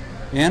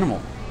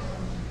 Animal,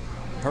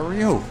 how are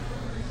you?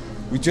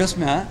 We just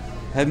met.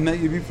 Hadn't met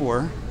you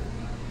before.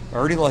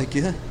 Already like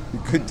you.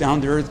 You're a good,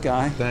 down-to-earth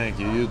guy. Thank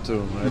you. You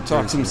too. You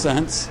talk some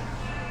sense,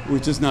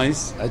 which is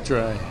nice. I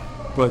try.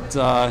 But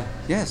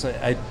yes,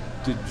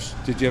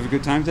 did you have a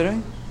good time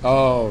today?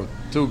 Oh,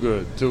 too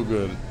good.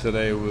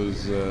 Today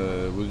was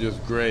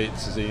just great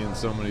seeing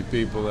so many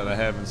people that I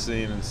haven't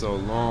seen in so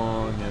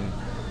long, and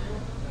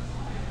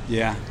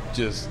Yeah.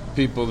 Just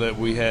people that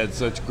we had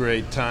such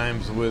great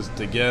times with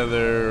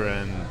together,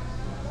 and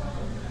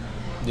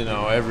you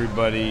know,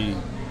 everybody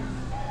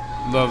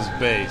loves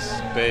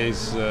bass.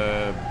 Bass,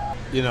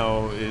 you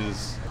know,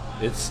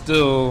 it's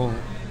still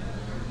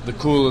the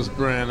coolest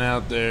brand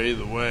out there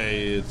either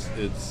way.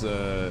 It's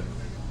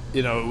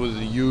you know, it was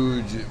a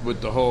huge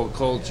with the whole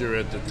culture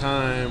at the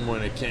time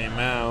when it came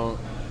out,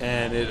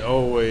 and it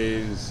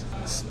always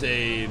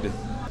stayed.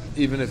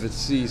 Even if it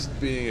ceased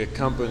being a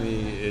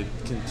company, it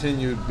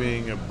continued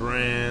being a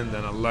brand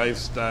and a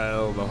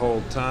lifestyle the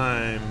whole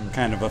time.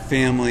 Kind of a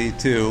family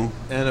too.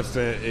 And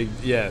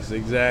yes,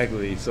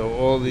 exactly. So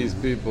all these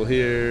people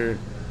here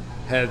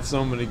had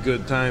so many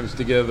good times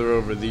together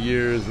over the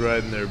years,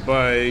 riding their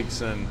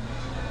bikes, and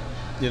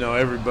you know,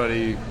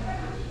 everybody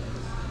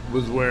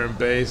was wearing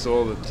bass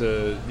all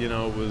the you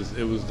know,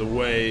 it was the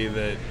way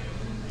that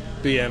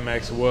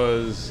BMX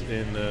was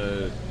in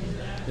the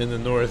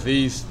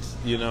Northeast,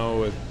 you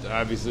know,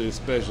 obviously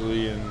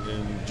especially in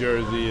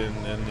Jersey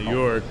and New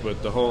York,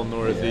 but the whole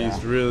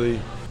Northeast really.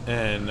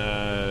 And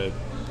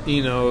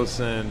Enos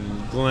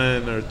and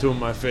Glenn are two of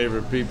my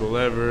favorite people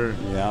ever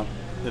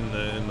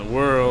in the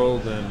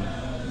world,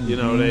 and you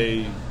know,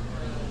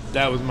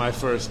 that was my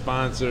first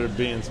sponsor,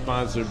 being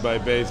sponsored by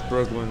Bass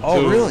Brooklyn too.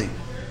 Oh, really?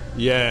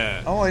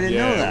 Yeah. Oh, I didn't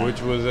know that.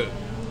 Which was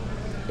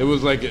it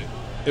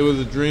was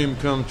a dream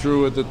come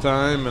true at the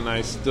time, and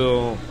I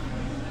still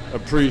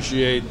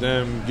appreciate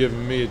them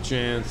giving me a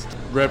chance to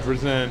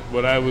represent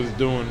what I was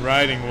doing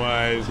riding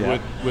wise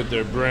with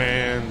their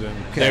brand,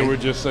 and they were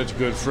just such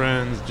good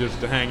friends.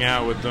 Just to hang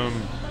out with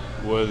them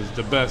was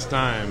the best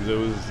times. It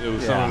was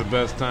some of the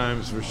best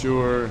times for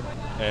sure,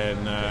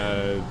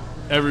 and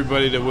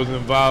everybody that was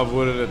involved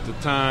with it at the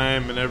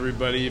time, and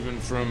everybody even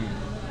from,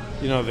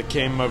 you know, that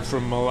came up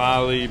from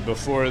Mullaly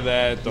before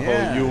that, the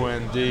whole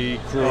UND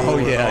crew. Oh,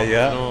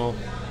 yeah, and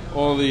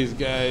all these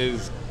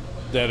guys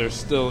that are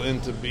still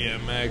into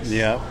BMX.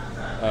 Yeah.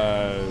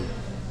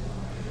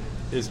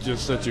 It's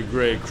just such a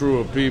great crew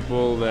of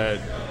people that,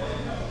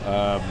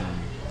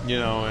 you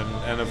know,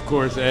 and of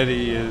course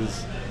Eddie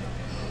is.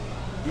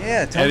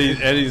 Yeah,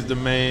 Eddie's the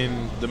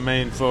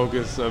main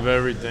focus of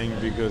everything,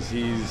 because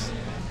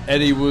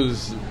Eddie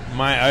was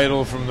my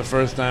idol from the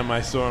first time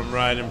I saw him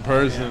ride in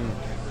person.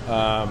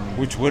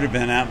 Which would have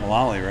been at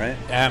Mullaly, right?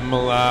 At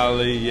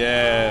Mullaly,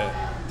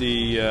 yeah.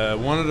 The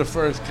one of the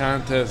first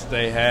contests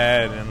they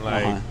had in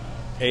like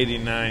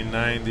 89,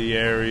 90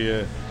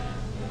 area,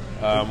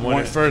 when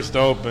it first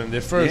opened.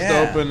 It first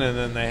opened, and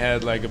then they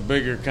had like a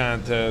bigger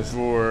contest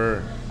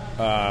for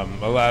a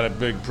lot of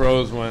big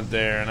pros went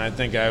there, and I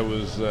think I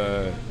was,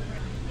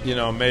 you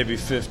know, maybe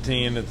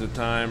 15 at the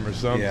time or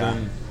something.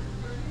 Yeah.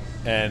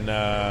 And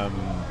I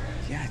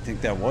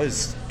think that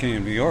was King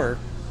of New York.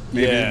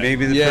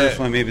 Maybe the first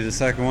one, maybe the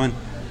second one.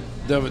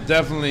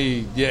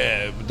 Definitely,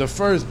 yeah. The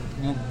first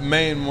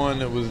main one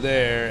that was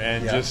there,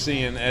 and just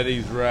seeing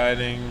Eddie's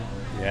riding.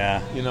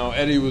 Yeah. You know,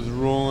 Eddie was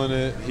ruling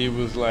it. He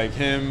was like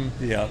him.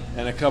 Yeah.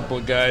 And a couple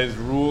of guys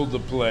ruled the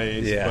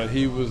place. Yeah. But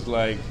he is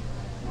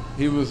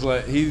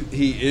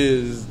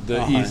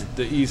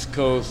the East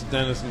Coast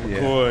Dennis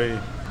McCoy.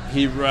 Yeah.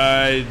 He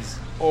rides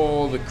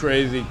all the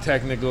crazy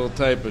technical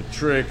type of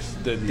tricks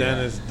that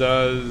Dennis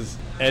does.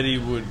 Eddie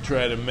would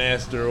try to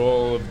master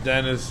all of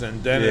Dennis,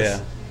 and Dennis,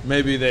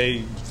 maybe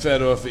they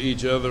fed off of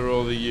each other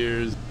all the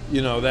years.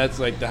 You know, that's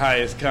like the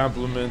highest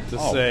compliment to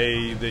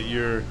say that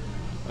you're,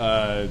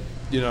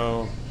 you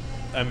know,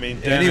 I mean,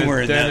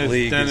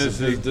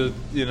 Dennis is the,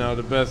 you know,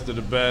 the best of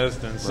the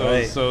best, and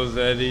so's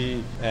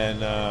Eddie,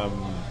 and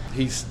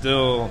he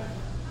still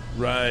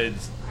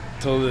rides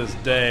till this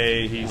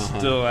day. He's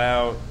still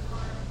out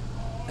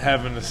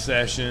having the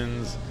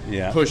sessions,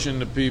 pushing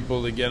the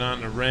people to get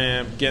on the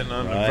ramp, getting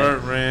on the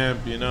vert ramp.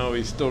 You know,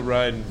 he's still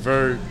riding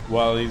vert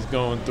while he's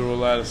going through a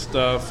lot of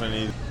stuff,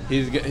 and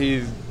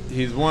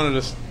he's one of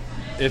the,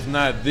 if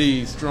not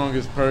the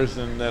strongest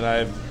person that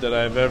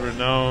I've ever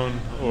known.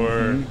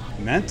 Or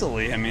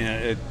mentally, I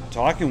mean,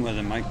 talking with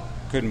him, I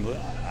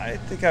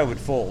think I would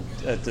fold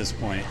at this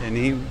point, and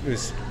he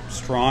was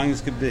strong as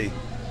could be.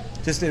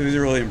 Just, it was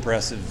really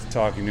impressive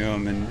talking to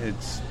him, and it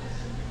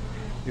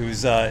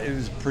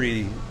was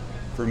pretty,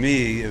 for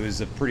me, it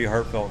was a pretty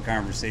heartfelt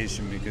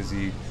conversation, because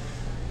he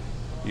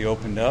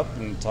opened up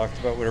and talked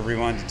about whatever he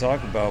wanted to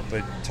talk about.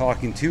 But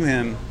talking to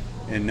him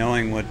and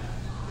knowing what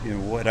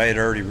I had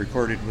already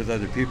recorded with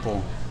other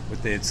people,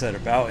 what they had said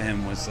about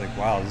him, was like,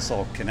 wow, this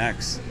all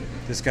connects.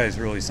 This guy's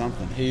really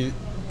something.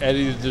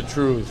 Eddie's the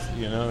truth,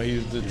 you know.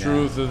 He's the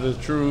truth of the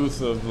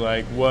truth of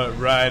like what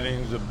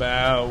riding's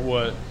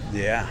about.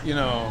 You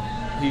know,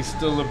 he's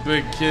still a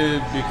big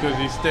kid because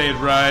he stayed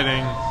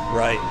riding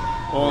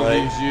all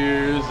these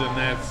years, and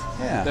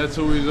that's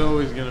who he's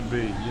always going to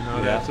be. You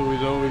know, that's who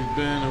he's always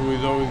been, who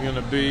he's always going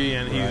to be,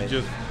 and he's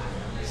just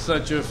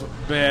such a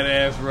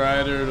badass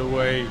rider. The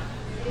way,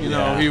 you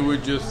know, he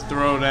would just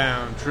throw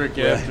down trick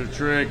after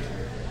trick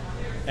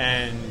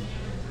and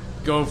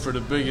go for the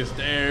biggest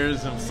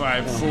airs and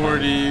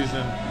 540s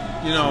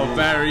and, you know,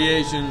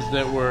 variations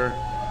that were,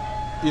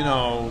 you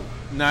know,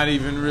 not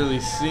even really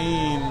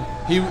seen.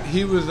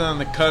 He was on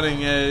the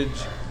cutting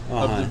edge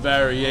of the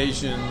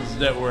variations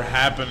that were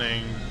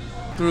happening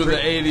through the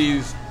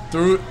 80s,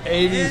 through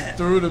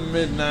the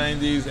mid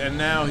 90s, and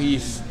now he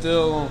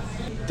still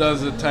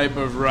does a type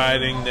of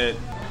riding that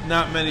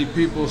not many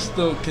people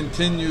still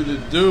continue to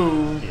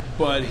do,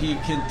 but he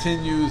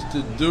continues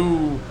to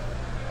do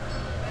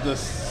the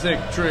sick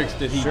tricks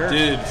that he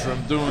did,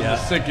 from doing the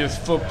sickest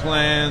foot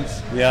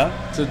plants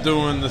to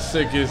doing the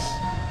sickest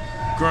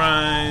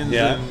grinds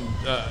and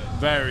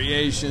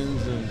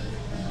variations. And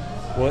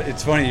well,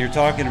 it's funny, you're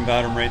talking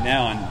about him right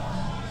now, and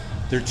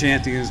they're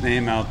chanting his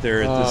name out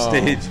there at the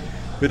stage.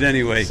 But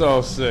anyway,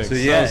 so sick, so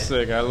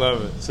sick. I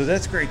love it. So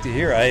that's great to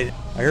hear. I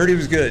heard he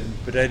was good,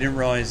 but I didn't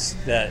realize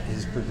that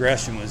his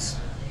progression was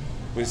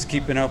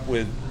keeping up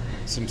with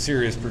some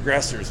serious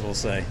progressors, we'll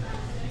say.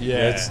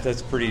 Yeah,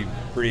 that's pretty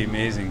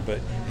amazing. But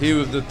he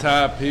was the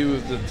top. He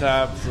was the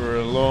top for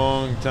a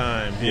long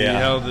time. He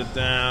held it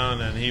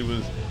down, and he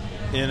was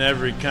in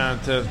every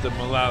contest that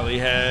Mullaly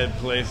had,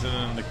 placing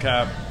in the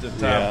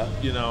top,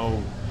 you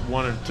know,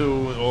 1 or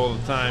 2 all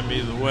the time.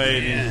 Either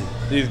way,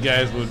 these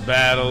guys would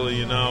battle,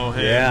 you know,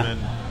 him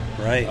and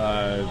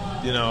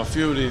you know, a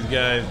few of these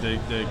guys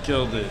they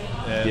killed it.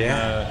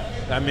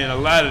 And, I mean, a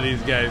lot of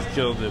these guys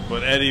killed it,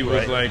 but Eddie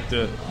was like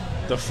the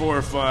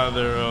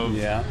forefather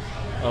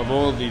of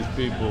all these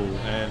people,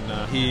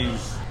 and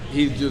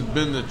he's just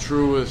been the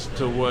truest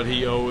to what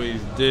he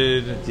always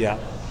did.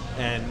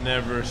 And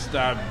never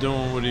stopped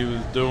doing what he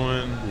was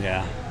doing.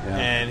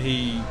 And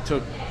he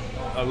took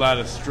a lot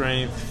of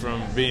strength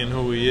from being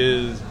who he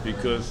is,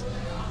 because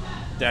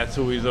that's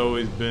who he's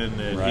always been.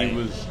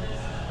 And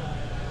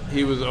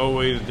he was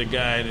always the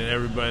guy that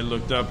everybody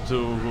looked up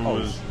to,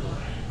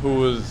 who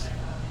was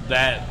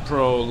that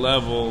pro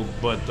level,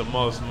 but the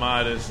most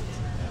modest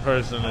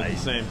person at the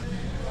same.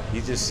 He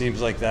just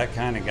seems like that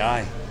kind of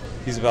guy.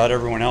 He's about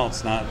everyone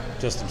else, not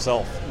just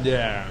himself.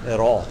 At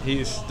all.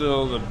 He's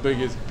still the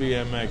biggest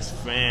BMX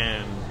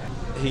fan.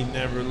 He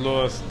never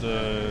lost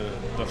the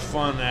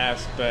fun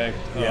aspect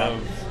of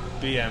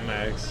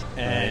BMX,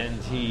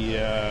 and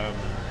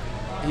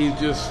he's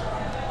just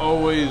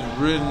always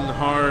ridden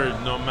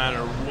hard, no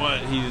matter what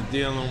he's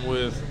dealing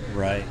with.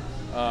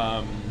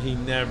 He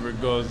never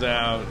goes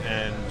out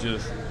and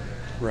just.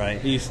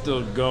 He's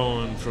still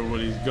going for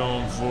what he's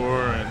going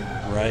for,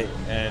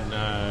 and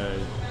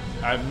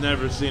I've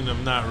never seen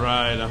him not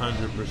ride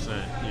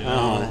 100%, you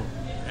know,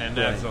 and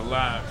that's a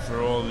lot for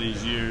all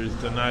these years,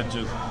 to not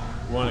just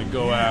want to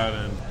go out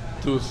and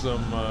do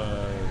some,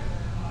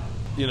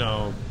 you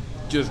know,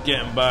 just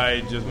getting by,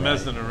 just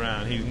messing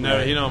around. He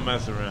don't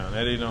mess around.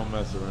 Eddie don't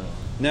mess around.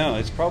 No,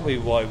 it's probably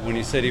why when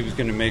he said he was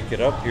going to make it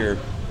up here,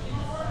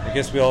 I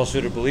guess we all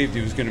should have believed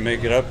he was going to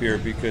make it up here,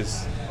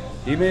 because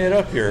he made it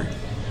up here.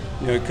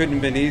 You know, it couldn't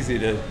have been easy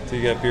to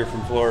get up here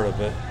from Florida,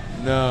 but.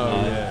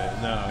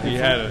 He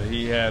had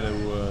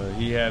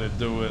to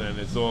do it, and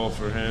it's all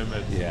for him.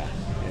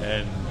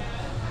 And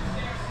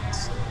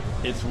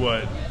it's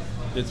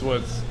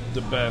what's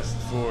the best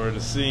for the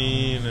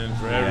scene and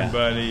for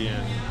everybody.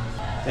 And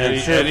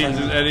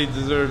Eddie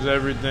deserves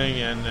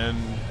everything,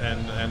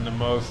 and the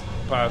most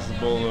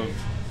possible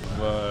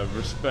of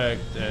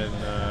respect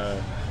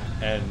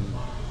and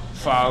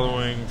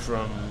following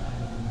from,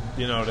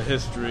 you know, the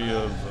history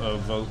of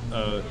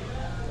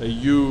a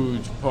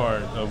huge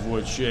part of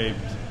what shaped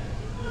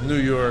New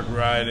York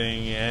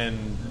riding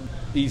and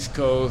East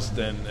Coast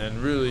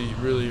and really,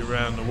 really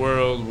around the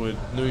world, with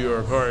New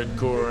York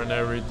hardcore and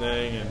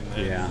everything, and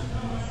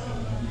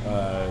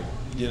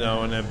you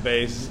know, and then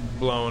bass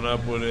blowing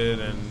up with it,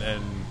 and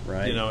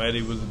you know,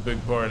 Eddie was a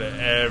big part of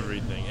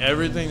everything.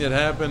 Everything that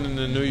happened in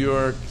the New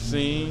York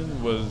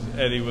scene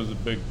Eddie was a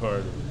big part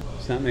of it.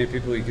 There's not many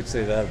people you could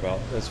say that about,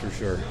 that's for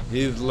sure.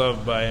 He's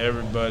loved by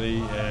everybody,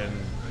 and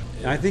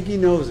I think he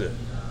knows it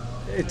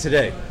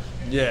today.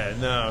 He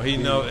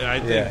knows.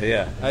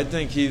 I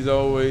think he's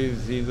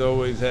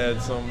always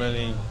had so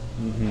many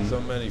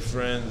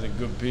friends and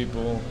good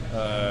people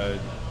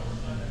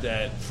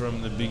that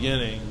from the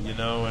beginning, you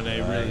know, and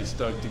they really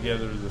stuck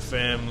together as a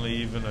family.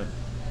 Even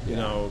you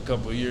know, a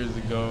couple of years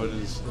ago at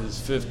his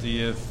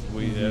 50th,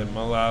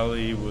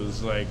 Mullaly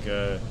was like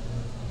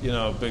you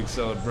know, a big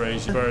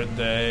celebration,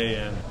 birthday,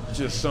 and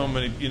just so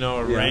many, you know,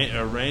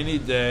 a rainy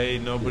day,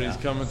 nobody's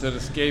coming to the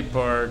skate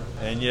park,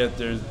 and yet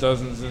there's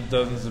dozens and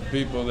dozens of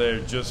people there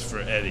just for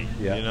Eddie.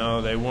 You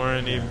know, they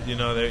weren't even, you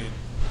know,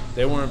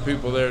 they weren't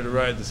people there to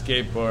ride the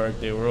skate park,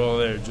 they were all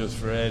there just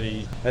for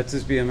Eddie. That's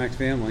his BMX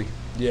family.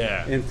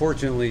 And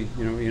fortunately,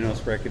 you know,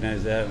 Enos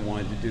recognized that and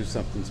wanted to do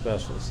something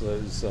special,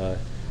 so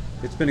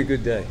it's been a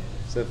good day.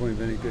 It's definitely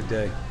been a good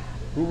day.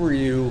 Who were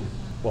you,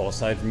 well,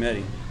 aside from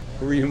Eddie,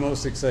 who were you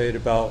most excited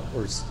about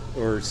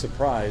or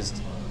surprised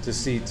to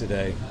see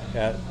today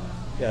at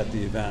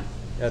the event,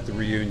 at the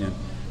reunion?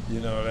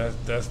 You know,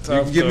 that's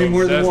tough. You can give me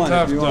more than one.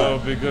 That's tough though,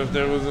 because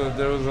there was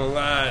a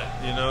lot.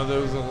 You know, there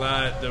was a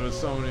lot. There was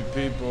so many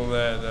people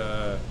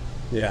that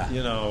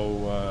you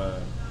know,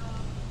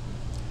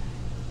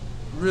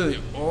 really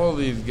all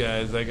these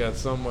guys I got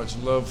so much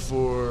love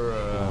for.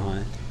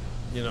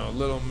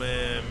 Little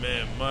Man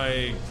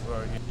Mike.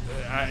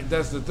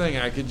 That's the thing.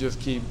 I could just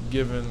keep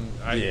giving.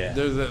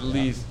 There's at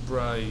least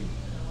probably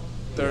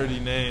 30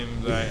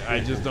 names.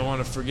 I just don't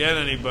want to forget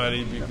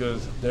anybody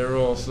because they're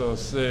all so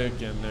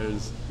sick, and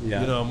there's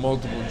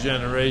multiple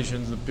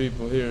generations of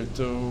people here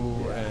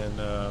too.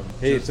 And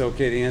hey, it's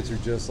okay to answer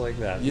just like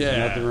that. There's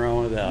nothing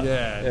wrong with that.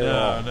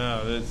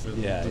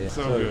 It's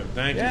so good.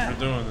 Thank you for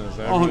doing this.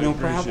 I really no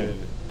appreciate problem.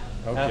 it.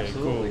 Okay,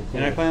 Absolutely. cool.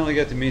 And I finally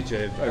got to meet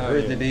you. I've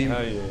heard the name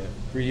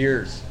for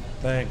years.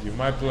 Thank you.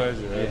 My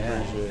pleasure. I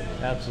appreciate it.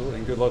 Absolutely.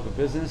 And good luck with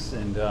business.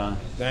 And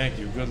thank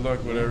you. Good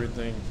luck with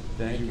everything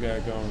you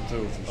got going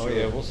too. For sure. Oh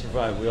yeah, we'll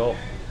survive. We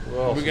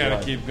got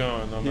to keep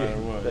going no matter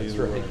what. That's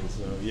either right. way.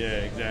 So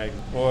exactly.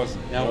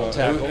 Awesome. Now we'll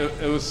tackle.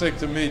 It was sick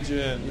to meet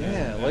you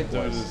and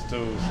likewise. do this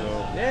too. So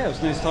it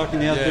was nice talking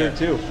to you out there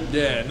too.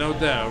 Yeah, no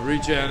doubt.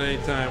 Reach out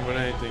anytime with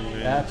anything,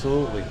 man.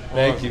 Absolutely.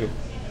 Thank you.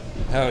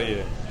 Hell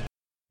yeah.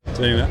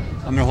 So anyway,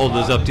 I'm going to hold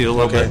those up to you a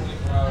little bit.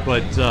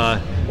 But,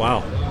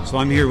 wow. So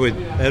I'm here with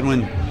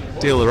Edwin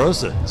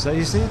DeLaRosa. Is that how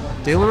you say it?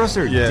 DeLaRosa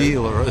or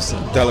DeLaRosa?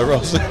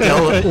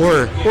 DeLaRosa.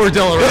 Or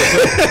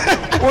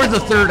DeLaRosa. Or the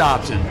third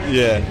option.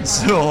 Yeah.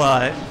 So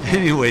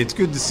anyway, it's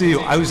good to see you.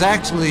 I was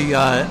actually,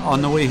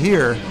 on the way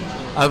here,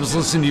 I was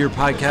listening to your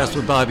podcast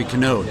with Bobby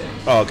Canode.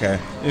 Oh, okay.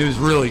 It was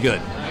really good.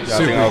 Yeah, I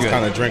think I was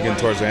kind of drinking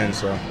towards the end,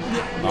 so.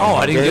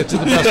 I didn't get to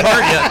the best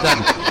part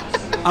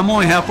yet. I'm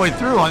only halfway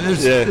through.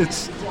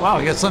 It's wow,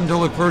 I got something to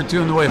look forward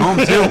to on the way home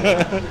too.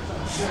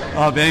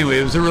 But anyway,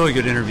 it was a really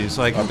good interview,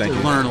 so I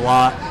learned a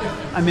lot.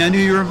 I mean, I knew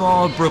you were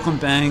involved, Brooklyn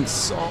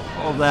Banks,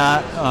 all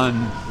that,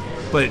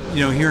 but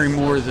hearing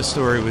more of the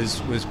story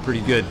was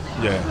pretty good.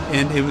 Yeah.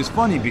 And it was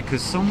funny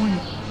because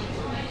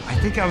I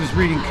think I was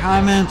reading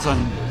comments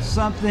on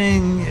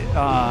something.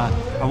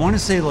 I want to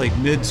say like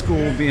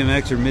mid-school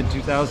BMX or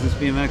mid-2000s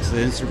BMX, the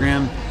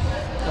Instagram.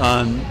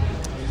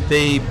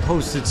 They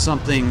posted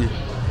something.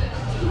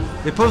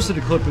 They posted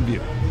a clip of you.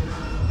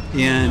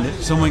 And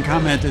someone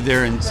commented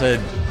there and said,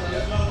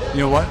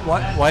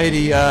 why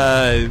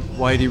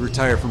did he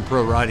retire from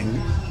pro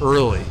riding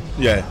early?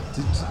 Yeah.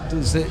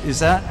 Is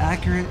that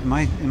accurate? Am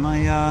I?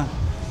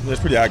 That's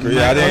pretty accurate.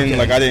 Yeah, I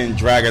didn't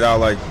drag it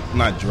out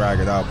not drag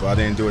it out, but I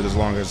didn't do it as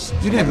long as.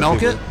 You didn't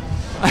milk it?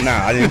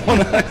 Nah, I didn't.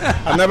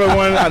 I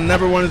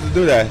never wanted to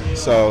do that.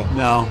 So.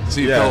 No.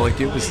 So you felt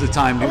like it was the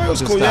time to it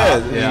was cool.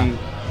 stop. Yeah. And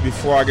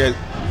before I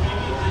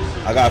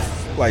got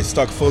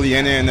stuck fully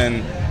in it, and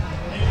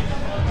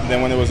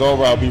then when it was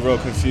over, I'll be real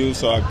confused.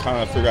 So I kind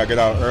of figured I'd get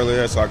out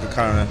earlier, so I could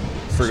kind of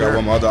figure out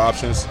what my other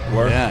options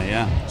were.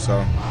 Yeah.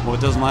 So. Well,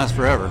 it doesn't last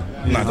forever.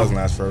 No, it doesn't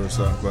last forever.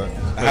 So, but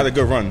I had a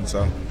good run.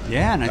 So.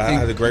 Yeah, and I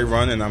had a great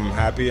run, and I'm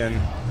happy, and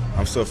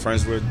I'm still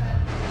friends with.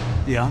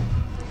 Yeah.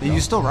 And you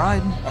still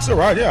ride? I still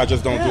ride. Yeah, I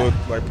just don't do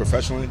it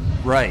professionally.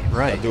 Right.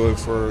 I do it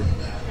for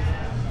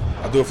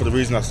the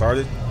reason I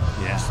started.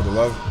 Yeah. It's for the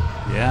love.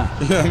 Yeah.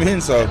 You know what I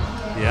mean? So.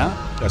 Yeah.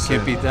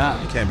 Can't beat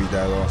that. You can't beat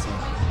that at all. So.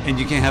 And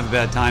you can't have a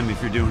bad time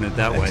if you're doing it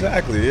that way.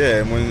 Exactly,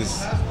 yeah. And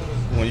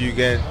when you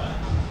get,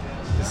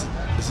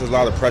 it's a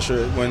lot of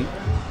pressure when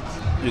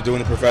you're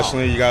doing it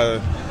professionally.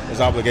 There's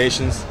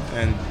obligations,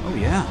 and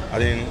I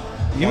didn't.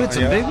 You had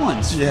some big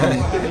ones.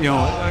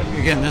 Yeah.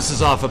 Again, this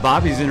is off of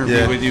Bobby's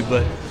interview with you,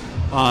 but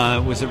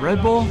was it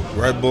Red Bull?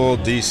 Red Bull,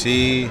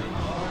 DC.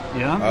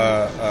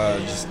 Yeah.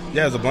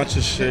 There's a bunch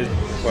of shit.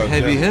 But,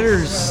 heavy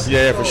hitters.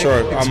 Yeah, for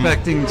sure.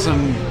 Expecting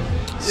some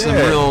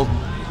real.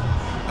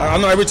 I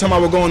know every time I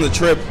would go on the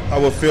trip, I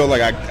would feel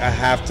like I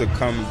have to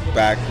come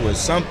back with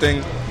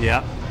something.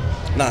 Yeah.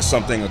 Not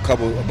something, a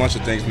bunch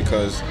of things,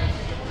 because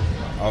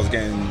I was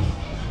getting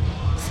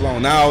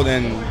flown out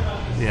and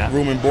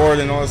room and board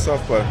and all that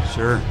stuff. But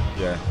sure.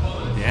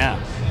 Yeah.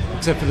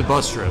 Except for the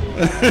bus trip.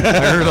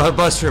 I heard about a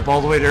bus trip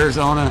all the way to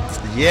Arizona.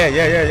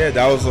 Yeah.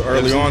 That was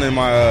early on in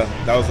my.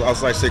 I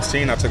was like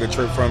 16. I took a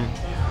trip from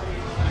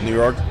New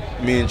York.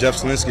 Me and Jeff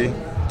Sinisi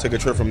took a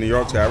trip from New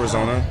York to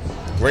Arizona,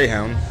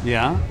 Greyhound.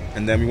 Yeah.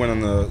 And then we went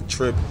on the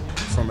trip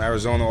from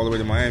Arizona all the way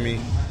to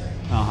Miami.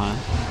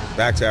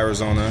 Back to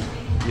Arizona.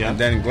 Yeah. And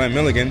then Glenn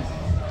Milligan.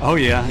 Oh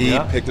yeah. He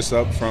picked us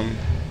up from.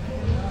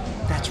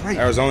 That's right.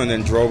 Arizona, and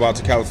then drove out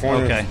to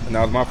California. Okay. And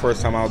that was my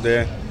first time out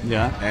there.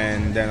 Yeah.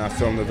 And then I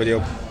filmed the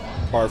video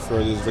part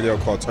for this video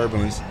called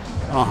Turbulence.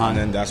 And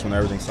then that's when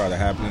everything started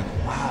happening.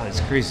 Wow,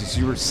 that's crazy. So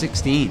you were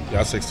 16. Yeah, I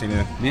was 16,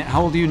 yeah. Man,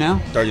 how old are you now?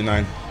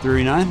 39.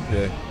 39?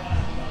 Yeah.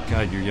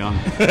 God, you're young.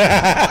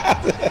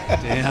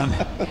 Damn.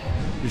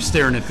 You're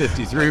staring at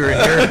 53 right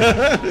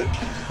here.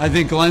 I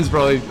think Glenn's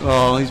probably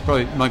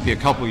might be a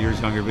couple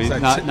years younger, but he's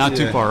not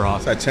too far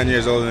off. He's like 10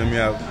 years older than me,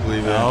 I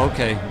believe. Oh,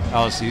 okay.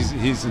 Oh, so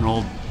he's an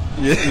old.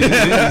 Yeah.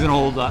 He's an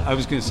old. I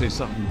was going to say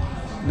something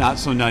not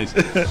so nice,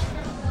 but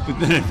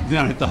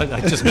then I thought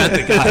I just met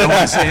the guy. I don't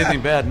want to say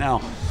anything bad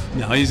now.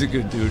 No, he's a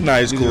good dude. No,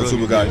 he's cool, really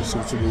super guy.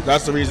 Super.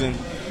 That's the reason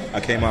I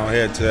came out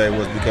here today,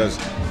 was because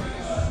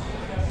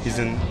he's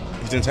in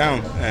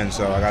town, and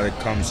so I got to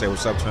come say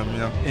what's up to him,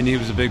 And he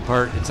was a big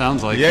part. It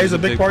sounds like. Yeah, he's a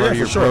big part of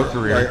your for sure.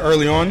 Career. Like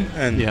early on,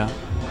 and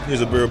he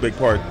was a real big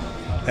part.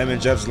 Him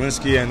and Jeff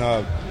Zielinski and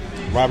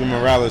Robbie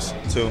Morales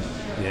too.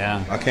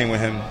 Yeah, I came with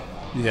him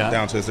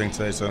down to the thing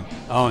today. So.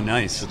 Oh,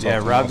 nice. Yeah,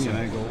 Robbie and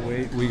I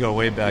we go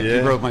way back.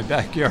 Yeah. He rode my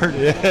backyard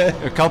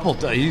a couple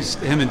times.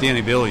 Him and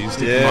Danny Billy used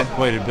to come up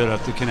quite a bit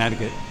up to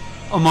Connecticut,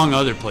 among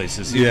other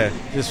places.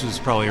 This was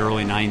probably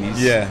early 90s.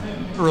 Yeah.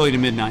 Early to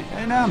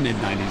mid-90s. Now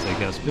mid-90s, I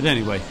guess. But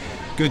anyway,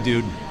 good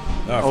dude.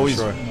 Always,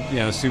 for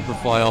sure.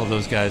 Superfly, all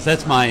those guys.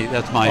 That's my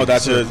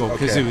circle,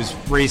 because it was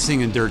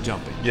racing and dirt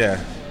jumping.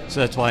 Yeah. So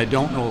that's why I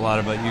don't know a lot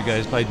about you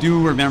guys, but I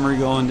do remember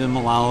going to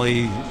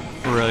Mullaly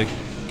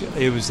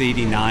it was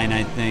 89,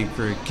 I think,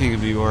 for King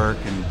of New York,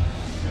 and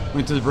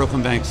went to the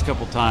Brooklyn Banks a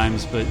couple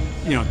times, but,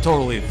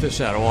 totally a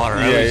fish out of water.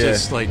 I was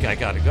just like, I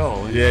got to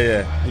go.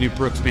 And I knew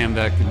Brooks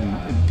Manbeck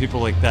and people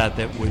like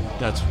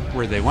that's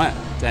where they went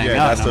to hang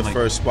out. That's the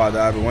first spot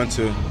that I ever went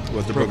to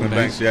was the Brooklyn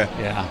Banks. Yeah.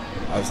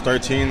 I was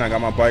 13. I got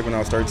my bike when I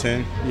was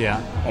 13.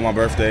 Yeah. On my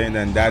birthday, and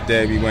then that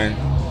day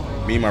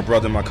me, my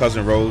brother, and my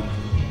cousin rode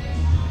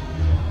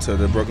to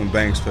the Brooklyn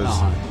Banks because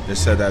they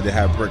said that they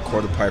had brick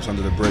quarter pipes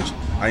under the bridge.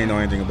 I didn't know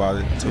anything about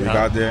it until we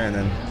got there, and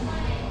then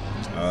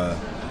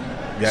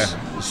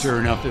sure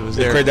enough, it was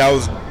it's there. Great. That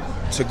was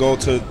to go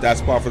to that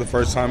spot for the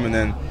first time, and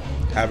then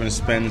having to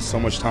spend so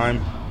much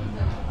time.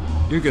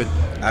 You're good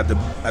at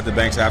the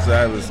Banks after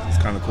that. It's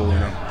kind of cool,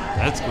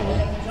 That's cool.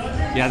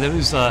 Yeah,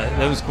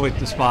 that was quite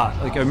the spot.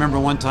 Like I remember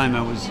one time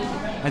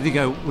I think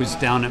I was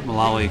down at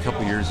Mullaly a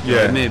couple years ago.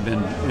 Yeah. I may have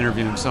been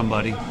interviewing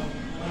somebody,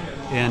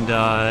 and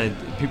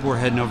people were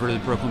heading over to the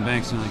Brooklyn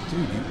Banks, and they're like,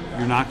 dude,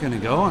 you're not going to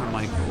go? And I'm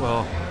like,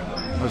 well,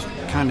 I was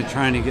kind of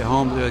trying to get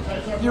home. They're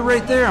like, you're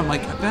right there. I'm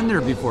like, I've been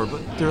there before.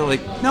 But they're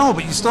like, no,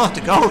 but you still have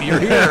to go. You're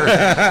here.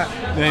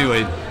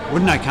 Anyway,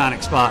 what an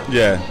iconic spot.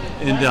 Yeah.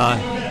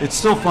 And it's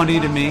still funny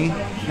to me,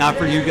 not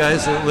for you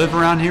guys that live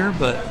around here,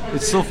 but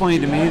it's still funny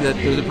to me that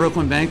they're the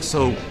Brooklyn Banks.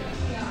 So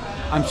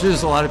I'm sure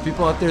there's a lot of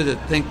people out there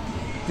that think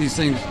these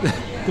things,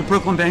 the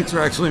Brooklyn Banks are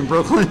actually in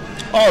Brooklyn.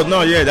 Oh,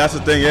 no, yeah, that's the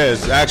thing. Yeah,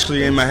 it's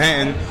actually in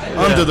Manhattan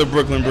under the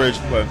Brooklyn Bridge.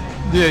 But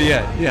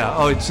Yeah.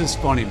 Oh, it's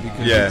just funny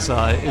because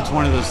it's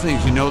one of those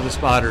things. You know the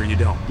spot or you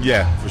don't.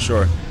 Yeah, for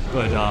sure.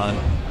 But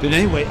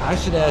anyway, I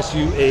should ask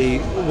you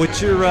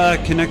what's your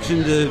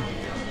connection to,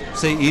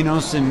 say,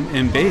 Enos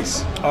and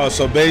bass? Oh,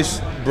 so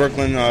bass,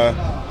 Brooklyn.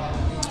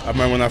 I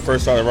remember when I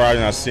first started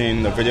riding, I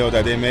seen the video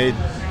that they made.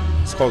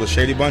 It's called the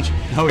Shady Bunch.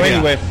 Oh, but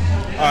anyway,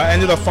 I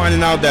ended up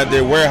finding out that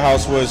their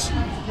warehouse was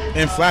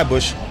in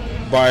Flatbush.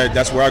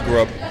 That's where I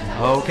grew up.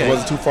 Oh, okay. It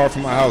wasn't too far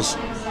from my house.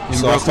 In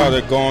Brooklyn? I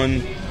started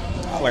going.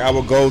 Like I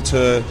would go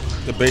to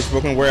the Base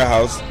Brooklyn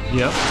warehouse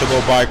to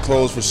go buy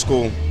clothes for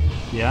school.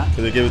 Yeah.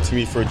 Because they give it to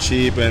me for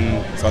cheap,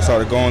 and so I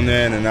started going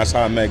there, and that's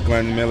how I met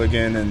Glenn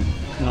Milligan and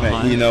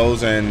met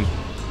Enos, and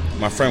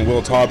my friend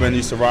Will Tarbin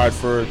used to ride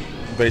for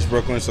Base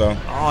Brooklyn. So.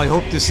 Oh, I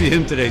hope to see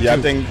him today. Yeah,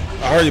 too.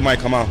 I heard he might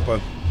come out, but.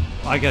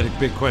 I got a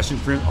big question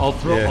for him.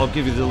 I'll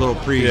give you the little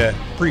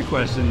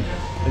pre-question,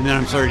 and then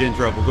I'm sorry to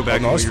interrupt. We'll go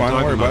back to what you're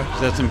talking about,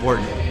 because that's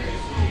important.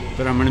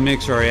 But I'm going to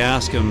make sure I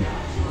ask him,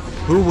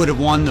 who would have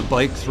won the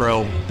bike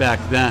throw back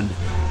then,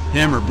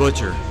 him or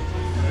Butcher?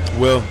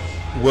 Will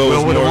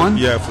would have won?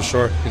 Yeah, for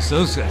sure. Because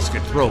those guys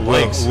could throw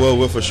bikes.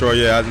 Will for sure.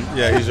 Yeah,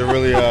 he's a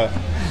really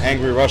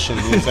angry Russian.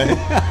 You know what I'm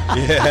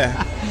saying?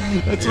 Yeah.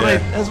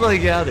 That's what I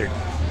gathered.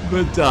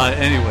 But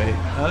anyway,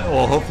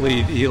 well,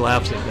 hopefully he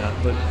laughs at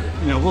that. But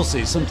we'll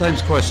see.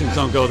 Sometimes questions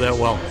don't go that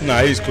well.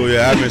 Nah, he's cool.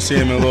 Yeah, I haven't seen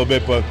him in a little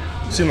bit, but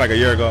it seemed like a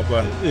year ago.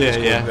 But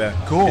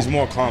cool. He's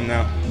more calm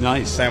now.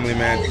 Nice. Family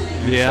man.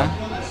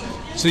 Yeah.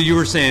 So you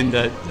were saying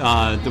that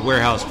the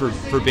warehouse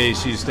for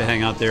bass used to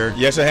hang out there?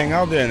 Yes, I hang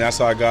out there, and that's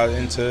how I got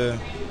into.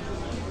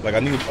 Like I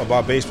knew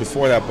about bass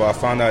before that, but I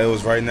found out it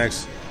was right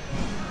next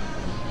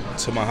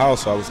to my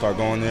house, so I would start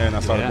going there, and I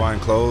started buying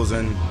clothes,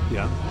 and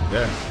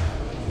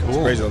cool. It's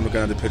crazy. I'm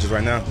looking at the pictures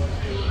right now.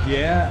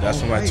 Yeah,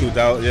 that's from my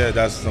 2000. Yeah,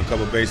 that's a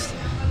couple of bass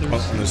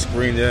on the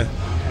screen. Yeah,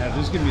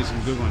 there's gonna be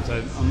some good ones.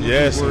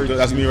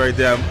 That's me right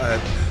there.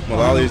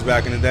 Mullaly's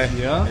back in the day.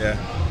 Yeah.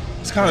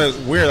 It's kind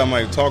of weird. I'm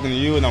like talking to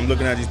you, and I'm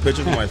looking at these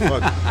pictures. I'm like,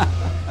 fuck.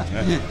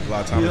 A lot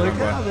of time. You're like,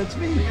 that's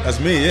me. That's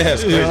me. Yeah,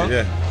 it's crazy.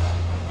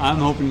 Yeah. I'm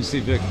hoping to see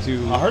Vic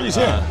too. I heard he's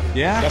here.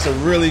 Yeah. That's a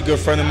really good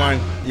friend of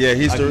mine. Yeah,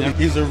 he's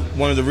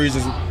one of the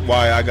reasons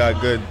why I got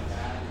good.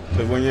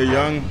 Because when you're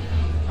young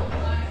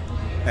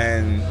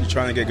and you're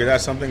trying to get good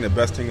at something, the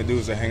best thing to do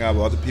is to hang out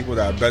with other people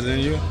that are better than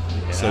you,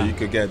 so you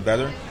could get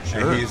better.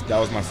 Sure. And that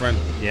was my friend.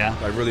 Yeah.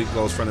 Like really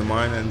close friend of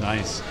mine. And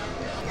nice.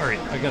 All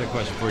right, I got a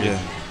question for you.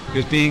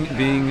 Because being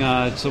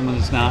someone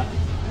that's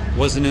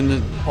wasn't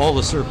in all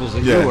the circles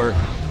that you were,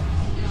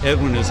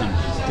 Edwinism.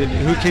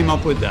 Who came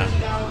up with that?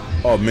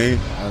 Oh, me.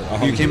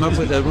 You came up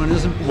with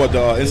Edwinism? What,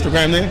 the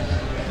Instagram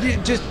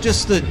name?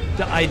 Just the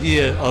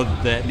idea of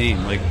that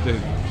name, like the.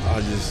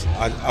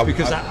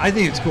 I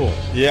think it's cool.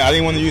 Yeah, I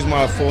didn't want to use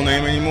my full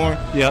name anymore.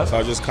 Yeah. So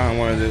I just kind of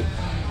wanted to.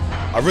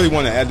 I really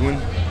wanted Edwin.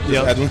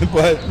 Edwin,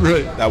 but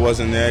that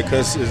wasn't there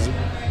because it's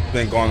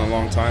been gone a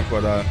long time.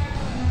 But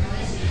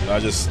I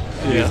just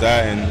used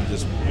that and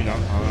just I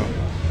don't know.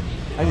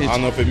 I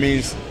don't know if it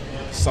means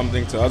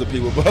something to other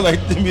people, but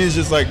like to me, it's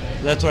just like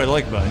that's what I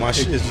like about it. My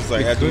shit is just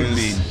like it could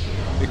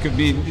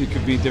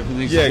be different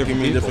things. Yeah, it could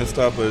mean different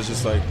stuff, but it's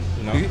just like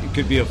it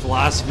could be a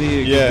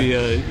philosophy.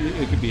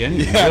 It could be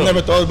anything. Yeah, I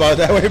never thought about it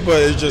that way,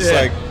 but it's just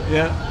like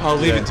I'll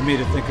leave it to me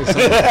to think of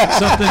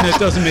something that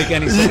doesn't make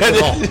any sense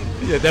at all.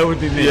 Yeah, that would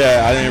be me.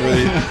 Yeah, I didn't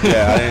really.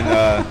 Yeah, I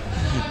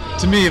didn't.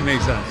 To me, it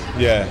makes sense.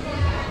 Yeah,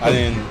 I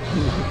didn't.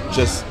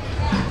 Just,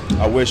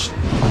 I wish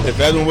if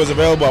Edwin was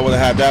available, I would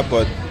have had that,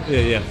 but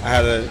I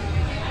had a.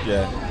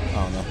 Yeah, I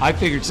don't know. I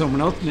figured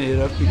someone else made it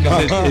up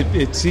because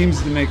it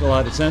seems to make a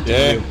lot of sense. Yeah,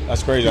 to you.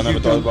 That's crazy. I never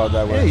thought about it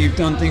that way. Yeah, you've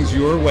done things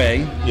your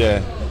way.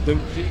 Yeah.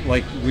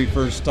 Like we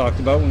first talked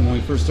about when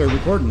we first started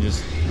recording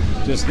just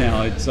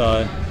now. It's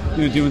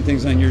doing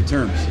things on your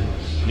terms.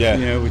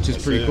 Yeah. Which is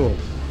pretty cool.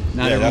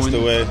 Not that's the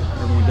way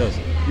everyone does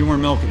it. You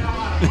weren't milking it.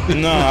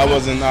 No, I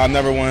wasn't. I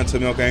never wanted to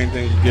milk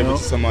anything. Give it to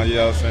somebody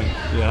else, and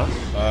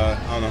I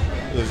don't know.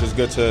 It was just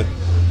good to.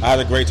 I had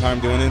a great time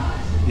doing it.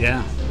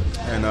 Yeah.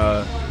 And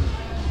I'll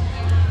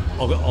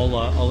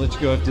let you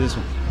go after this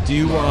one. Do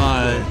you?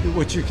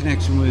 What's your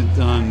connection with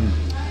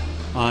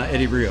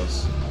Eddie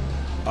Rios?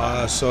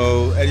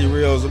 So Eddie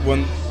Rios,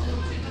 when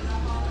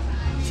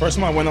first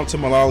time I went up to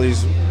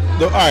Mullaly's.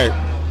 The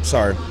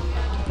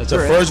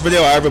first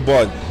video I ever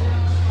bought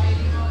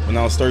when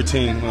I was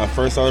 13, when I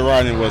first started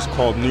riding, was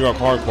called New York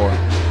Hardcore.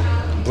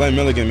 Glenn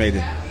Milligan made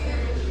it.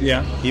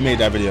 Yeah. He made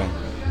that video.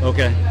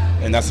 Okay.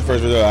 And that's the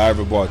first video I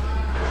ever bought.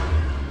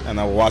 And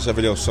I watched that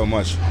video so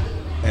much.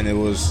 And a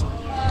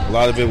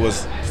lot of it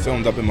was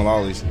filmed up in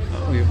Mullaly's.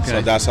 Oh, okay.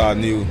 So that's how I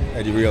knew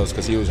Eddie Rios,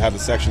 because he would have the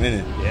section in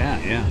it.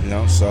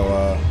 Yeah.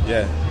 So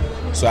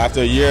So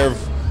after a year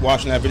of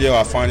watching that video,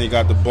 I finally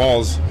got the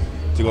balls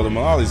to go to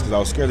Mullaly's, because I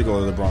was scared to go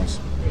to the Bronx.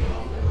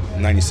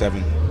 In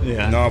 97.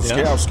 Yeah. I was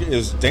scared. It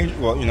was dangerous,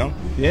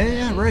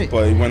 Yeah, right.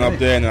 But he went up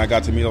there, and I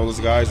got to meet all those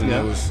guys, and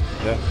it was,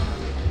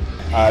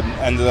 I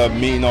ended up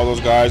meeting all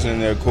those guys,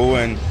 and they're cool,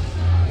 and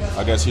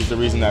I guess he's the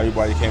reason that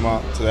everybody came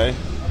out today.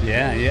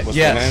 Yeah. Was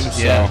for him,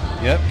 so.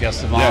 Yep,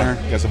 guest of honor.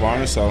 Yeah, guest of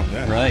honor, so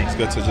right. It's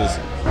good to just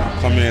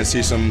come in and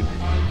see some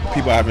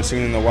people I haven't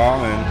seen in a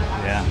while,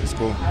 and it's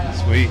cool.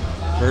 Sweet.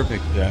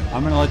 Perfect. Yeah.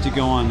 I'm going to let you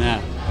go on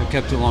that. I've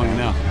kept you long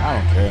enough. I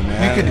don't care,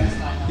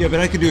 man. But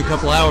I could do a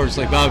couple hours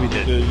like Bobby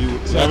did.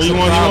 Whatever you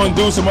want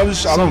to do some other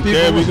shit, I don't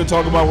care. We can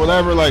talk about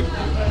whatever. Like,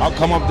 I'll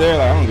come up there.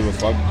 Like, I don't give a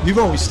fuck. You've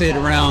always stayed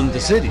around the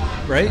city,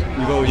 right?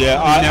 You've always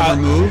never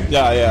moved?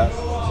 Yeah.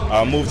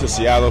 I moved to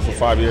Seattle for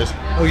 5 years.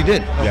 Oh, you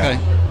did? Okay.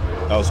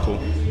 Yeah. That was cool.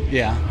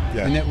 Yeah.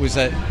 And was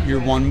that your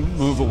one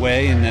move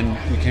away, and then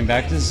you came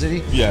back to the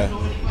city? Yeah.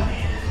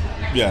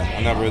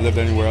 I never lived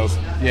anywhere else.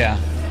 Yeah.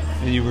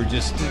 And you were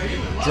just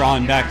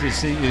drawn back to the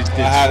city? I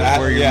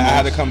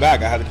had to come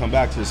back. I had to come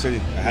back to the city.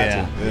 I had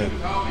to.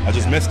 Yeah. I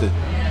just missed it.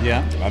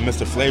 Yeah. I missed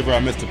the flavor. I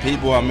missed the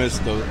people. I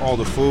missed all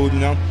the food,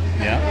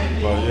 Yeah.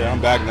 But I'm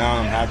back now.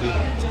 I'm happy.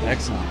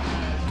 Excellent.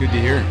 Good to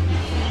hear.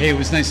 Hey, it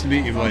was nice to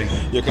meet you, buddy.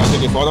 You can I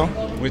take a photo?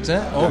 What's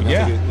that? Oh,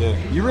 yeah.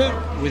 You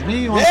with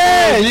me? You want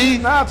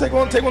Nah, take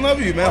one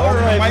of you, man. All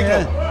right,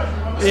 man.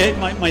 Yeah,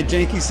 my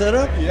janky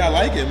setup? Yeah, I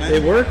like it, man.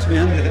 It works,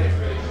 man.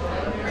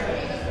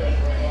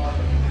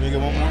 Can you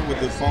get one more with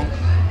the phone?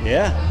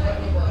 Yeah.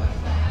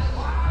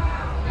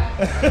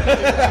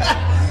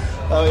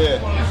 Oh, yeah.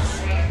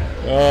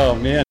 Oh,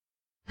 man.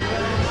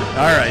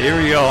 All right, here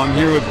we go. I'm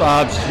here with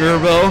Bob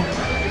Scerbo.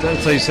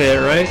 That's how you say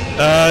it, right?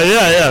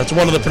 Yeah. It's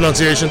one of the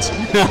pronunciations.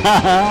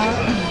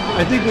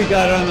 I think we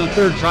got it on the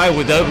third try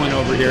with Edwin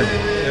over here.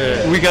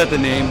 Yeah. We got the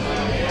name.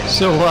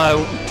 So,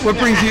 what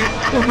brings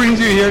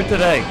you here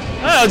today?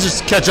 I'll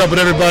just catch up with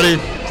everybody.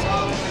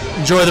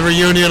 Enjoy the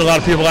reunion. A lot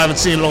of people I haven't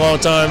seen in a long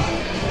time.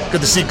 Good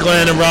to see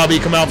Glenn and Robbie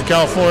come out from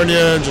California,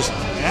 and just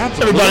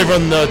everybody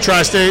from the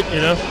tri-state,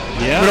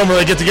 Yeah. We don't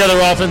really get together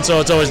often, so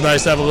it's always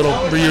nice to have a little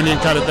reunion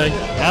kind of thing.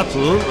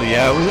 Absolutely,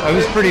 yeah. I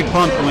was pretty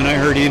pumped when I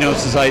heard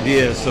Enos'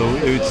 idea, so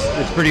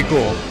it's pretty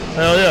cool.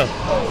 Hell yeah.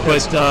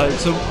 But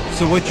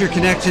so what's your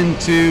connection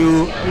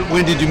to?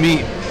 When did you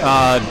meet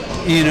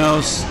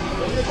Enos?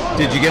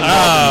 Did you get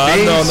involved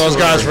in bass? I've known those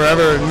guys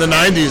forever, in the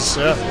 90s.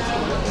 Yeah.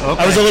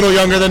 Okay. I was a little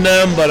younger than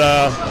them, but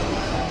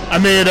I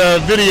made a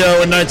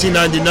video in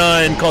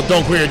 1999 called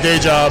 "Don't Quit Your Day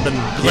Job," and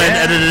Glenn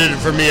edited it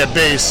for me at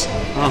bass.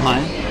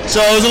 So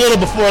it was a little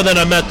before then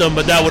I met them,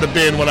 but that would have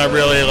been when I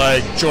really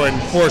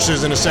joined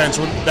forces in a sense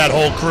with that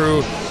whole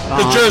crew.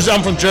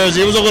 I'm from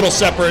Jersey. It was a little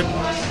separate,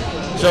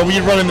 so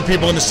we'd run into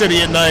people in the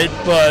city at night,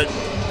 but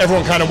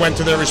everyone kind of went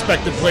to their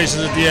respective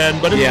places at the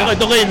end. But in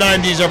the late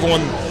 90s,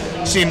 everyone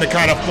seemed to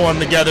kind of form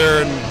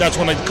together, and that's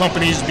when the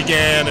companies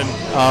began, and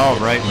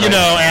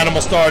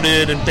Animal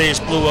started, and bass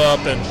blew up,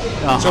 and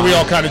so we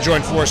all kind of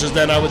joined forces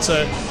then, I would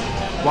say.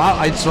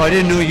 Wow, so I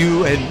didn't know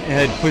you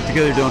had put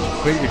together "Don't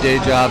Quit Your Day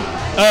Job."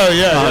 Oh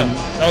yeah,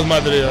 that was my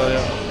video.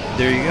 Yeah,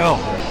 there you go.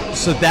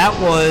 So that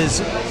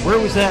was, where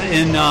was that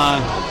in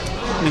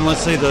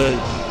let's say the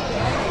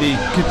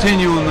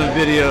continuum of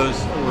videos,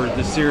 or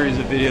the series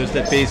of videos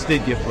that bass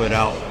did get put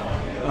out?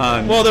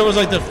 Well, there was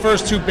the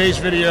first two bass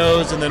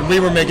videos, and then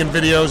we were making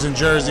videos in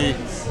Jersey,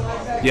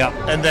 Yeah.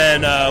 And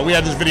then we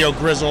had this video,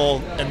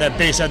 Grizzle, and that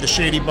bass had the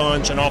Shady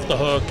Bunch and Off the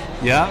Hook.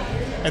 Yeah.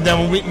 And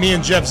then when me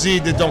and Jeff Z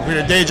did Don't Quit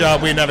Your Day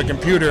Job, we didn't have a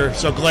computer,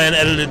 so Glenn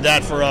edited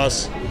that for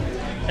us.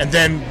 And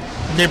then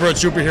Neighborhood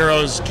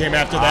Superheroes came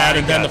after that,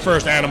 and then the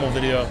first Animal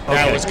video.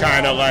 That was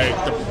kind of like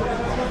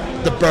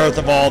the birth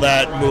of all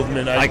that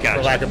movement,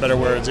 for lack of better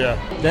words, yeah.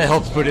 That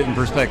helps put it in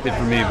perspective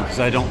for me because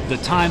the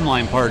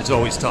timeline part is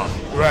always tough.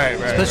 Right.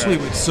 Especially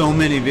with so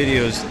many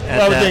videos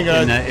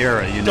in that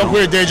era, you know. Don't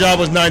Quit Your Day Job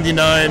was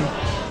 99,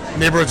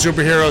 Neighborhood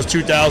Superheroes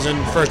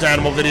 2000, first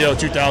Animal video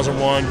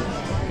 2001,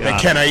 and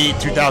Can I Eat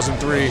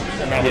 2003,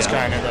 and that was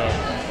kind of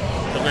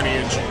the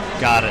lineage.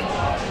 Got it.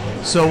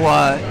 So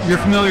you're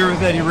familiar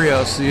with Eddie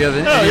Rios? So you have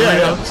an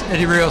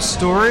Eddie Rios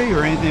story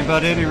or anything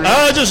about Eddie Rios?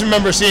 I just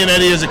remember seeing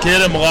Eddie as a kid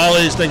at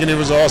Mullaly's, thinking he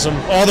was awesome.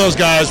 All those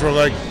guys were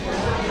like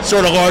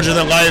sort of larger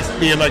than life,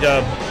 being like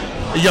a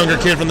younger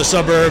kid from the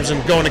suburbs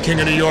and going to King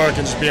of New York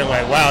and just being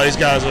like, wow, these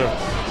guys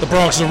the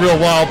Bronx is a real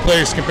wild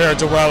place compared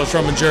to where I was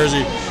from in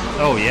Jersey.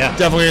 Oh yeah,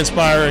 definitely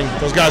inspiring.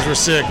 Those guys were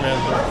sick, man.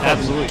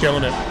 Absolutely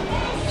killing it.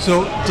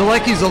 So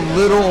DeLaRosa's a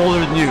little older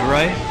than you,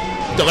 right?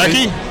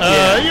 DeLaRosa?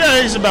 Yeah,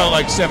 he's about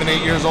like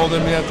 7-8 years older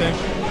than me, I think.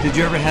 Did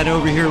you ever head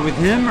over here with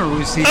him, or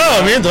was he?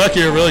 Oh, me and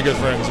DeLaRosa are really good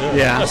friends.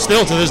 Yeah.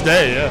 Still to this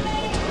day, yeah.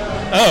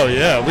 Oh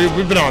yeah,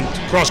 we've been on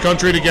cross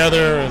country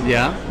together. And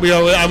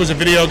I was a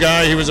video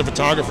guy, he was a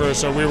photographer,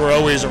 so we were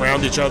always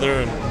around each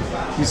other. And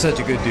he's such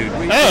a good dude.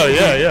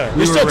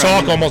 We still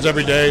talk almost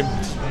every day,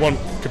 one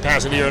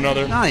capacity or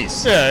another.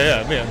 Nice.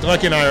 Yeah.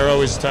 DeLaRosa and I are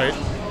always tight,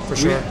 for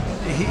sure.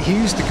 He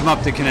used to come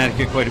up to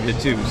Connecticut quite a bit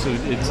too, so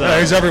it's.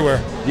 He's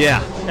everywhere.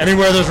 Yeah.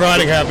 Anywhere there's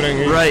riding happening,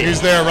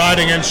 he's there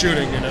riding and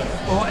shooting. You know.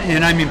 Well,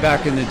 and I mean,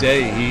 back in the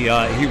day, he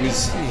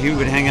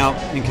would hang out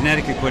in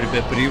Connecticut quite a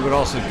bit, but he would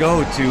also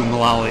go to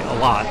Mullaly a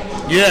lot.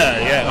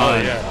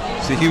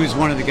 Yeah. So he was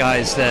one of the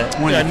guys that.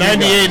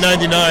 98,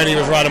 99, he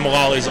was riding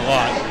Mullaly's a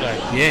lot.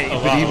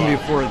 But even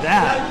before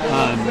that,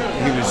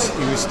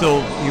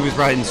 he was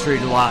riding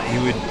street a lot.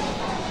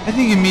 I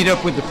think he'd meet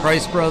up with the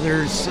Price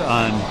Brothers.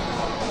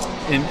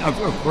 And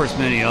of course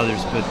many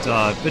others, but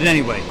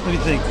anyway, let me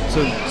think.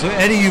 So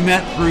Eddie, you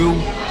met through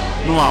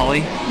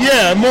Mullaly?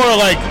 Yeah, more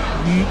like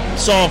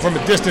saw him from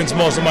a distance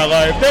most of my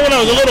life. Then when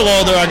I was a little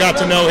older, I got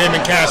to know him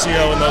and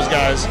Cassio and those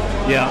guys.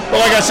 Yeah.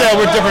 But like I said,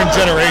 we're different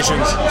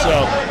generations,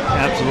 so.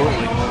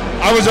 Absolutely.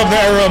 I was of the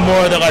era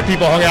more that like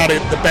people hung out at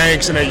the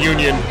banks and at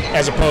Union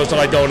as opposed to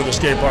like going to the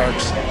skate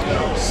parks.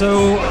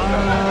 So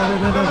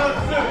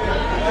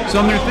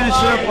I'm going to finish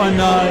up on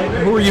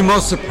who are you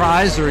most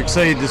surprised or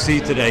excited to see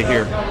today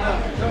here?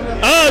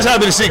 I was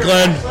happy to see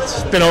Glenn.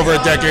 It's been over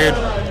a decade.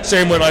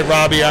 Same with like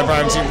Robbie. I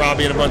haven't seen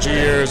Robbie in a bunch of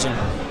years, and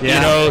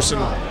Enos,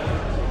 and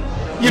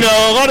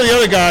a lot of the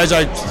other guys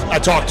I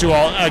talk to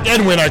like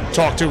Edwin I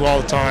talk to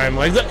all the time.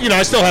 Like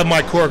I still have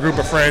my core group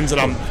of friends that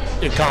I'm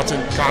in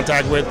constant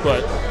contact with,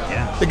 but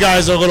the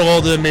guys are a little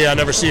older than me. I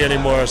never see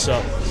anymore,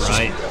 so it's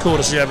just cool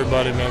to see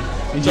everybody, man.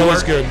 It's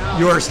always good.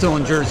 You are still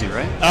in Jersey,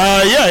 right?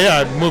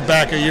 Yeah. I moved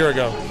back a year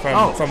ago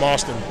from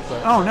Austin.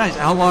 But. Oh, nice.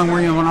 How long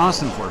were you in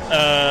Austin for?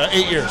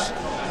 8 years.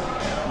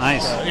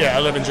 Nice. I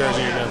live in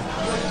Jersey again.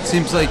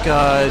 Seems like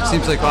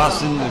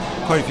Austin.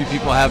 Quite a few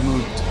people have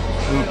moved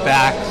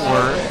back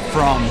or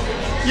from.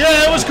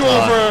 Yeah, it was cool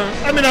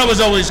I was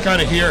always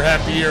kind of here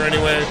half the year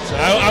anyway. So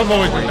I've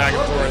always been back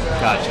and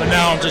forth. Gotcha. But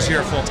now I'm just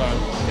here full time.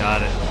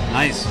 Got it.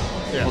 Nice.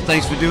 Yeah. Well,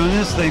 thanks for doing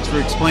this. Thanks for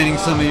explaining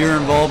some of your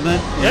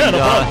involvement. Yeah, no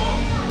problem.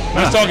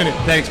 Nice talking to you.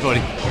 Thanks,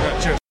 buddy.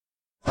 Cheers.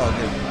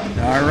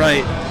 All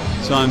right.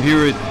 So I'm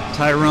here with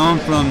Tyrone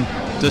from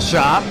the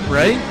shop,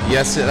 right?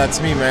 Yes, that's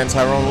me, man.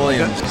 Tyrone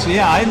Williams. So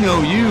I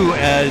know you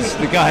as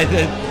the guy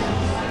that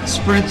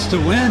sprints to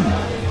win.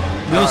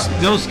 No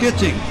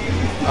skitching.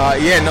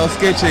 No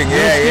skitching.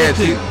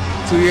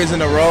 Yeah. 2 years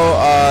in a row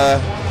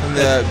from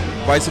the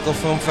Bicycle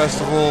Film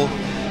Festival,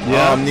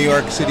 New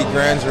York City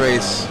Grands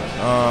race.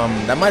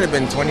 That might have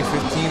been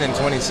 2015 and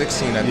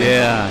 2016, I think.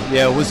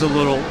 Yeah, it was a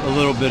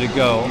little bit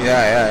ago.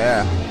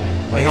 Yeah.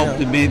 I helped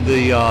made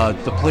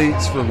the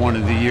plates for one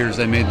of the years.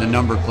 I made the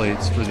number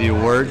plates for the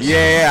awards.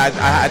 Yeah.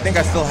 I think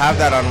I still have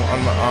that on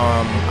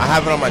I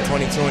have it on my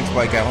 22-inch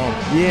bike at home.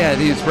 Yeah, I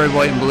think it's red,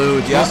 white, and blue.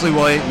 It's mostly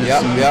white. And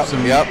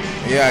Yep.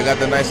 Yeah, I got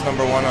the nice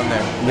number 1 on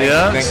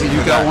there. So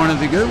you got one of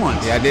the good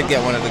ones. Yeah, I did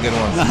get one of the good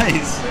ones.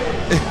 Nice.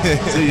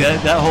 So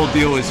that whole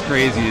deal was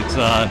crazy. It's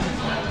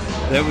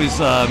that was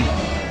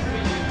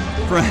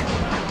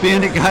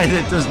being a guy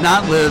that does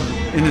not live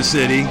in the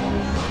city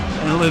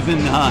and live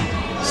in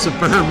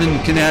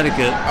suburban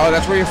Connecticut. Oh,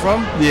 that's where you're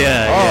from?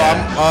 Yeah.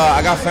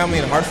 I got family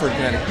in Hartford,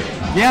 Connecticut.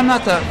 Yeah, I'm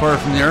not that far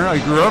from there. I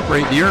grew up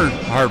right near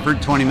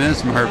Hartford, 20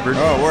 minutes from Hartford.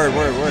 Oh, word.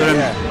 But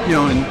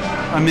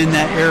I'm in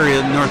that area,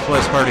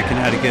 northwest part of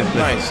Connecticut.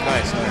 Nice.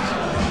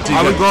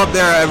 I would go up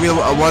there every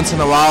once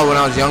in a while when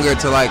I was younger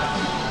to like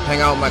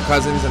hang out with my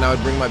cousins, and I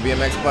would bring my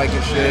BMX bike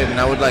and shit, and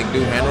I would like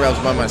do handrails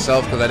by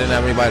myself because I didn't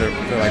have anybody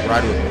to like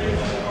ride with me.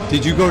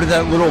 Did you go to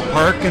that little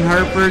park in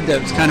Hartford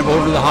that's kind of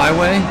over the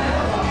highway?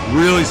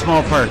 Really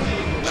small park.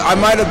 I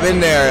might have been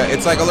there.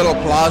 It's like a little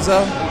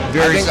plaza.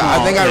 Very small.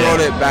 I think I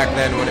rode it back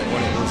then when it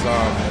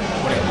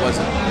was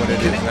wasn't what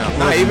it is now.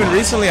 Nah, even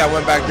recently I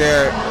went back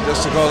there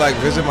just to go like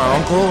visit my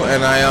uncle,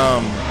 and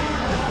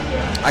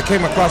I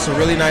came across a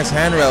really nice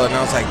handrail, and I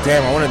was like,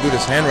 damn, I want to do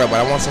this handrail, but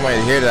I want somebody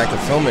to hear that I can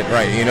film it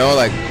right, you know,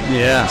 like.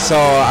 Yeah. So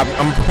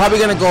I'm probably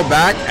gonna go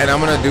back and I'm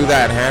gonna do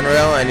that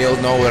handrail, and you'll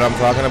know what I'm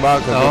talking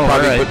about because we'll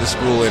probably put the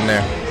school in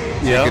there.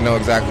 So you can know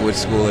exactly which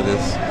school it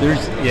is.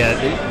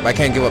 I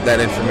can't give up that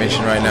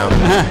information right now.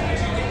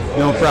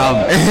 No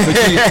problem.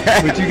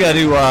 But you got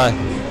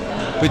to.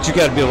 But you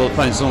got to be able to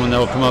find someone that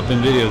will come up and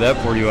video that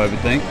for you, I would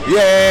think.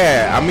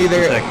 Yeah. I'm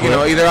either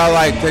either I'll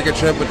like take a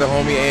trip with the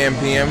homie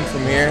AMPM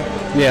from here,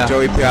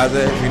 Joey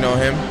Piazza, if you know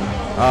him,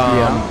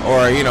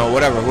 or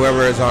whatever,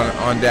 whoever is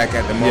on deck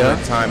at the moment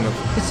in time.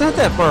 It's not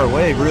that far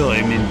away, really.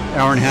 I mean,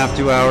 hour and a half,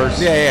 2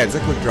 hours. Yeah. It's a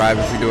quick drive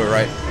if you do it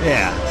right.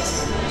 Yeah.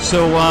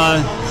 So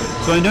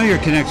I know your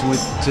connection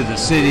to the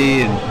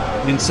city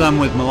and some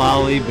with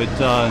Mullaly, but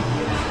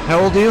how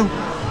old are you?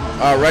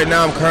 Right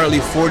now, I'm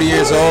currently 40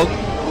 years old.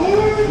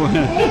 40?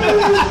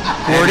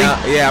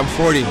 Yeah, I'm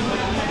 40.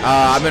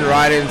 I've been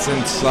riding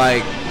since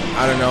like,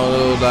 I don't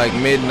know, like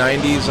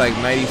mid-90s, like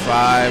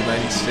 95,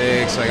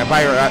 96. Like I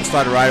probably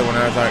started riding when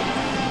I was like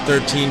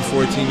 13,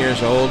 14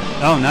 years old.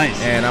 Oh, nice.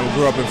 And I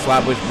grew up in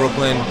Flatbush,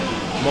 Brooklyn,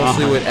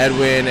 mostly with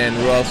Edwin and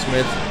Royal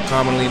Smith,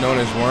 commonly known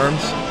as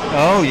Worms.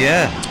 Oh,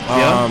 yeah.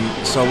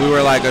 So we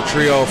were like a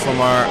trio from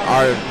our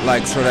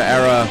like sort of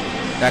era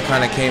that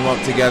kind of came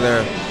up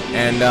together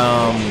and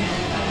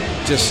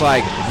just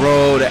like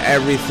rode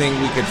everything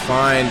we could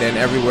find and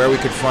everywhere we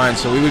could find.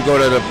 So we would go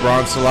to the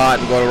Bronx a lot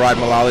and go to ride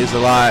Mullaly's a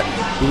lot.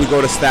 We would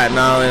go to Staten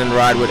Island and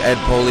ride with Ed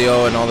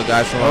Polio and all the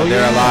guys from out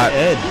there a lot.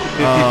 Ed,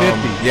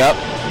 50-50. Yep.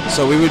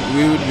 So we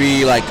would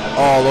be like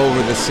all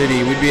over the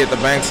city. We'd be at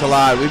the banks a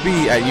lot. We'd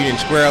be at Union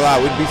Square a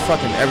lot. We'd be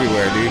fucking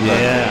everywhere, dude.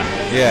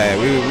 Yeah.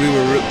 We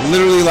were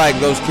literally like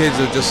those kids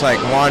who just like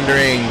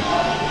wandering,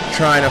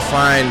 trying to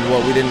find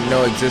what we didn't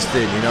know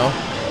existed, you know?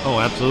 Oh,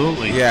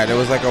 absolutely. Yeah, there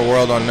was like a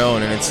world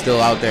unknown, and it's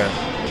still out there.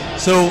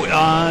 So,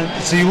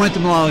 so you went to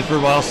Mullaly for a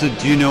while. So,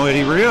 do you know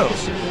Eddie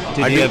Rios?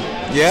 Did he have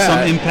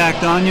some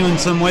impact on you in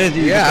some way that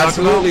you could talk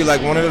absolutely. about?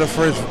 Like one of the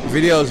first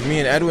videos me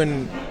and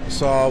Edwin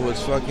saw was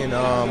fucking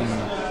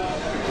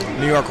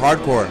New York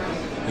Hardcore,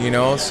 you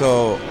know.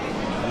 So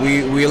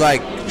we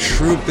like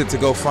trooped it to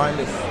go find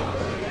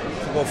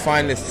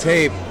this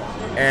tape,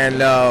 and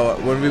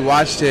when we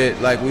watched it,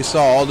 like we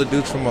saw all the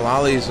dudes from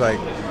Mullaly's like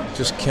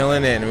just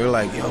killing it, and we were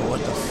like, yo, what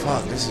the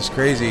fuck, this is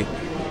crazy.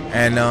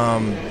 And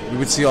we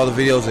would see all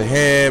the videos of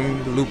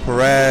him, Lou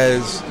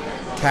Perez,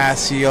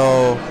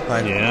 Casio,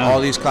 like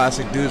all these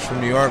classic dudes from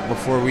New York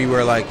before we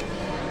were like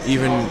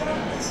even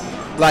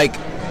like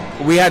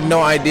we had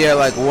no idea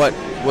like what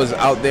was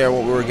out there,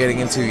 what we were getting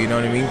into, you know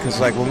what I mean? Because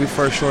like when we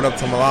first showed up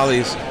to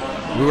Mullaly's,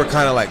 we were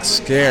kind of like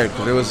scared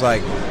because it was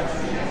like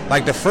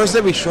the first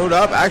day we showed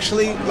up,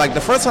 actually, like the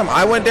first time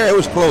I went there, it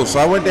was closed. So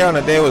I went there on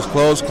the day it was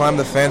closed, climbed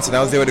the fence, and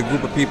I was there with a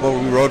group of people.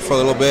 We rode for a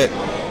little bit,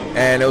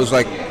 and it was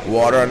like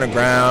water on the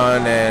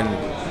ground, and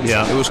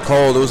it was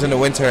cold. It was in the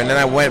winter, and then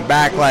I went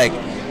back like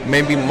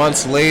maybe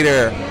months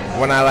later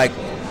when I like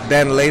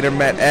then later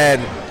met Ed,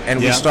 and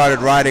we started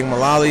riding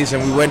Mullaly's,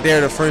 and we went there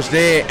the first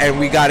day, and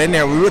we got in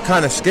there. We were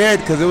kind of scared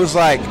because it was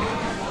like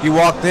you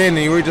walked in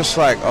and you were just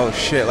like, oh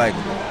shit, like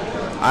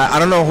I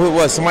don't know who it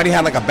was. Somebody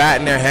had like a bat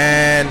in their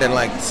hand, and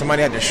like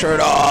somebody had their shirt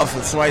off,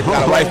 and somebody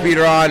got a wife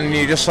beater on, and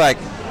you're just like,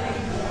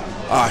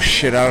 oh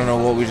shit, I don't know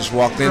what we just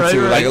walked into.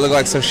 Right. Like it looked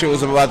like some shit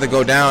was about to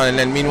go down, and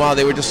then meanwhile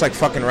they were just like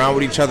fucking around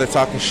with each other,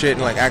 talking shit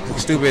and like acting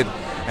stupid.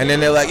 And then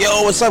they're like,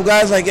 yo, what's up,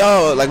 guys? Like,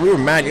 yo, like we were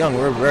mad young.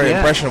 We were very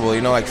impressionable,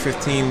 you know, like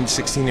 15,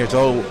 16 years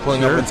old,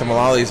 pulling up into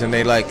Mullaly's, and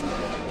they like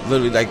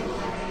literally like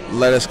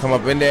let us come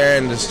up in there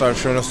and just start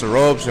showing us the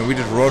ropes, and we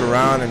just rode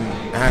around and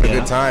had a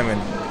good time.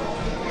 And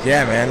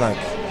yeah, man, like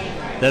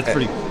that's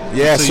pretty.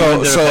 Yeah,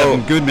 so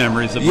having good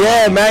memories of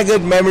Mullaly's. Mad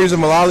good memories of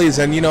Mullaly's,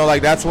 and you know,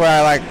 like that's where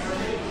I like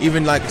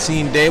even like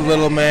seeing Dave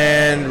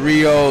Littleman,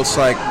 Rios,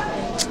 like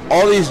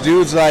all these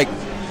dudes. Like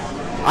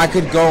I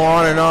could go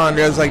on and on.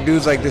 There's like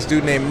dudes like this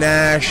dude named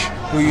Nash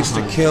who used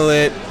to kill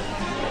it.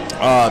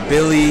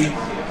 Billy.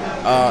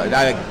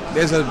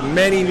 There's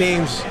many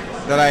names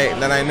that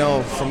I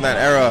know from that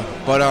era.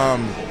 But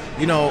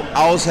you know,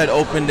 Owls had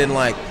opened in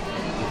like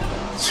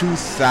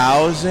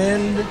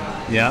 2000.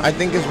 Yeah, I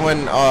think is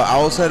when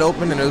Owls had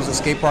opened, and it was a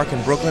skate park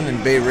in Brooklyn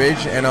in Bay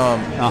Ridge, and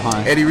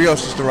Eddie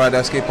Rios used to ride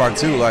that skate park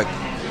too. Like,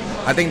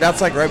 I think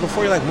that's like right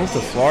before he like moved to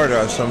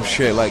Florida or some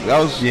shit. Like that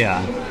was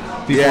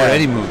before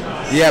Eddie moved.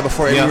 Yeah,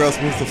 before Eddie Rios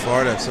moved to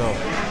Florida.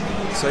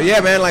 So yeah,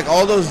 man, like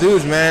all those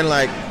dudes, man,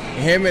 like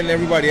him and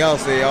everybody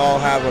else, they all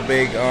have a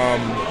big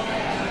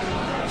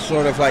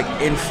sort of like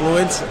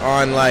influence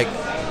on like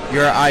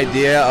your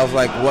idea of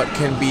like what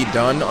can be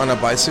done on a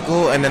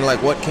bicycle, and then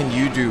like what can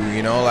you do,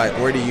 you know, like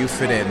where do you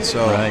fit in?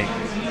 So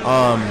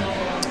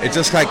it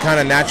just like kind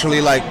of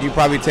naturally, like you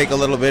probably take a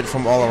little bit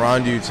from all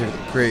around you to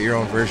create your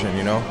own version,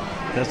 you know.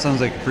 That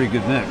sounds like a pretty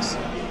good mix.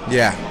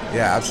 Yeah,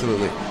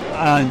 absolutely.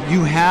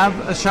 You have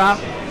a shop?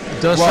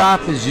 The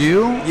shop is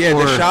you? Yeah,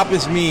 the shop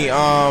is me.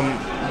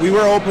 We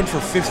were open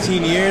for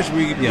 15 years.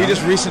 We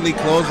just recently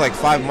closed like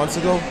 5 months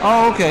ago.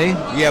 Oh, okay.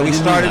 Yeah, we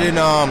started in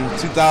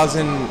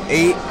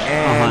 2008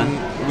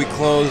 and we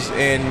closed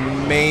in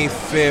May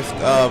 5th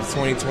of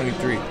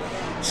 2023.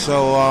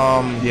 So,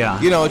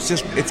 you know,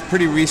 it's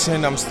pretty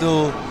recent. I'm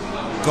still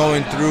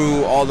going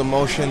through all the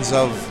motions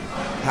of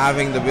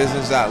having the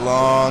business that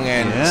long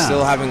and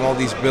still having all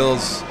these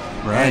bills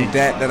and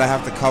debt that I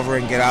have to cover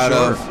and get out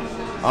of.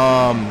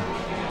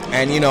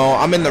 And, you know,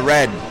 I'm in the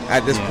red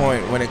at this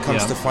point when it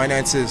comes to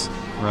finances.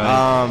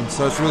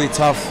 So it's really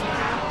tough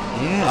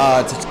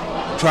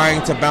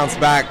trying to bounce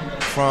back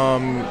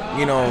from,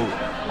 you know,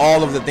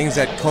 all of the things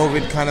that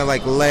COVID kind of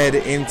like led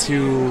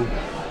into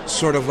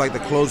sort of like the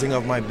closing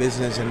of my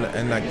business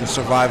and like the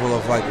survival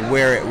of like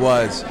where it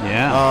was.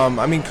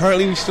 I mean,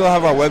 currently we still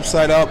have our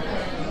website up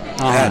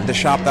at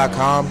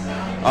theshop.com.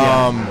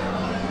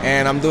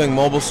 And I'm doing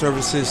mobile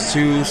services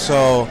too,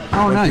 so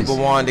when people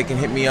want, they can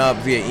hit me up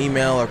via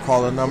email or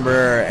call a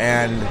number,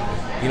 and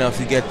you know, if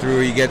you get through,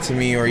 you get to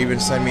me, or even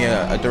send me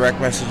a direct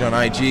message on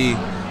IG.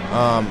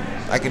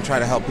 I can try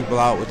to help people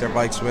out with their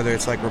bikes, whether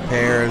it's like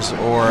repairs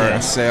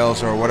or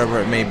sales or whatever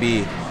it may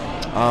be.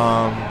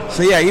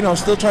 So yeah, you know,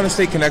 still trying to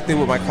stay connected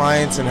with my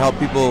clients and help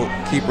people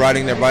keep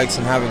riding their bikes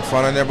and having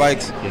fun on their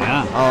bikes.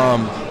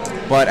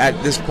 But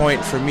at this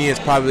point, for me, it's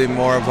probably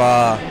more of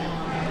a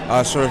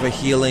sort of a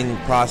healing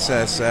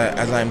process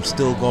as I'm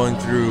still going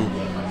through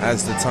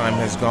as the time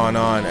has gone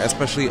on,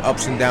 especially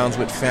ups and downs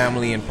with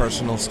family and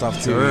personal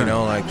stuff too, you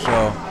know, like,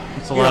 so.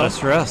 It's a lot of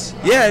stress.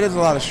 Yeah, it is a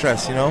lot of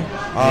stress, you know.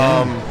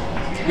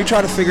 We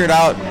try to figure it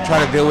out,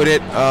 try to deal with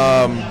it.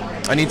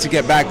 I need to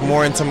get back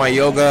more into my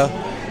yoga.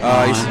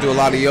 I used to do a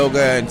lot of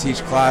yoga and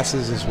teach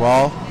classes as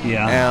well.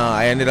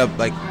 I ended up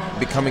like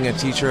becoming a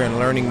teacher and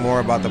learning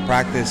more about the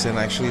practice and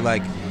actually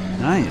like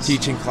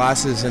teaching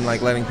classes and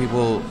like letting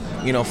people,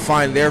 you know,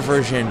 find their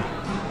version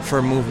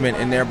for movement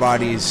in their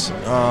bodies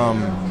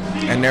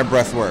and their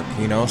breath work,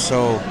 you know.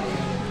 So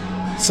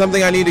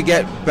something I need to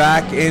get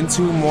back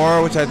into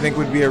more, which I think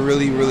would be a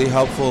really, really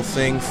helpful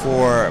thing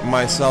for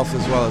myself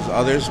as well as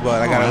others.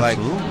 But I gotta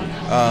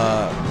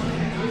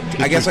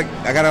I guess like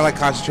I gotta like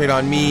concentrate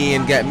on me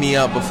and get me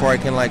up before I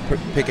can like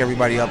pick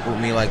everybody up with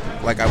me like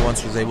I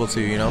once was able to,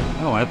 you know.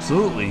 Oh,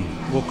 absolutely.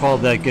 We'll call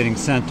that getting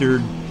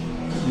centered.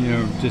 You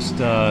know, just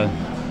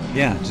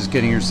just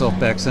getting yourself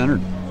back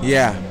centered.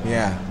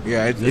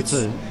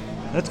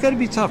 That's got to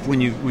be tough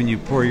when you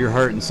pour your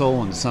heart and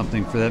soul into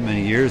something for that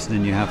many years.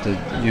 Then you have to,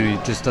 you know,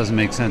 it just doesn't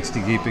make sense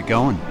to keep it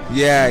going.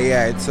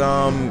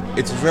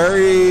 It's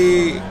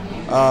very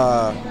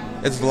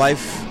it's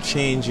life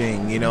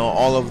changing, you know,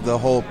 all of the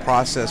whole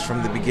process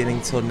from the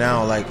beginning till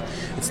now. Like,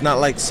 it's not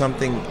like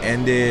something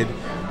ended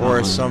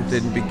or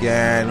something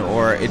began,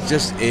 or it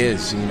just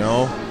is, you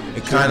know.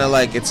 It kind of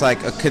like, it's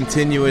like a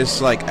continuous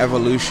like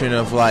evolution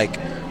of like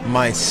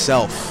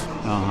myself.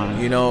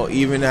 You know,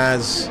 even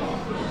as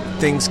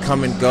things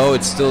come and go,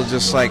 it's still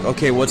just like,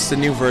 okay, what's the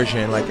new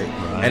version? Like,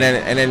 and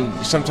then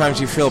sometimes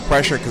you feel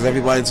pressure because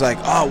everybody's like,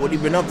 oh, what have you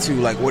been up to?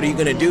 Like, what are you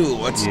gonna do?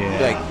 What's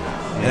like,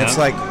 and it's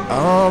like,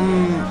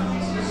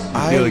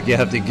 I feel like you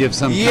have to give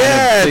some kind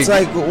of it's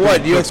like,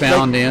 what do you expect?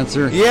 Profound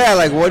answer. Yeah,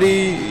 like, what do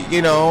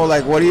you know,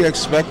 like, what are you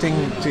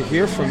expecting to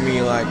hear from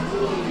me? Like,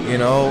 you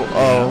know,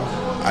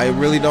 I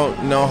really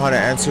don't know how to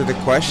answer the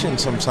question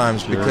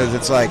sometimes because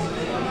it's like,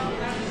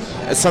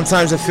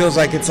 sometimes it feels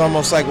like it's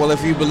almost like, well,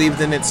 if you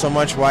believed in it so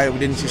much, why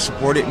didn't you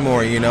support it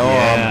more, you know?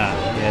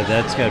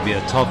 That's got to be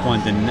a tough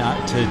one to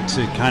not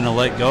to kind of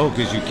let go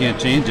because you can't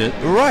change it.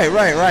 Right.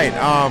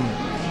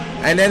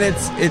 And then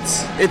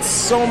it's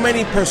so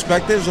many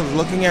perspectives of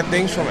looking at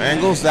things from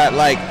angles that,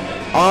 like,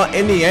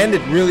 in the end,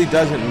 it really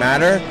doesn't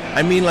matter.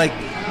 I mean, like,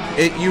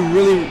 you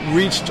really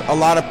reached a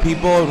lot of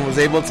people and was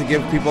able to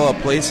give people a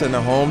place and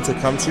a home to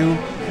come to.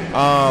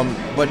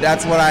 But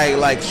that's what I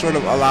like sort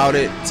of allowed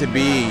it to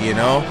be, you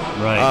know?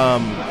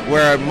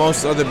 Where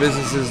most other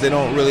businesses, they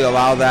don't really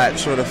allow that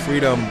sort of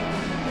freedom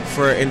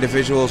for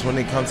individuals when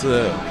they come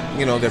to,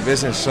 you know, their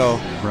business. So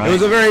it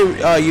was a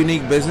very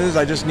unique business.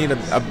 I just need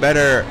a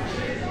better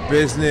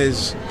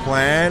business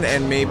plan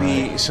and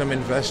maybe some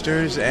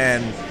investors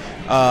and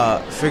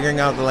figuring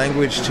out the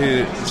language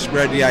to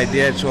spread the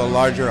idea to a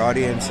larger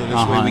audience. So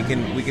this way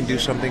we can do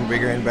something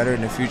bigger and better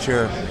in the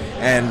future,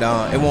 and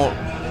it won't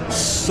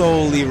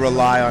solely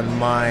rely on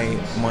my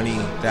money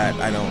that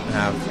I don't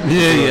have.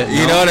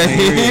 You know what I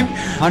mean?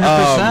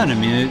 100%. I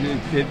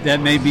mean, that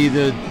may be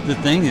the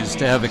thing, is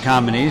to have a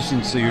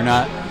combination, so you're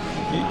not,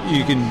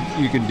 you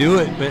can do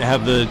it, but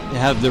have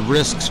the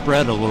risk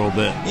spread a little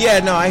bit. Yeah,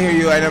 no, I hear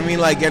you. And I mean,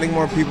 like, getting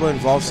more people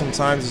involved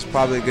sometimes is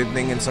probably a good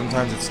thing, and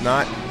sometimes it's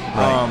not.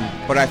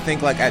 But I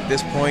think, like, at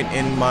this point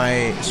in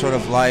my sort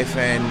of life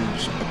and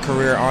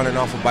career on and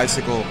off a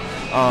bicycle,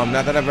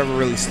 not that I've ever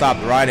really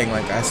stopped riding.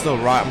 Like, I'm still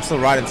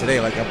riding today.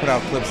 Like, I put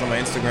out clips on my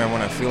Instagram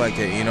when I feel like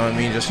it, you know what I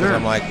mean? Just because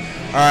I'm like,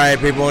 all right,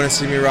 people want to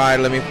see me ride,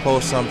 let me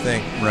post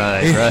something. You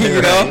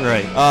know?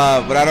 Right.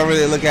 But I don't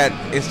really look at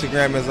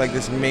Instagram as like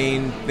this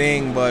main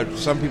thing, but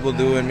some people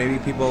do, and maybe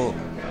people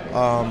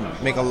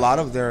make a lot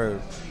of their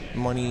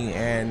money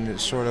and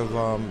sort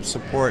of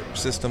support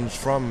systems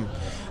from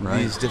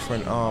these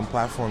different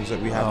platforms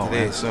that we have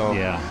today. So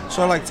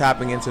sort of like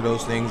tapping into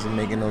those things and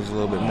making those a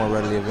little bit more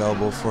readily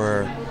available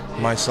for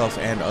myself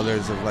and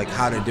others of like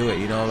how to do it,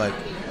 you know, like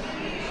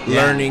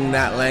learning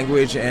that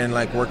language and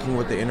like working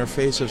with the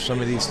interface of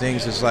some of these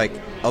things is like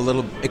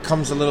it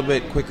comes a little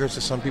bit quicker to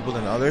some people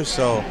than others.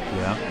 So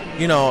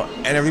you know,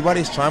 and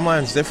everybody's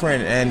timeline is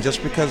different, and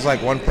just because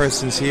like one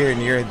person's here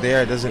and you're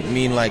there doesn't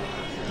mean like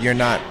you're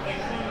not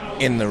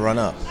in the run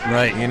up,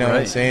 right? You know what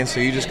I'm saying? So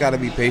you just got to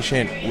be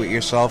patient with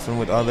yourself and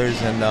with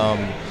others, and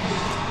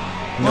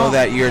know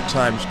that your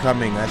time's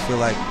coming. I feel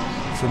like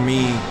for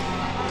me,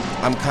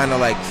 I'm kind of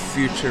like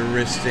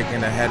futuristic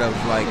and ahead of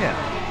like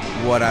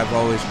what I've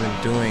always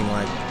been doing.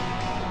 Like,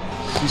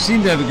 you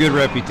seem to have a good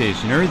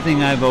reputation.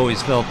 Everything I've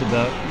always felt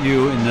about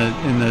you in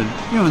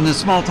the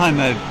small time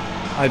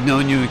I've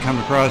known you and come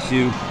across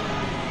you,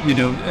 you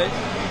know,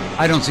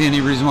 I don't see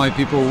any reason why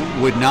people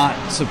would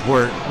not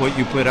support what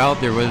you put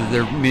out there, whether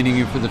they're meeting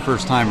you for the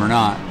first time or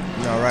not.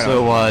 No, right.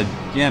 So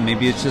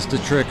maybe it's just a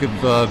trick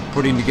of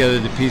putting together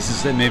the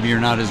pieces that maybe you're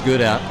not as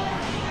good at,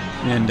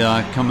 and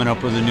coming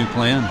up with a new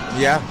plan.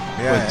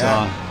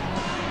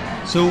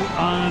 So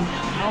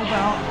how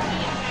about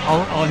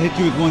I'll hit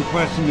you with one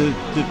question to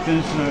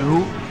finish.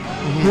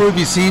 Who have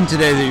you seen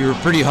today that you were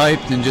pretty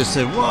hyped and just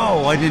said,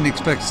 "Whoa, I didn't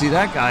expect to see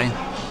that guy"?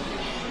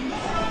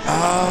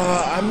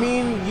 I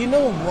mean, you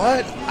know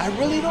what? I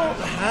really don't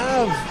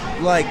have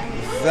like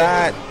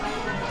that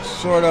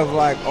sort of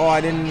like,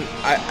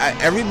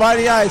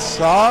 everybody I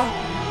saw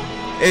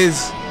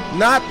is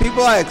not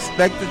people I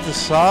expected to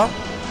saw.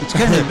 It's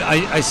kind of,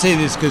 I say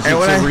this because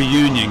it's a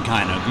reunion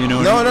kind of, you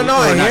know? No,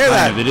 I hear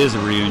that. It is a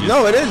reunion.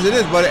 No, it is,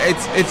 but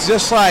it's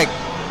just like,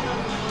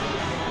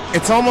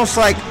 it's almost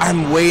like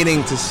I'm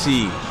waiting to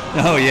see.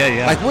 Oh,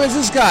 yeah. Like, where's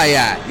this guy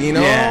at? You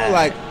know?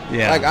 Like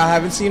I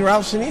haven't seen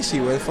Ralph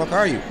Sinisi. Where the fuck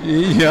are you?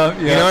 Yeah.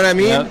 You know what I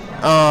mean?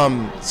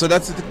 So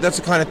that's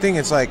the kind of thing.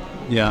 It's like,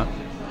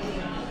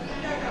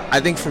 I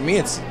think for me,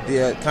 it's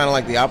the kind of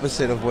like the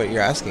opposite of what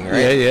you're asking,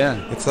 right?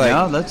 Yeah. It's like,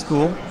 that's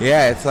cool.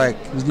 Yeah, it's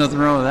like there's nothing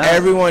wrong with that.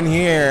 Everyone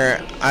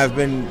here, I've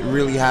been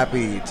really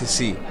happy to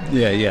see.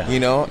 Yeah. You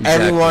know,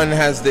 everyone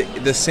has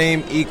the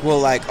same equal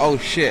like, oh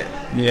shit.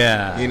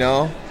 Yeah. You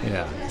know.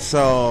 Yeah.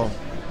 So.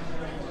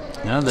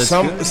 No, that's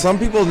some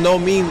people know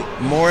me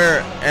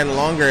more and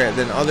longer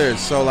than others,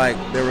 so like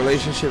their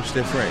relationship's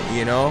different,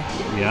 you know?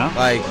 Yeah.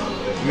 Like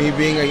me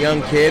being a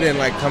young kid and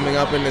like coming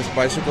up in this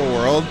bicycle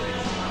world,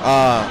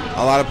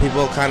 a lot of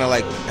people kind of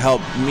like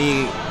help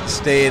me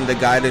stay in the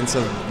guidance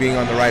of being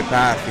on the right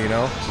path, you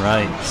know?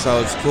 Right.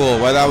 So it's cool.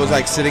 Whether I was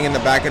like sitting in the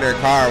back of their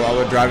car while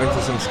we're driving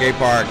to some skate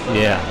park.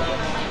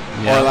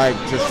 Or like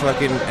just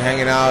fucking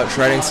hanging out,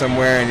 shredding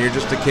somewhere, and you're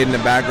just a kid in the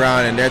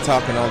background, and they're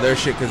talking all their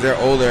shit because they're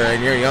older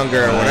and you're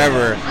younger or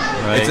whatever.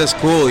 Right. It's just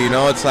cool, you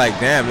know. It's like,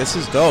 damn, this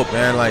is dope,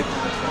 man. Like,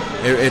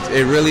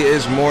 it really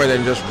is more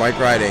than just bike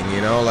riding,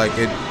 you know. Like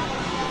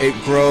it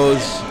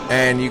grows,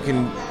 and you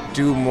can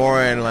do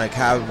more and like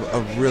have a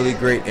really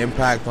great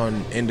impact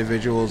on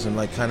individuals and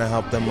like kind of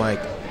help them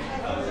like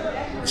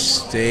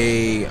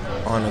stay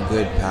on a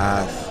good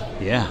path.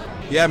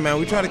 Yeah, man,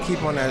 we try to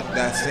keep on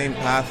that same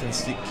path and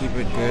keep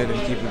it good and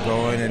keep it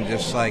going and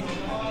just, like,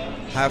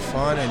 have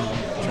fun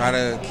and try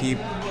to keep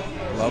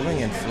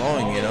loving and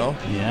flowing, you know?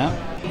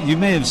 Yeah. You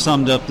may have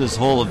summed up this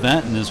whole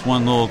event in this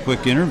one little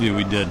quick interview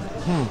we did.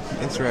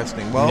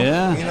 Interesting. Well,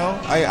 you know,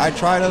 I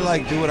try to,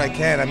 like, do what I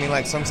can. I mean,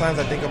 like, sometimes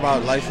I think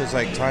about life as,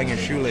 like, tying your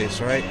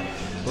shoelace, right?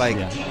 Like,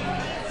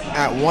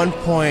 at one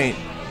point,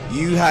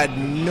 you had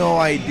no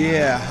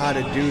idea how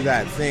to do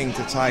that thing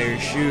to tie your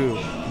shoe.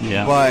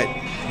 Yeah. But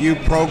you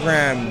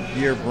programmed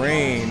your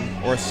brain,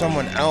 or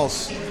someone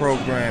else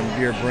programmed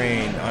your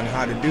brain on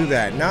how to do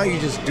that. Now you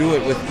just do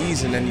it with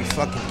ease, and then you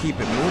fucking keep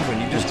it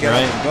moving. You just get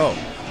up and go.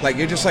 Like,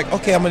 you're just like,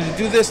 okay, I'm going to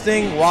do this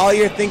thing while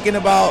you're thinking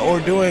about or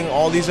doing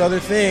all these other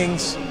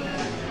things.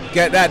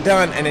 Get that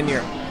done, and then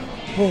you're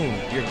going,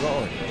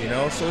 you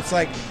know? So it's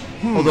like,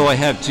 Although I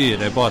have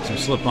cheated. I bought some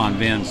slip-on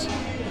Vans.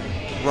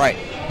 Right.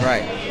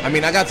 I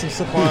mean, I got some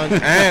slip-ons,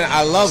 and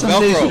I love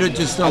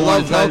Velcro. I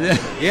love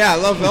Velcro. Yeah, I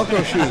love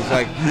Velcro shoes.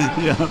 Like,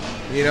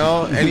 you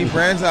know, any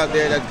brands out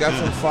there that's got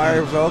some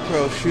fire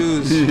Velcro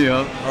shoes,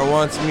 or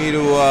wants me to,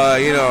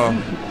 you know,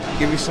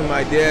 give you some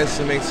ideas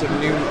to make some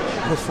new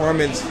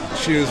performance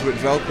shoes with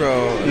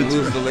Velcro and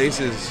lose the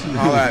laces,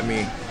 holler at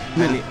me.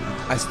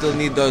 I still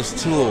need those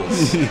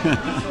tools.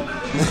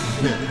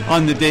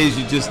 On the days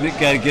you just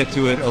got to get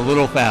to it a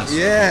little faster.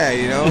 Yeah,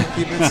 you know,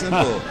 keep it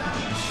simple.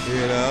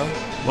 You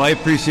know. Well, I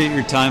appreciate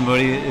your time,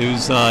 buddy. It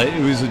was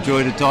a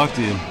joy to talk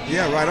to you.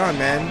 Yeah, right on,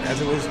 man.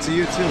 As it was to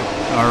you too.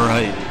 All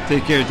right.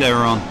 Take care,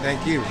 Tyrone.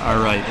 Thank you. All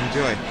right.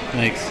 Enjoy.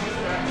 Thanks.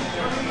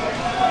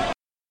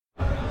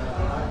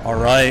 All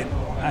right.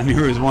 I'm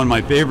here with one of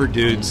my favorite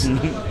dudes,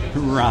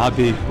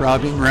 Robbie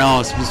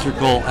Morales. Mr.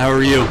 Cole, how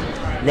are you?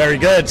 Very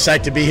good.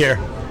 Psyched to be here.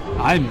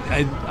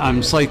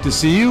 I'm psyched to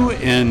see you,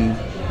 and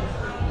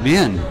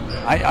man,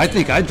 I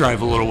think I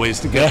drive a little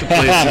ways to get to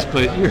places,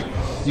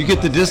 but You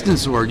get the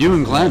distance award, you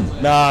and Glenn.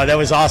 No, that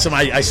was awesome.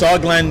 I saw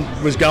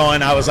Glenn was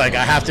going. I was like,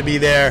 I have to be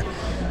there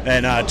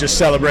and just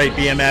celebrate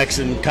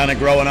BMX and kind of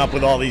growing up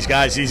with all these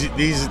guys.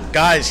 These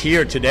guys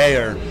here today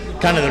are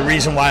kind of the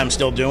reason why I'm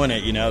still doing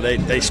it. You know, they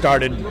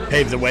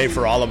paved the way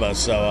for all of us.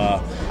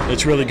 So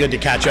it's really good to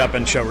catch up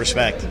and show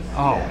respect.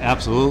 Oh,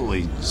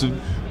 absolutely. So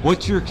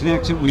what's your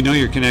connection? We know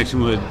your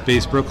connection with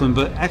Base Brooklyn,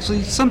 but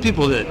actually some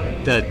people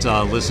that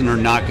listen are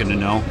not going to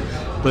know.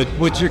 But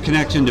what's your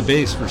connection to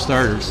Base, for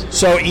starters?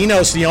 So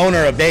Enos, the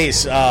owner of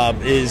Base,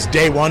 is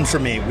day one for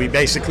me. We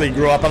basically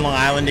grew up on Long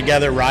Island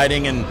together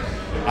riding, and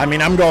I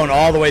mean, I'm going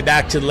all the way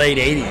back to the late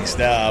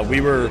 80s. We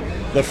were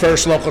the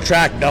first local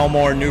track,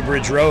 Belmore,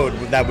 Newbridge Road,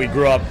 that we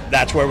grew up.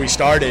 That's where we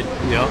started.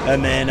 Yeah.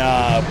 And then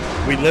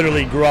we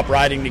literally grew up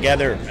riding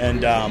together.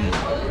 And,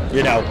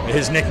 you know,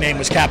 his nickname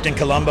was Captain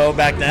Colombo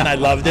back then. I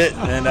loved it.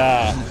 And,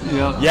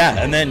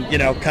 yeah, and then, you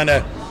know, kind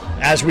of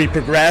as we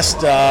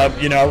progressed,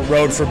 you know,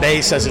 rode for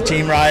Base as a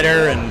team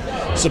rider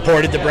and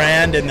supported the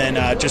brand. And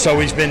then just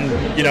always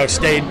been, you know,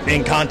 stayed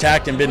in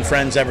contact and been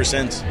friends ever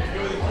since.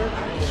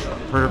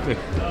 Perfect.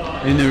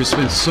 And there's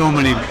been so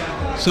many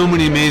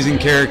amazing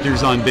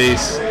characters on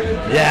Base.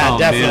 Yeah,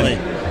 definitely.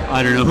 Man.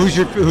 I don't know,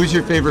 who's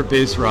your favorite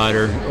Base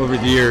rider over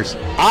the years?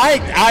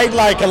 I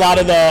like a lot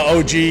of the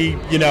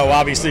OG, you know,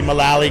 obviously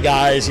Mullaly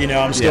guys. You know,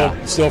 I'm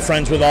still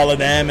friends with all of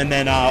them, and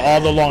then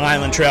all the Long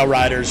Island trail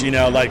riders, you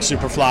know, like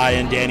Superfly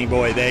and Danny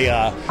Boy. They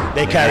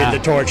carried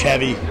the torch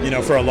heavy, you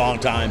know, for a long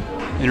time.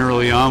 And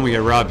early on, we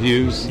got Rob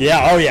Hughes.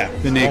 Yeah, oh yeah.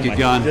 The Naked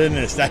Gun.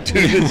 Goodness, that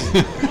dude is,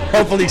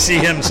 hopefully see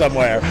him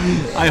somewhere.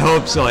 I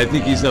hope so. I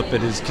think he's up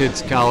at his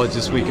kid's college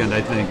this weekend,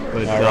 I think.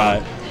 But, all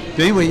right. But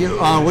anyway,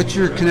 what's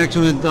your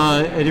connection with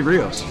Eddie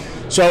Rios?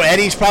 So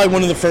Eddie's probably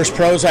one of the first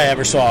pros I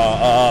ever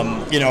saw,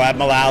 you know, at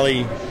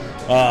Mullaly,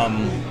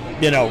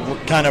 you know,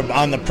 kind of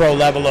on the pro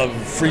level of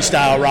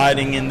freestyle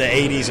riding in the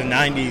 80s and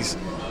 90s.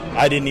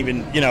 I didn't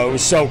even, you know, it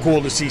was so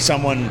cool to see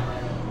someone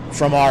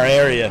from our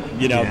area,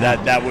 you know,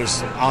 that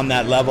was on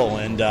that level.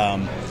 And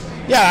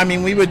yeah, I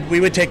mean, we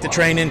would take the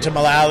train into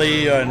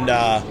Mullaly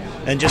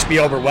and just be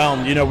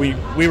overwhelmed. You know, we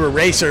were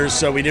racers,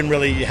 so we didn't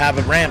really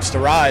have ramps to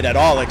ride at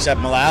all except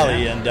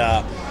Mullaly. And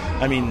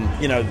I mean,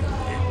 you know,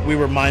 we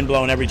were mind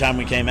blown every time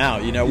we came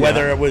out. You know,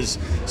 whether it was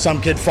some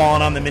kid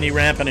falling on the mini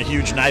ramp and a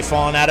huge knife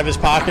falling out of his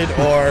pocket,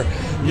 or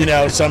you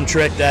know, some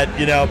trick that,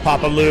 you know,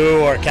 Papa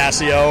Lou or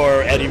Cassio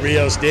or Eddie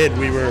Rios did,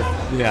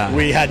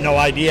 we had no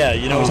idea.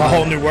 You know, it was a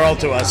whole new world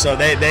to us. So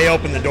they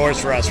opened the doors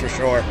for us for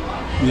sure.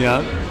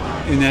 Yeah,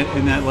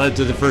 and that led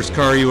to the first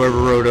car you ever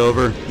rode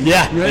over.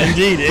 Yeah,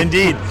 indeed. And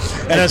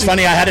it was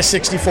funny. I had a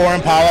 '64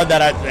 Impala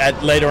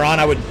that later on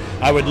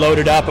I would load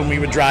it up and we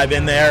would drive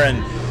in there,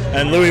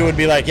 and Louis would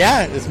be like,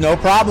 yeah, it's no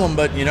problem,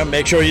 but, you know,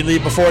 make sure you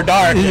leave before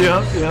dark.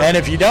 And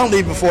if you don't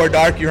leave before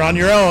dark, you're on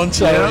your own.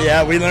 So,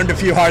 yeah, we learned a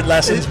few hard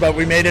lessons, but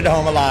we made it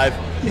home alive.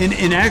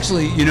 And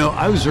actually, you know,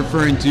 I was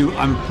referring to,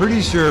 I'm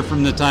pretty sure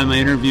from the time I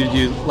interviewed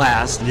you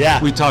last,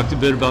 we talked a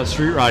bit about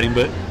street riding,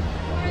 but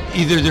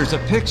either there's a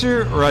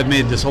picture or I've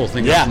made this whole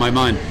thing up in my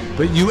mind.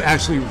 But you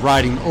actually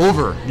riding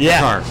over the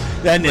car.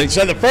 And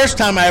so the first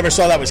time I ever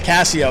saw that was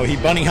Cassio. He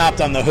bunny hopped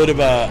on the hood of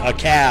a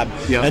cab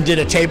and did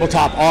a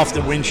tabletop off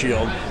the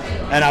windshield.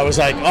 And I was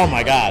like, oh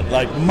my God,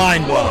 like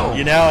mind blown,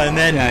 you know? And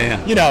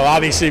then, you know,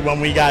 obviously when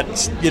we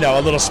got, you know,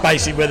 a little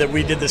spicy with it,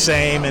 we did the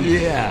same.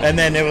 And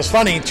then it was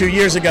funny, 2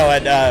 years ago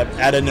at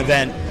an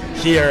event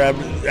here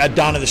at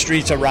Dawn of the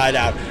Streets, a ride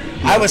out,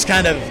 I was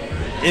kind of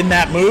in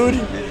that mood.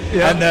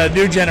 And the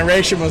new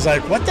generation was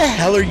like, what the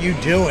hell are you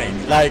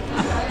doing? Like,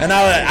 and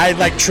I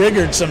like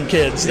triggered some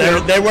kids.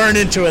 They weren't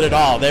into it at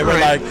all. They were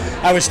like,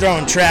 I was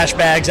throwing trash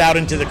bags out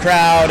into the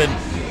crowd,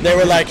 and they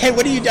were like, hey,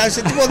 what do you do? I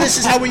said, well, this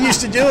is how we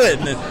used to do it.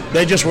 And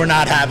they just were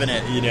not having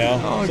it, you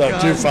know? Oh, so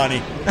God. Too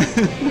funny.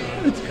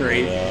 That's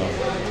great.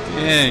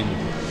 Dang.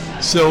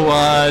 So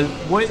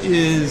what's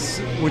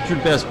your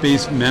best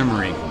Base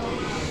memory?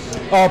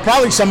 Oh,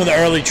 probably some of the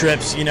early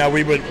trips. You know,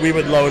 we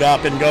would load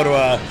up and go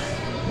to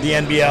the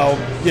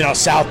NBL, you know,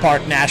 South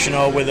Park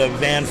National with a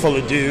van full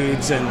of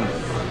dudes,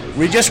 and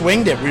we just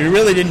winged it. We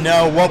really didn't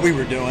know what we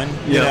were doing,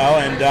 you know,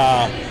 and,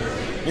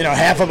 you know,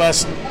 half of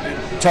us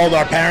told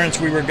our parents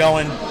we were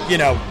going, you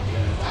know,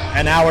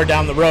 an hour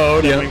down the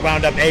road, and we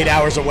wound up 8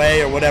 hours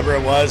away or whatever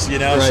it was, you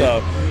know.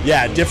 So,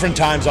 yeah, different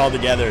times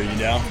altogether, you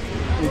know.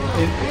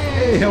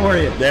 Hey, how are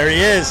you? There he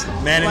is,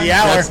 man of the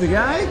hour. That's the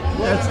guy?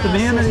 That's the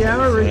man of the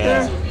hour right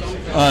there?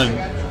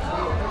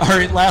 All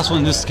right, last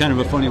one. This is kind of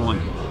a funny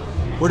one.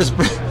 What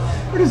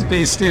does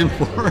Base stand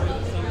for?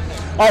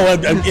 Oh,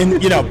 in,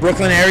 you know,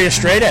 Brooklyn area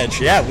straight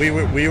edge. Yeah, we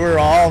were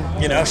all,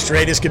 you know,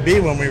 straight as could be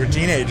when we were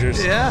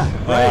teenagers. Yeah,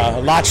 right.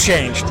 Lots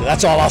changed.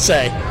 That's all I'll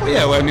say. Well,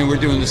 yeah, well, I mean, we're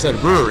doing this at a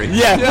brewery.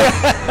 Yeah.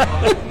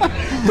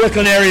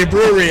 Brooklyn area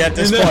brewery at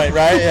this point,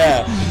 right?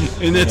 Yeah.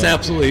 And that's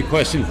absolutely a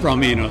question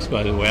from Enos,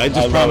 by the way. I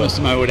just promised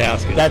him I would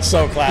ask it. That's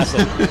so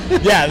classic.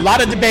 Yeah, a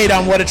lot of debate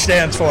on what it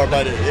stands for,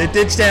 but it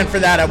did stand for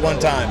that at one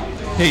time.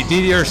 Hey,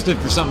 DDR stood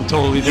for something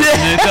totally different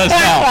than it does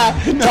now.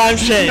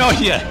 Times change. No,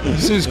 yeah.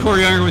 As soon as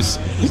Corey Younger was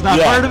not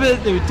part of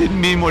it, it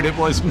didn't mean what it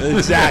was.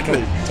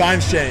 Exactly.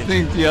 Times change.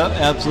 Yeah,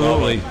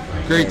 absolutely.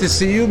 Great to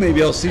see you.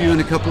 Maybe I'll see you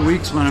in a couple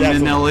weeks when I'm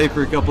in LA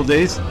for a couple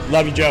days.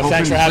 Love you, Joe.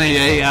 Thanks for having me.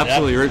 Hey,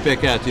 absolutely. Right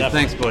back at you.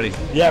 Definitely. Thanks, buddy.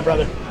 Yeah,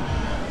 brother.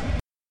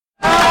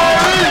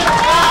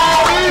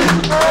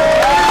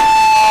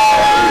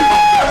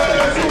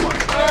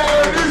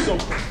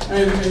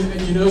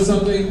 And you know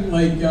something,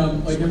 like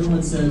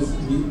everyone says,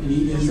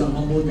 he is a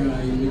humble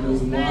guy,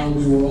 because while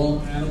we were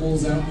all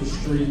animals out in the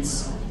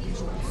streets,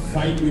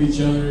 fighting with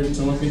each other,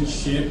 talking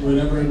shit,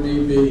 whatever it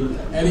may be,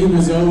 Eddie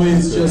was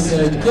always just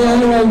like,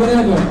 yeah, alright,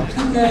 whatever.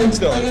 Okay, I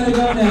gotta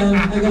go now.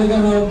 I gotta go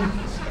home.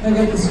 I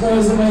got the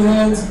scars in my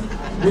hands.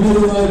 We need a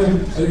lighter.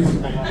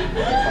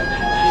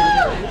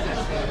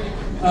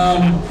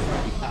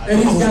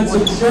 Eddie's got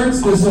some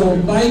shirts, this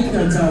old bike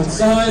that's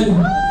outside.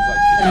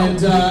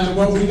 And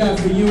what we got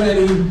for you,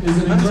 Eddie, is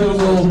an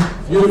incredible,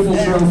 beautiful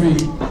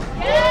trophy.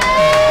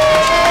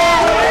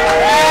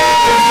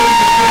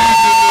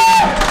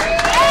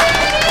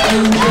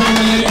 Ladies and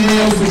gentlemen, Eddie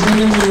Rios for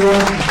coming to New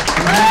York.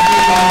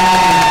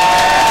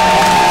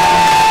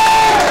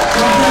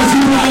 God bless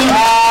you, brother.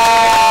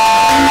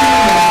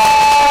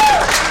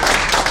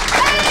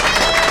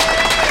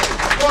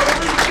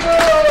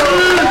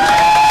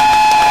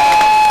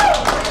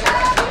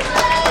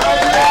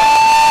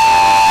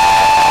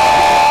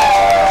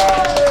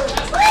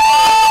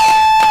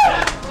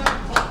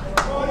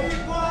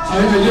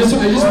 I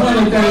just want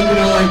to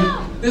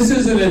thank, this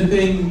isn't a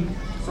thing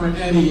for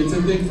Eddie, it's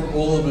a thing for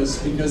all of us,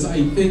 because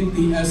I think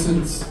the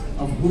essence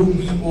of who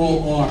we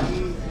all are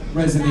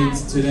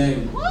resonates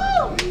today.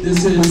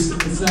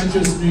 It's not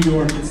just New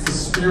York, it's the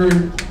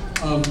spirit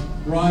of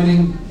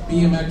riding,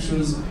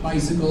 BMXers,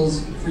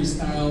 bicycles,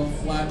 freestyle,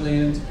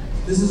 flatland.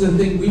 This is a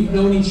thing, we've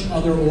known each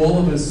other, all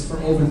of us, for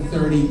over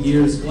 30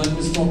 years. Glenn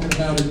was talking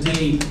about a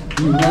day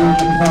we rode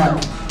in the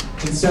park,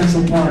 in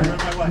Central Park.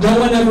 No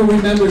one ever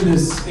remembered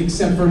this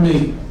except for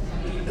me.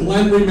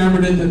 Glenn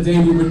remembered it the day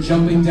we were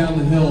jumping down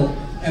the hill,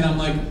 and I'm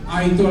like,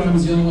 I thought I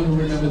was the only one who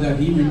remembered that.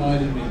 He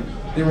reminded me.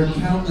 There were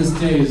countless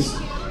days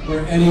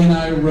where Eddie and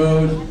I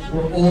rode,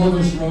 where all of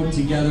us rode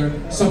together.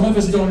 Some of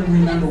us don't even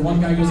remember.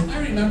 One guy goes, I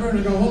remember, and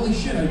I go, holy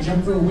shit, I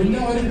jumped through a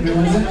window, I didn't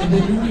realize that, and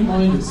then you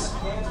remind us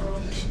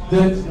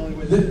that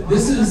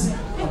this is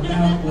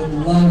about what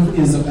love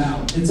is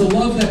about. It's a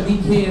love that we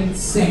can't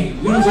say.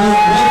 We don't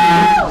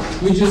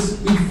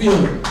just love you, we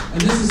feel it.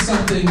 And this is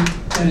something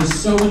that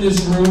is so in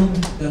this room,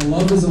 that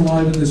love is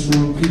alive in this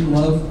room. Keep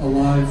love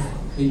alive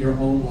in your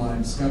own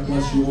lives. God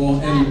bless you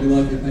all. Eddie, we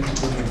love you. Thank you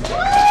for being here.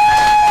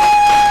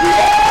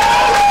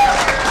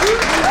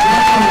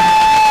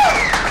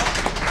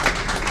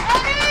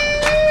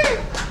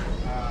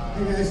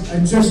 Hey guys, I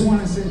just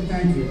want to say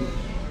thank you.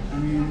 I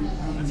mean,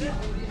 I'm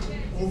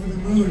over the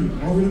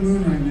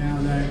moon right now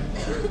that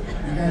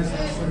you guys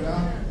have showed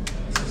up.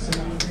 So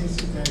many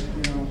faces that,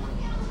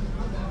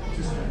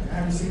 just I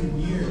haven't seen in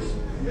years.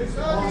 It's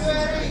awesome.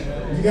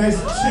 If you guys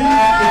cheer, it's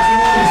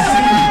all the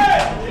same.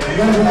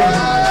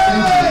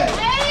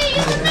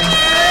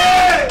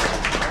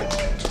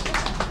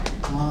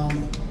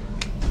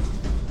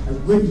 I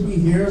wouldn't be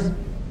here,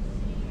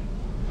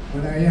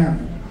 but I am.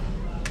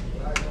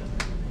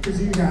 Because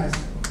of you guys.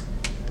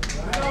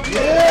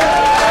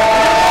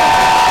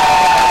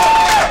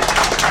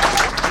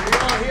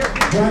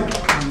 But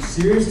I'm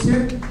serious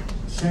here.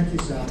 Check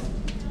yourself.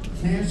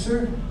 Cancer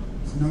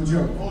is no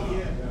joke.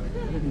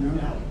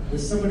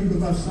 There's somebody who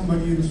loves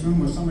somebody in this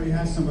room, or somebody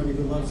has somebody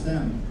who loves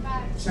them.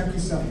 Check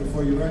yourself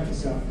before you wreck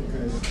yourself,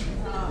 because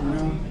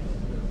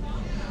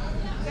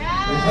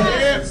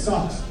it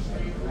sucks.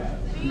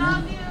 We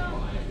love you.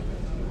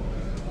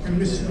 I'm gonna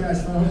miss you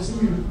guys, but I'll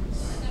see you.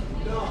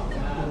 We love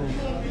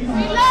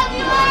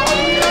you.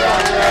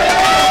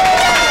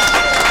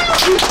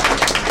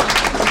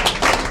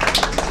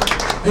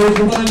 Hey,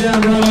 come on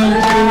down, brother.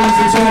 Everybody wants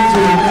to talk to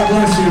you. God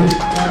bless you.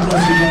 God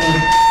bless you, brother.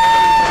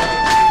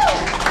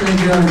 Thank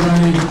you,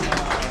 everybody.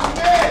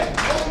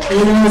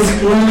 Enos,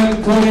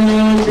 Glenn, Coney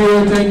Island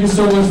Brewery, thank you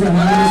so much for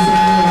having us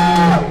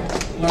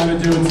today. Glad to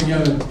do it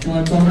together. You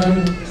want to talk about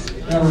it?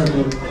 All right,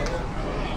 brother.